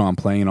I'm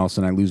playing and all of a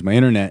sudden I lose my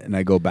internet and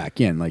I go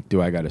back in, like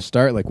do I got to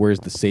start? Like where's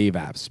the save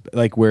apps?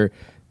 Like where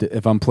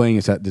if I'm playing,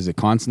 does it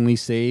constantly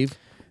save?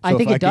 I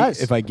think if it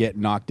does. If I get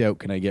knocked out,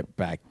 can I get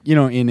back?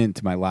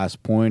 Into my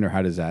last point, or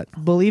how does that?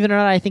 Believe it or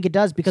not, I think it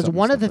does because Something-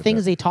 one of the stuff like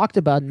things that. they talked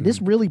about, and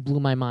this really blew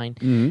my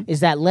mind, is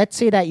that let's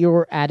say that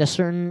you're at a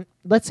certain,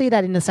 let's say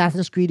that in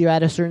Assassin's Creed you're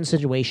at a certain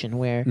situation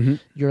where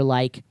you're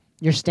like,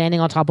 you're standing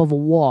on top of a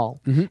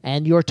wall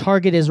and your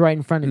target is right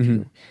in front of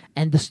you,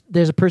 and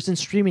there's a person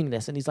streaming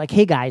this, and he's like,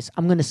 hey guys,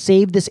 I'm going to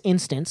save this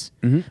instance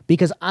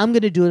because I'm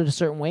going to do it a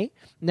certain way,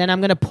 and then I'm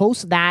going to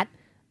post that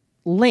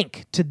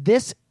link to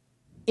this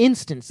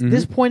instance,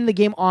 this point in the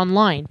game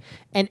online,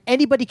 and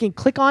anybody can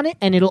click on it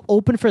and it'll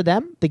open for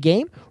them the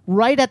game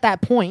right at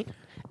that point.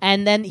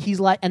 And then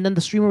then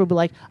the streamer will be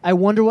like, I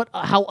wonder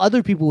how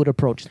other people would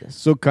approach this.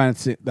 So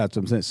that's what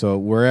I'm saying. So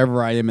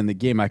wherever I am in the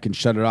game, I can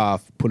shut it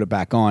off, put it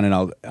back on, and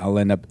I'll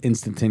end up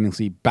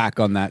instantaneously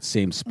back on that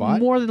same spot.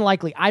 More than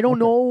likely, I don't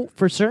know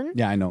for certain.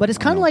 Yeah, I know. but it's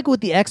kind I of know. like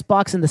with the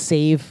Xbox and the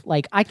save.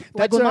 Like That's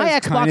with what my I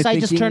was Xbox, kinda I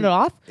just turn thinking. it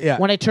off. Yeah.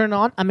 When I turn it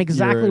on, I'm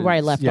exactly where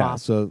I left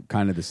off. So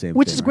kind of the same.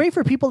 Which thing, is right? great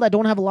for people that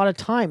don't have a lot of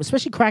time,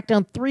 especially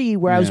Crackdown 3,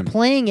 where I was Yeah.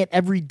 playing it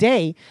every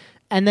day,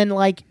 and then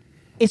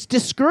it's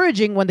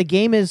discouraging when the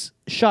game is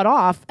shut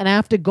off and I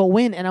have to go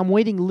in and I'm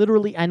waiting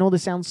literally, I know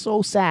this sounds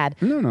so sad,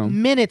 No.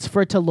 minutes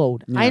for it to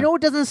load. I know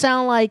it doesn't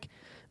sound like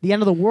the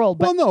end of the world,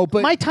 but, Well, no,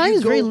 but my time you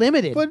is very go-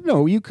 limited. But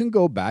no, you can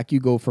go back. You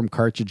go from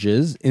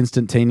cartridges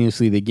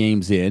instantaneously. The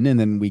game's in, and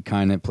then we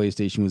kind of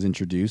PlayStation was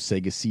introduced,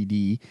 Sega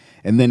CD,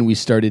 and then we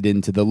started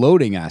into the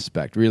loading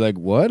aspect. Where you're like,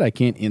 what? I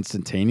can't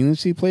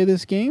instantaneously play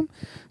this game.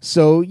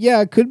 So yeah,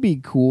 it could be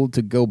cool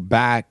to go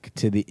back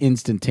to the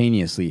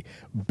instantaneously.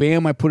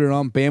 Bam, I put it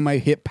on. Bam, I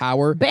hit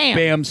power. Bam.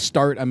 Bam,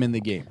 start. I'm in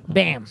the game.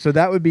 Bam. So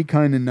that would be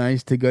kind of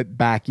nice to get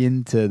back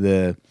into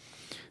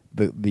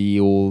the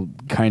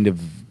old kind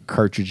of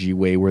cartridgey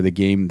way where the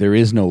game there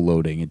is no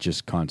loading; it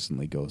just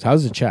constantly goes.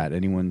 How's the chat?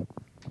 Anyone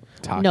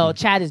talking? No,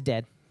 chat is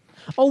dead.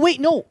 Oh,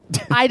 wait, no.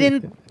 I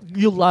didn't.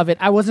 You'll love it.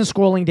 I wasn't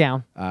scrolling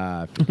down.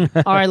 All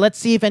right, let's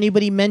see if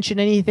anybody mentioned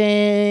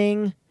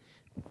anything.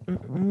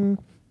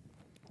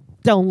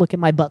 Don't look at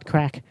my butt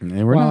crack.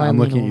 we're Well, not. I'm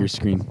looking you at know, your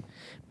screen.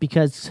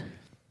 Because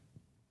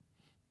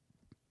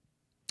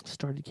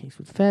started case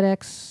with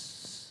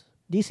FedEx.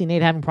 DC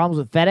Nate having problems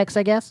with FedEx,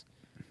 I guess.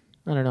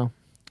 I don't know.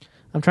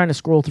 I'm trying to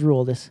scroll through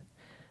all this.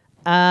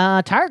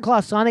 Tired Claw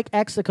Sonic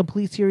X, the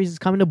complete series, is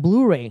coming to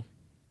Blu-ray.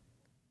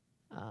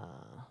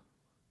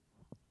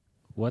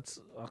 What's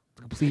a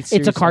complete It's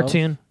series a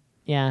cartoon.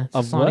 Yeah, it's a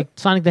Of Sonic, what?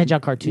 Sonic the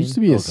Hedgehog It cartoon. used to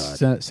be Oh, a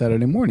God.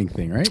 Saturday morning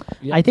thing, right?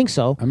 Yeah. I think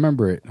so. I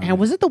remember it. And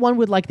was it the one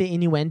with like the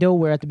innuendo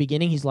where at the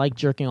beginning he's like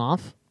jerking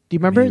off? Do you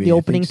remember Maybe, the I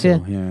opening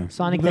think to so, yeah.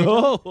 Sonic? the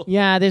Hedgehog?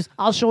 Yeah,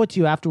 I'll show it to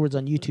you afterwards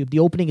on YouTube. The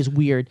opening is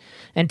weird,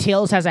 and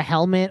Tails has a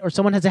helmet, or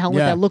someone has a helmet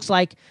Yeah. that looks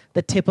like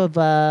the tip of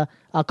a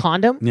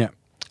condom. Yeah.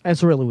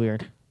 It's really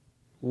weird.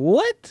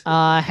 What?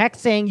 Heck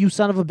saying "you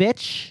son of a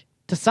bitch"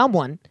 to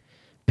someone.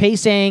 Pay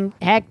saying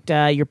 "Heck,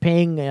 you're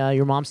paying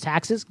your mom's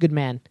taxes." Good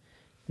man.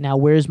 Now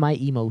where's my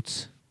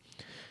emotes?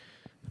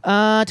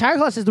 Tire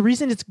Claw says the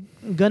reason it's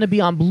gonna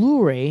be on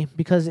Blu-ray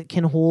because it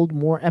can hold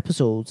more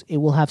episodes. It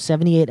will have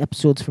 78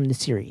 episodes from the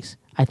series.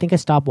 I think I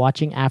stopped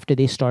watching after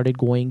they started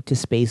going to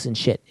space and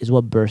shit, is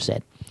what Burr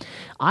said.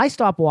 I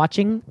stopped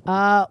watching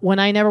when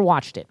I never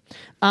watched it.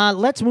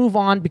 Let's move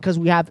on because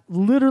we have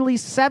literally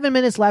 7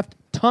 minutes left,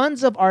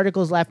 tons of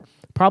articles left.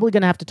 Probably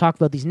going to have to talk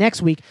about these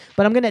next week,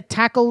 but I'm going to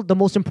tackle the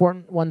most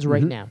important ones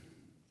right now.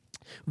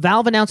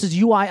 Valve announces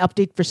UI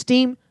update for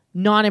Steam,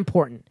 not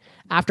important.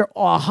 After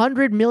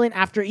 100 million,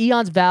 after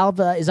eons, Valve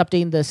is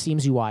updating the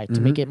Steam's UI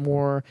to make it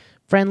more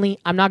friendly.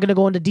 I'm not going to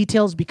go into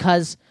details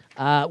because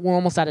we're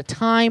almost out of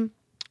time.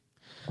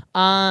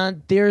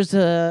 There's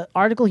an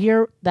article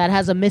here that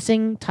has a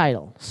missing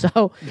title.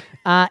 So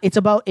it's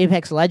about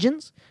Apex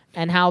Legends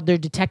and how they're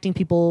detecting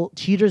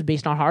cheaters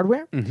based on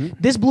hardware.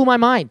 This blew my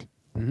mind.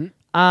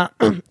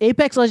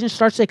 Apex Legends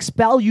starts to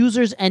expel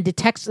users and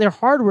detects their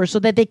hardware so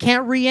that they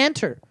can't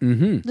re-enter.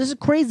 This is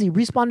crazy.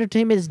 Respawn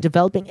Entertainment is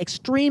developing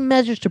extreme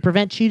measures to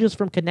prevent cheaters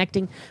from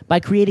connecting by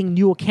creating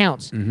new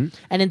accounts. And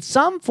in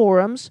some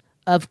forums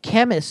of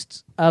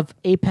chemists of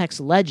Apex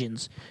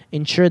Legends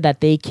ensure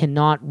that they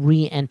cannot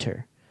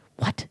re-enter.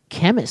 What?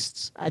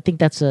 Chemists? I think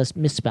that's a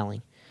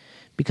misspelling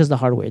because of the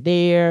hardware.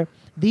 They're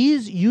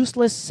These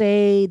useless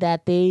say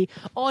that they.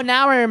 Oh,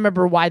 now I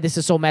remember why this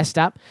is so messed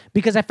up.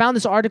 Because I found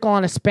this article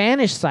on a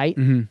Spanish site,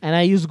 and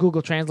I used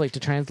Google Translate to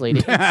translate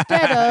it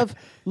instead of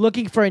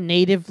looking for a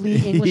natively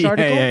English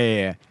article.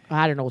 Yeah.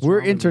 I don't know. What's We're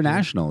wrong with me.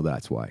 international.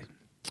 That's why.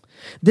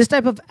 This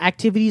type of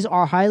activities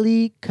are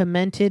highly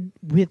commented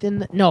within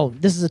the... No,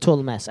 this is a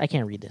total mess. I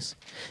can't read this.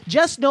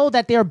 Just know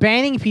that they're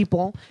banning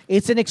people.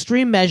 It's an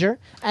extreme measure,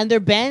 and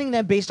they're banning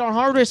them based on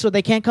hardware so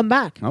they can't come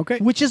back. Okay.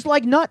 Which is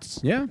like nuts.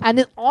 Yeah. And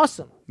it's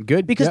awesome.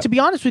 Good. Because Yep. to be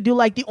honest with you,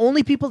 like the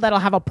only people that'll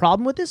have a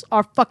problem with this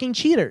are fucking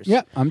cheaters.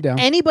 Yeah, I'm down.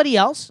 Anybody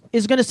else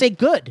is going to say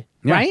good,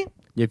 Yeah. right?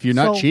 If you're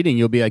not So- cheating,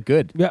 you'll be like,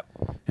 good. Yep.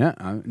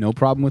 Yeah, no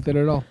problem with it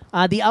at all.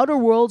 The Outer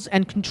Worlds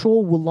and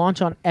Control will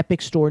launch on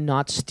Epic Store,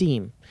 not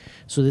Steam.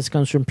 So this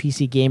comes from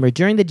PC Gamer.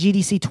 During the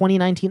GDC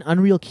 2019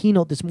 Unreal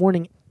keynote this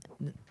morning,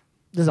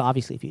 this is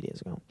obviously a few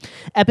days ago,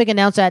 Epic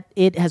announced that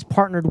it has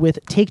partnered with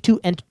Take-Two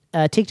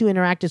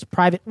Interactive's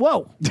private...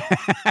 Whoa!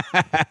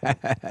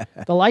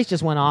 The lights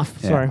just went off.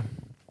 Yeah. Sorry.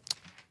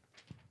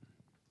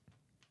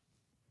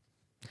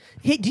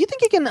 Hey, do you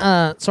think you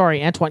can...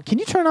 sorry, Antoine. Can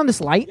you turn on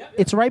this light?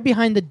 It's right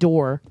behind the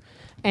door.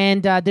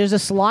 And there's a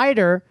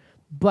slider,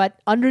 but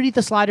underneath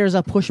the slider is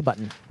a push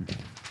button.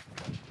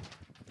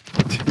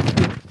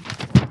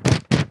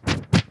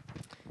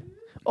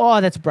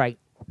 Oh, that's bright.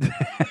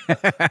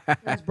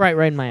 That's bright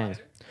right in my eyes.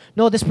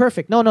 No, that's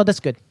perfect. No, that's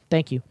good.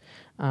 Thank you.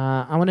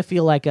 I want to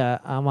feel like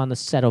I'm on the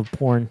set of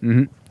porn.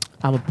 Mm-hmm.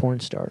 I'm a porn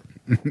star.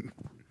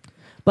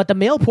 But the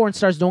male porn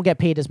stars don't get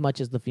paid as much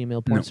as the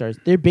female porn stars.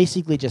 They're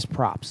basically just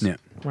props. Yeah.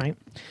 Right?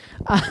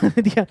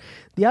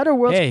 The Outer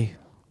Worlds... Hey,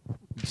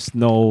 there's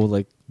no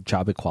like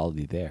job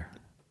equality there.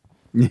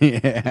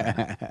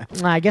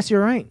 I guess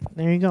you're right.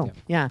 There you go.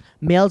 Yeah.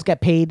 Males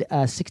get paid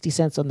 60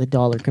 cents on the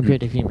dollar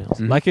compared to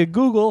females. Like at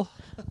Google.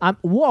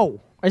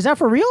 Whoa. Is that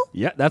for real?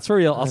 Yeah, that's for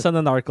real. I'll send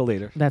an article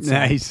later. That's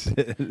Nice.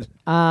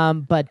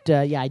 But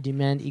I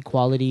demand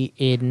equality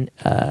in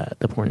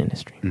the porn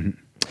industry.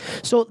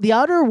 So The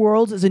Outer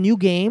Worlds is a new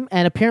game,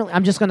 and apparently,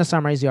 I'm just going to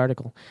summarize the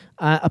article.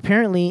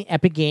 Apparently,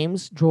 Epic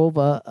Games drove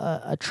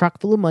a truck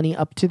full of money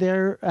up to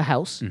their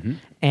house,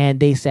 and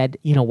they said,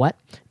 you know what?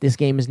 This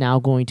game is now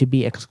going to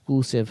be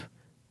exclusive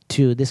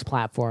to this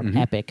platform,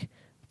 Epic,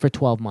 for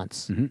 12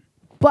 months.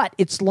 But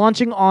it's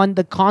launching on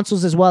the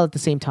consoles as well at the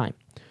same time.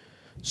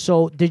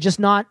 So they're just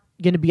not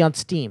going to be on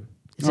Steam.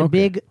 It's a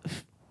big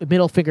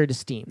middle finger to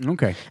Steam.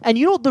 Okay. And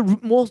you know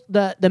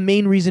the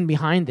main reason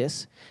behind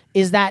this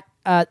is that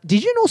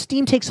did you know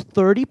Steam takes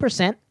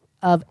 30%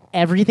 of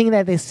everything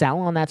that they sell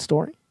on that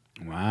store?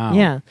 Wow.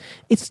 Yeah.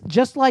 It's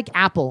just like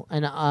Apple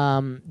and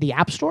the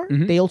App Store.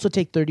 They also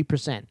take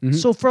 30%.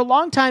 So for a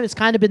long time, it's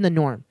kind of been the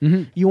norm.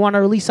 You want to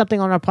release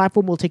something on our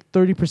platform, we'll take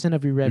 30%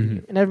 of your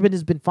revenue. And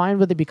everybody's been fine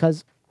with it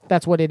because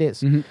that's what it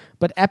is.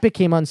 But Epic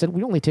came on and said,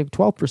 we only take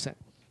 12%.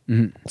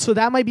 So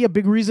that might be a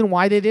big reason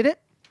why they did it.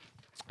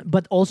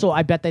 But also,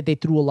 I bet that they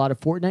threw a lot of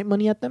Fortnite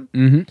money at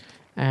them.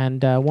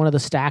 And one of the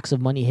stacks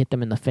of money hit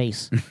them in the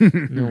face.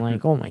 And they're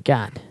like, oh my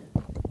God.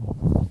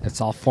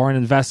 It's all foreign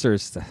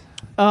investors.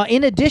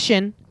 In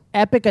addition,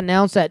 Epic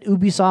announced that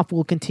Ubisoft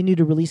will continue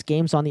to release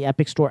games on the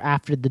Epic Store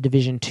after The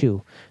Division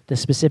 2. The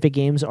specific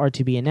games are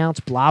to be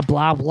announced, blah,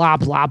 blah, blah,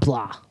 blah,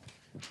 blah.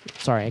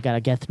 Sorry, I got to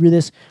get through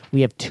this.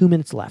 We have 2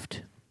 minutes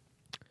left.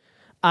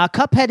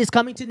 Cuphead is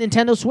coming to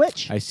Nintendo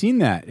Switch. I seen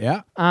that.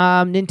 Yeah.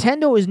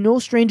 Nintendo is no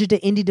stranger to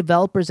indie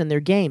developers and their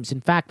games.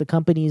 In fact, the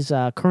company's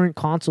current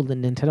console, the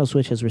Nintendo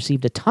Switch, has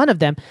received a ton of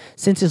them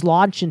since its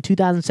launch in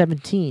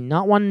 2017.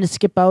 Not wanting to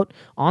skip out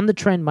on the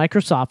trend,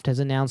 Microsoft has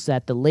announced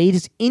that the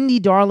latest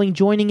indie darling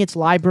joining its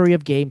library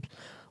of games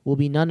will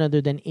be none other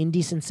than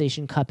indie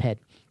sensation Cuphead,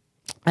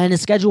 and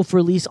is scheduled for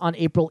release on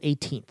April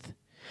 18th.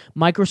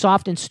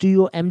 Microsoft and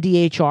Studio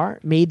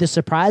MDHR made the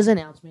surprise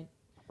announcement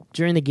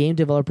during the Game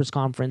Developers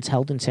Conference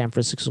held in San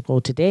Francisco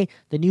today.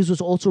 The news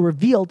was also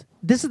revealed.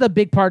 This is the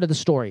big part of the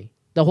story.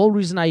 The whole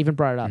reason I even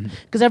brought it up.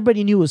 Because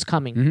everybody knew it was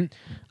coming.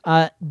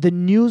 The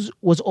news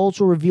was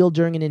also revealed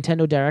during a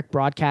Nintendo Direct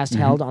broadcast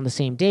held on the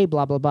same day,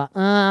 blah, blah,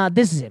 blah.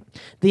 This is it.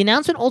 The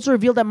announcement also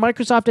revealed that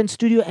Microsoft and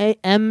Studio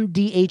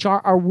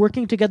MDHR are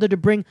working together to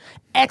bring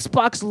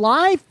Xbox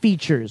Live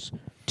features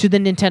to the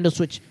Nintendo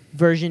Switch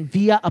version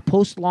via a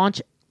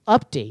post-launch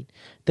update.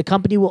 The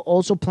company will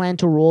also plan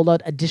to roll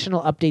out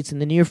additional updates in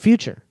the near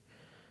future.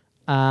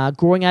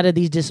 Growing out of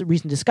these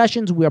recent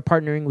discussions, we are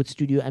partnering with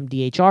Studio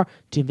MDHR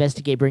to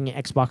investigate bringing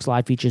Xbox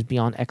Live features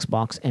beyond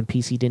Xbox and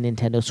PC to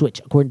Nintendo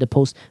Switch, according to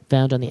posts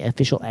found on the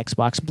official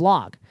Xbox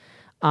blog.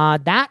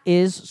 That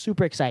is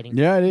super exciting.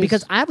 Yeah, it is.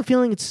 Because I have a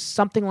feeling it's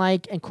something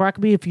like, and correct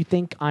me if you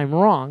think I'm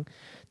wrong,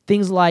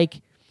 things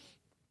like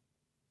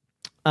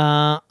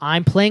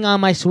I'm playing on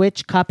my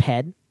Switch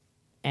Cuphead,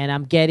 and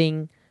I'm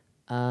getting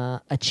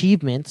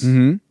achievements,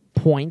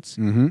 points,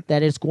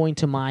 that is going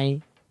to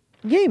my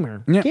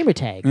gamer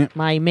tag,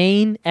 my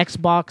main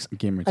Xbox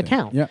Gamer tag.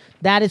 account. Yeah.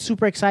 That is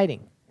super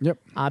exciting. Yep.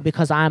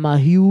 Because I'm a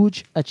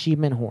huge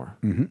achievement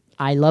whore.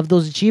 I love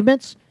those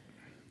achievements.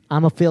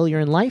 I'm a failure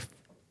in life,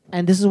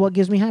 and this is what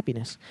gives me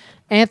happiness.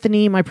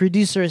 Anthony, my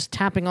producer, is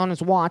tapping on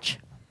his watch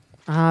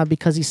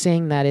because he's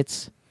saying that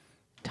it's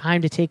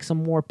time to take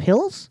some more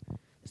pills?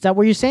 Is that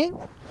what you're saying?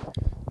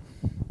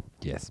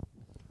 Yes.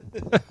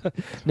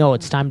 No,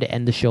 it's time to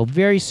end the show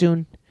very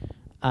soon.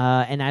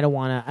 And I don't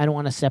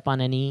want to step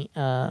on any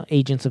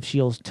Agents of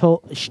S.H.I.E.L.'s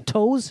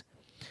toes.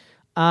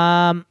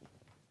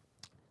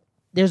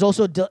 There's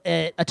also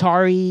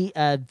Atari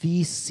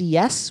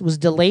VCS was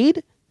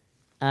delayed.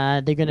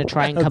 They're going to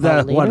try and come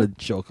out later. What a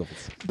joke.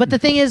 But the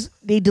thing is,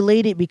 they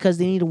delayed it because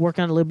they need to work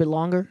on it a little bit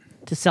longer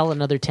to sell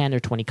another 10 or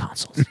 20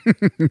 consoles.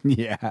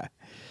 Yeah.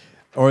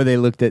 Or they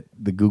looked at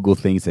the Google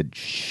thing and said,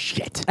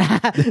 shit.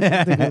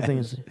 The good thing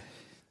is,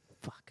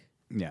 fuck.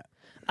 Yeah.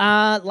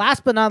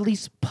 Last but not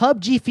least,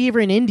 PUBG fever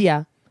in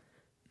India.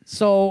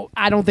 So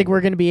I don't think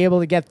we're going to be able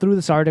to get through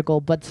this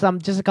article, but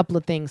just a couple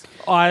of things.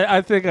 Oh,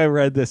 I think I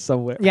read this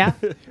somewhere. Yeah.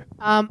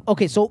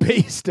 Okay. So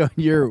Based on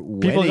your People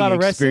wedding got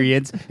arrested?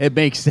 experience, it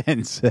makes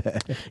sense.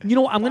 you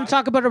know, I'm going to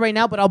talk about it right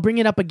now, but I'll bring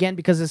it up again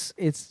because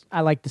it's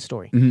I like the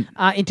story.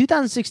 In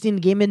 2016,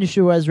 the game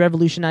industry was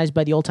revolutionized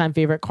by the all-time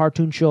favorite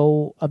cartoon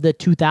show of the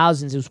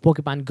 2000s. It was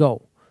Pokemon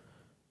Go.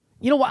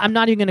 You know what? I'm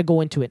not even going to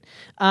go into it.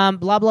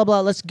 Blah, blah, blah.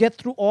 Let's get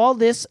through all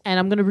this, and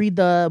I'm going to read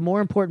the more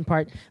important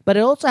part. But it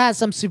also has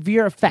some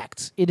severe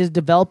effects. It is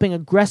developing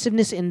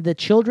aggressiveness in the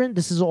children.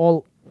 This is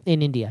all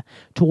in India,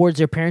 towards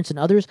their parents and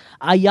others.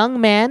 A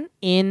young man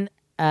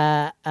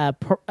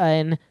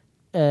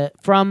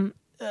from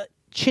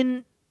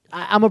Chin...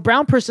 I'm a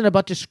brown person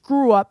about to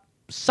screw up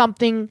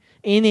something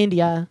in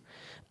India.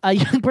 A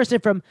young person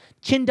from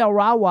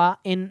Chindarawa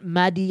in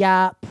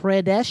Madhya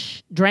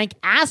Pradesh drank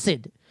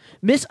acid,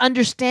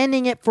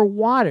 misunderstanding it for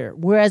water,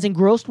 whereas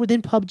engrossed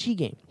within PUBG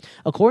game.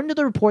 According to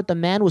the report, the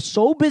man was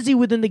so busy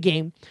within the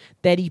game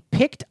that he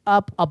picked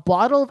up a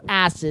bottle of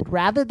acid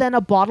rather than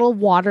a bottle of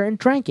water and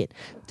drank it.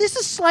 This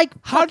is like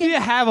How do you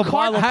have a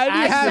bottle of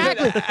acid?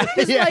 Exactly.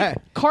 This is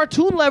like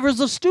cartoon levels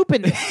of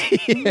stupidness.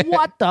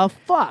 What the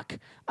fuck?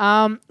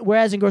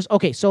 Whereas engrossed...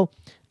 Okay, so...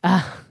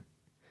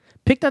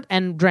 picked up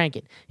and drank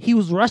it. He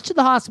was rushed to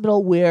the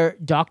hospital where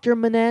Dr.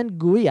 Manan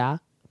Guya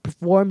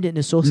performed an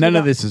associated None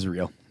of this is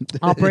real.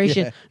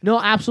 operation. Yeah.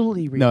 No,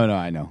 absolutely real. No,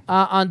 I know.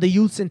 On the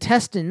youth's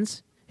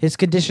intestines. His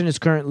condition is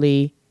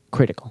currently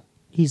critical.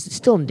 He's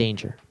still in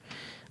danger.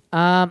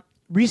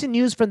 Recent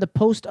news from the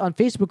post on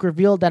Facebook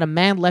revealed that a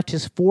man left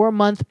his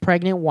 4-month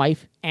pregnant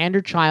wife and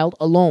her child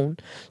alone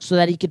so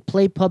that he could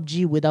play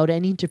PUBG without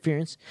any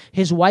interference.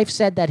 His wife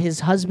said that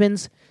his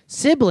husband's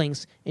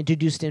siblings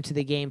introduced him to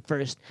the game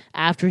first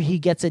after he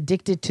gets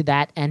addicted to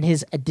that, and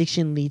his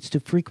addiction leads to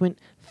frequent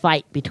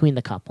fight between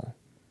the couple.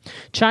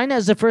 China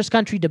is the first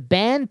country to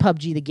ban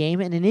PUBG the game,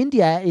 and in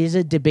India it is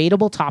a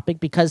debatable topic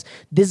because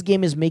this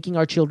game is making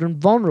our children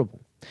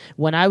vulnerable.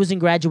 When I was in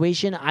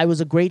graduation, I was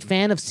a great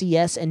fan of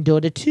CS and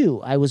Dota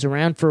 2. I was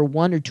around for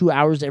 1 or 2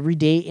 hours every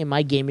day in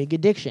my gaming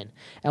addiction.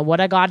 And what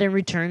I got in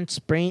return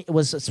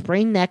was a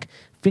sprained neck,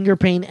 finger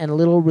pain, and a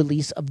little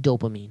release of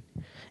dopamine.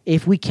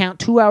 If we count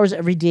 2 hours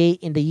every day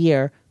in the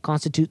year,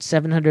 constitutes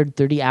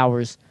 730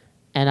 hours,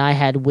 and I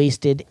had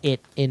wasted it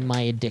in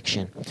my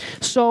addiction.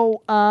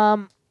 So,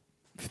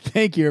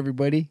 Thank you,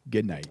 everybody.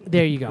 Good night.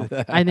 there you go.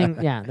 I think,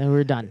 then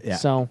we're done. Yeah.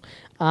 So,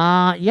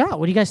 what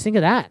do you guys think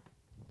of that?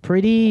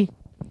 Pretty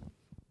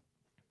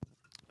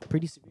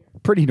severe.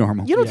 Pretty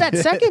normal. You know,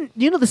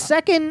 the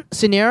second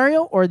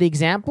scenario or the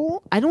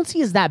example, I don't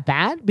see as that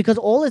bad because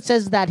all it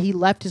says is that he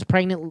left his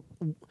pregnant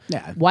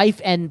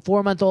wife and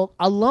 4-month-old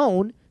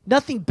alone.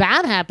 Nothing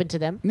bad happened to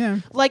them. Yeah.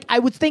 Like, I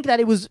would think that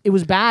it was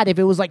bad if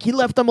it was like he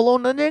left them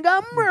alone and they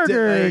got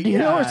murdered,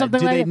 or something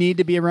Do like they that. need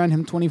to be around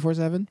him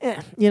 24/7?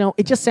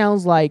 It just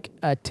sounds like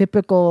a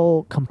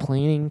typical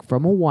complaining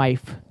from a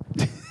wife.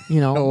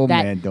 Oh,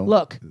 that, man, don't.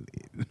 Look,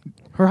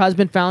 her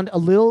husband found a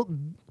little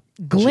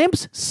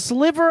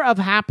sliver of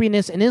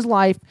happiness in his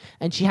life,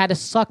 and she had to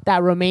suck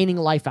that remaining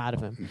life out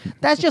of him.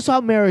 That's just how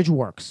marriage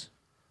works.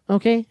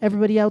 Okay,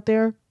 everybody out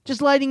there?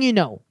 Just letting you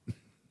know.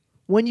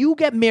 When you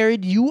get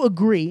married, you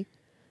agree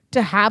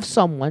to have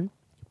someone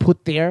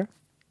put their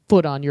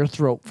foot on your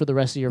throat for the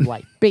rest of your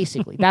life.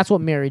 Basically, that's what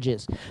marriage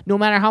is. No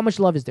matter how much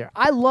love is there.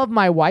 I love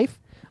my wife,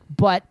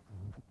 but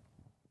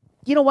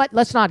you know what?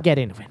 Let's not get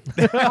into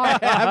it.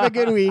 Have a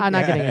good week. I'm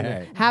not getting into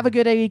it. Have a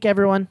good week,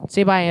 everyone.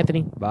 Say bye,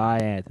 Anthony. Bye,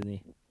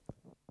 Anthony.